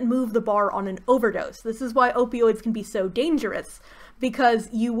doesn't move the bar on an overdose. This is why opioids can be so dangerous, because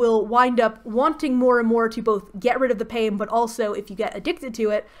you will wind up wanting more and more to both get rid of the pain, but also, if you get addicted to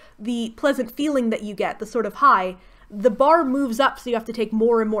it, the pleasant feeling that you get, the sort of high, the bar moves up, so you have to take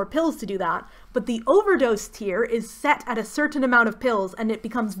more and more pills to do that. But the overdose tier is set at a certain amount of pills, and it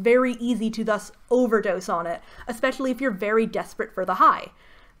becomes very easy to thus overdose on it, especially if you're very desperate for the high.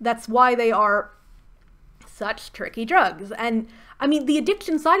 That's why they are such tricky drugs. And I mean, the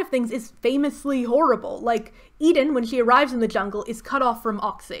addiction side of things is famously horrible. Like, Eden, when she arrives in the jungle, is cut off from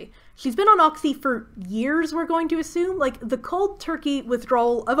Oxy. She's been on Oxy for years, we're going to assume. Like, the cold turkey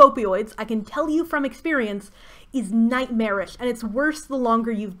withdrawal of opioids, I can tell you from experience, is nightmarish, and it's worse the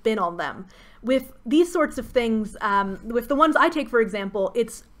longer you've been on them. With these sorts of things, with the ones I take, for example,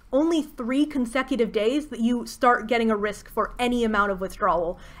 it's only 3 consecutive days that you start getting a risk for any amount of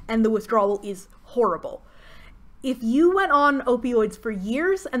withdrawal, and the withdrawal is horrible. If you went on opioids for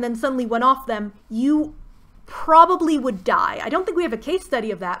years and then suddenly went off them, you probably would die. I don't think we have a case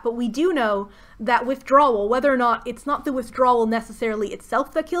study of that, but we do know that withdrawal, whether or not it's not the withdrawal necessarily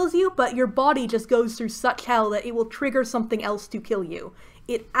itself that kills you, but your body just goes through such hell that it will trigger something else to kill you.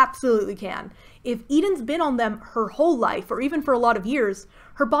 It absolutely can. If Eden's been on them her whole life, or even for a lot of years,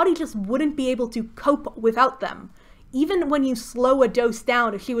 her body just wouldn't be able to cope without them. Even when you slow a dose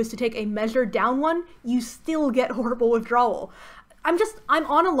down, if she was to take a measured down one, you still get horrible withdrawal. I'm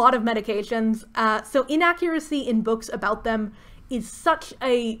on a lot of medications, so inaccuracy in books about them is such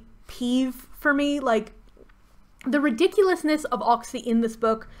a peeve for me. Like, the ridiculousness of Oxy in this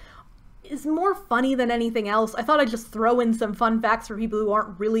book is more funny than anything else. I thought I'd just throw in some fun facts for people who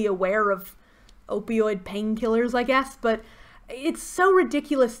aren't really aware of opioid painkillers, I guess, but it's so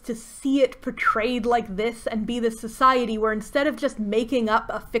ridiculous to see it portrayed like this and be this society where instead of just making up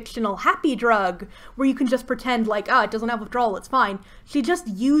a fictional happy drug where you can just pretend like, it doesn't have withdrawal, it's fine, she just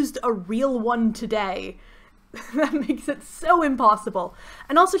used a real one today. That makes it so impossible.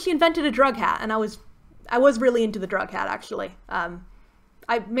 And also she invented a drug hat, and I was really into the drug hat, actually.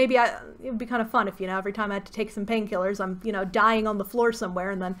 It would be kind of fun if, every time I had to take some painkillers, I'm, dying on the floor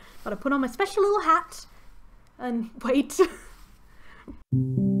somewhere, and then gotta put on my special little hat and wait.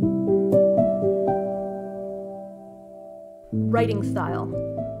 Writing style.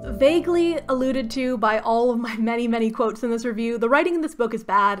 Vaguely alluded to by all of my many quotes in this review, the writing in this book is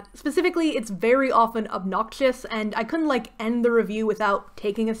bad. Specifically, it's very often obnoxious, and I couldn't end the review without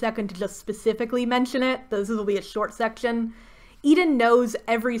taking a second to just specifically mention it. This will be a short section. Eden knows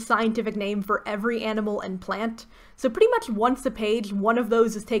every scientific name for every animal and plant, so pretty much once a page, one of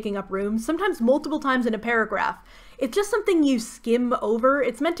those is taking up room, sometimes multiple times in a paragraph. It's just something you skim over.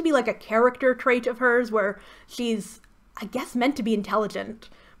 It's meant to be like a character trait of hers where she's, I guess, meant to be intelligent,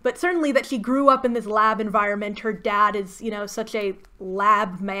 but certainly that she grew up in this lab environment. Her dad is, such a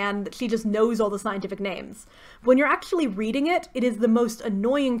lab man that she just knows all the scientific names. When you're actually reading it, it is the most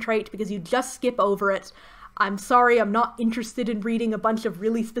annoying trait because you just skip over it. I'm sorry, I'm not interested in reading a bunch of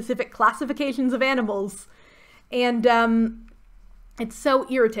really specific classifications of animals. And it's so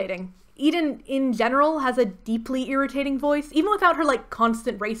irritating. Eden, in general, has a deeply irritating voice. Even without her,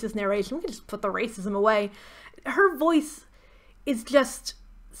 constant racist narration, we can just put the racism away. Her voice is just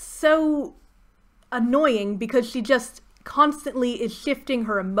so annoying because she just constantly is shifting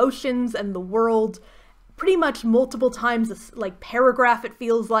her emotions and the world pretty much multiple times, paragraph it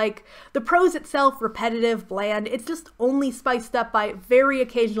feels like. The prose itself, repetitive, bland, it's just only spiced up by very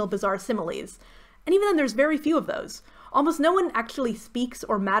occasional bizarre similes. And even then, there's very few of those. Almost no one actually speaks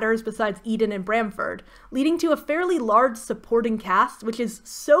or matters besides Eden and Bramford, leading to a fairly large supporting cast, which is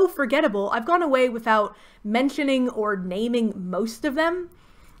so forgettable, I've gone away without mentioning or naming most of them.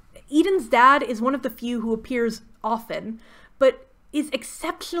 Eden's dad is one of the few who appears often, but is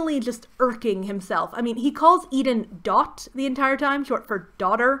exceptionally just irking himself. I mean, he calls Eden Dot the entire time, short for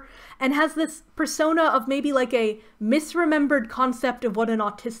daughter, and has this persona of maybe a misremembered concept of what an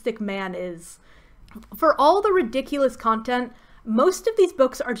autistic man is. For all the ridiculous content, most of these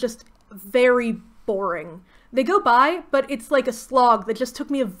books are just very boring. They go by, but it's like a slog that just took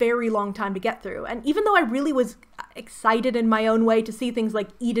me a very long time to get through. And even though I really was excited in my own way to see things like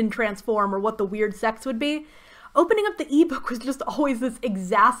Eden transform or what the weird sex would be, opening up the ebook was just always this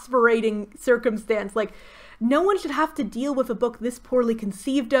exasperating circumstance. No one should have to deal with a book this poorly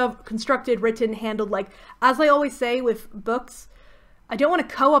conceived of, constructed, written, handled. As I always say with books, I don't want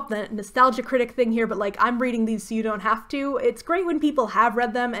to co-op the nostalgia critic thing here, but I'm reading these so you don't have to. It's great when people have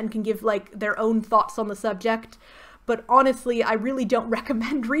read them and can give their own thoughts on the subject, but honestly, I really don't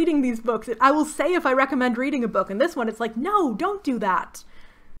recommend reading these books. I will say if I recommend reading a book, and this one, it's no, don't do that.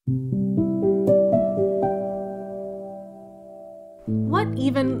 What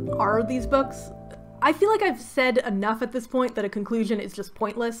even are these books? I feel like I've said enough at this point that a conclusion is just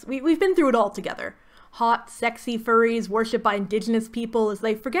pointless. We've been through it all together. Hot, sexy furries worshipped by indigenous people as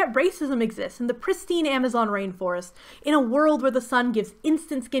they forget racism exists in the pristine Amazon rainforest, in a world where the sun gives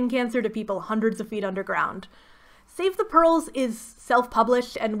instant skin cancer to people hundreds of feet underground. Save the Pearls is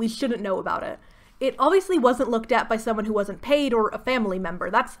self-published, and we shouldn't know about it. It obviously wasn't looked at by someone who wasn't paid or a family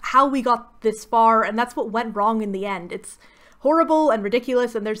member. That's how we got this far, and that's what went wrong in the end. It's horrible and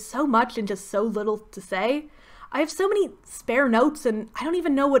ridiculous, and there's so much and just so little to say. I have so many spare notes, and I don't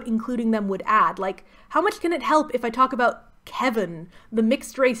even know what including them would add. How much can it help if I talk about Kevin, the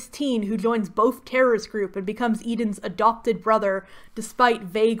mixed-race teen who joins both terrorist group and becomes Eden's adopted brother despite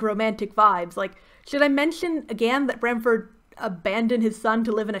vague romantic vibes? Should I mention again that Bramford abandoned his son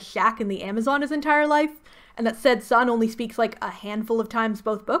to live in a shack in the Amazon his entire life, and that said son only speaks a handful of times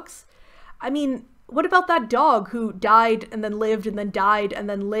both books? I mean, what about that dog who died and then lived and then died and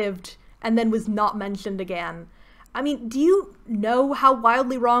then lived and then was not mentioned again. I mean, do you know how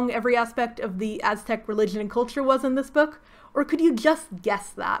wildly wrong every aspect of the Aztec religion and culture was in this book? Or could you just guess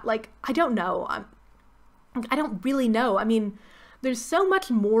that? Like, I don't know. I don't really know. I mean, there's so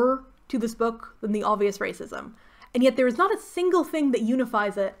much more to this book than the obvious racism. And yet there is not a single thing that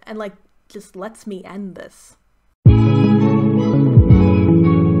unifies it and, like, just lets me end this.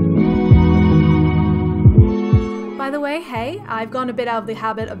 By the way, hey, I've gone a bit out of the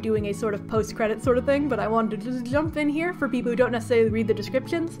habit of doing a sort of post-credit sort of thing, but I wanted to just jump in here for people who don't necessarily read the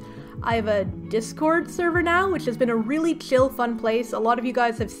descriptions. I have a Discord server now, which has been a really chill, fun place. A lot of you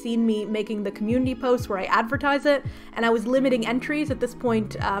guys have seen me making the community posts where I advertise it, and I was limiting entries. At this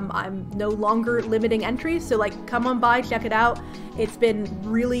point, I'm no longer limiting entries, so like, come on by, check it out. It's been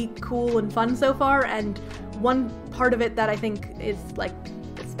really cool and fun so far, and one part of it that I think is like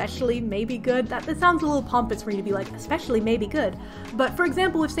especially maybe good. That sounds a little pompous for me to be like, especially maybe good. But for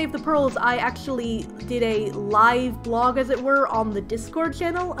example, with Save the Pearls, I actually did a live blog, as it were, on the Discord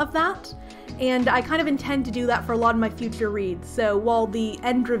channel of that. And I kind of intend to do that for a lot of my future reads. So while the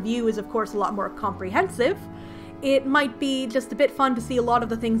end review is of course a lot more comprehensive, it might be just a bit fun to see a lot of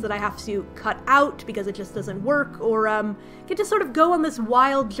the things that I have to cut out because it just doesn't work, or get to sort of go on this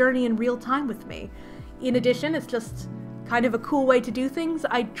wild journey in real time with me. In addition, it's just kind of a cool way to do things.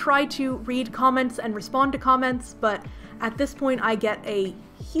 I try to read comments and respond to comments, but at this point I get a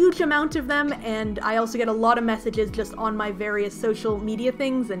huge amount of them, and I also get a lot of messages just on my various social media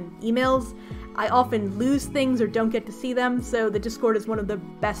things and emails. I often lose things or don't get to see them, so the Discord is one of the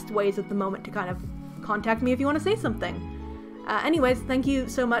best ways at the moment to kind of contact me if you want to say something. Anyways, thank you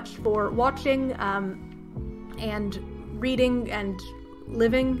so much for watching, and reading and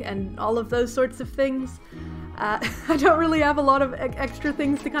living and all of those sorts of things. I don't really have a lot of extra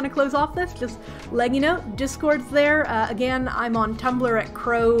things to kind of close off this, just letting you know, Discord's there. Again, I'm on Tumblr at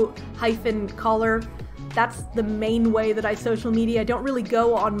crow-collar. That's the main way that I social media. I don't really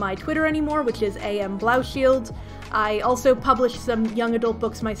go on my Twitter anymore, which is am_Blaushield. I also publish some young adult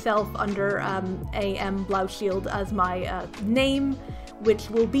books myself under am_Blaushield as my name, which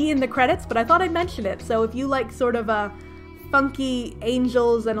will be in the credits, but I thought I'd mention it. So if you like sort of funky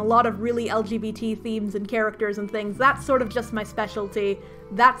angels and a lot of really LGBT themes and characters and things, that's sort of just my specialty.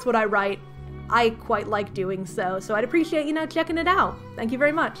 That's what I write. I quite like doing so I'd appreciate, checking it out. Thank you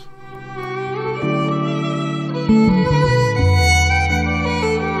very much.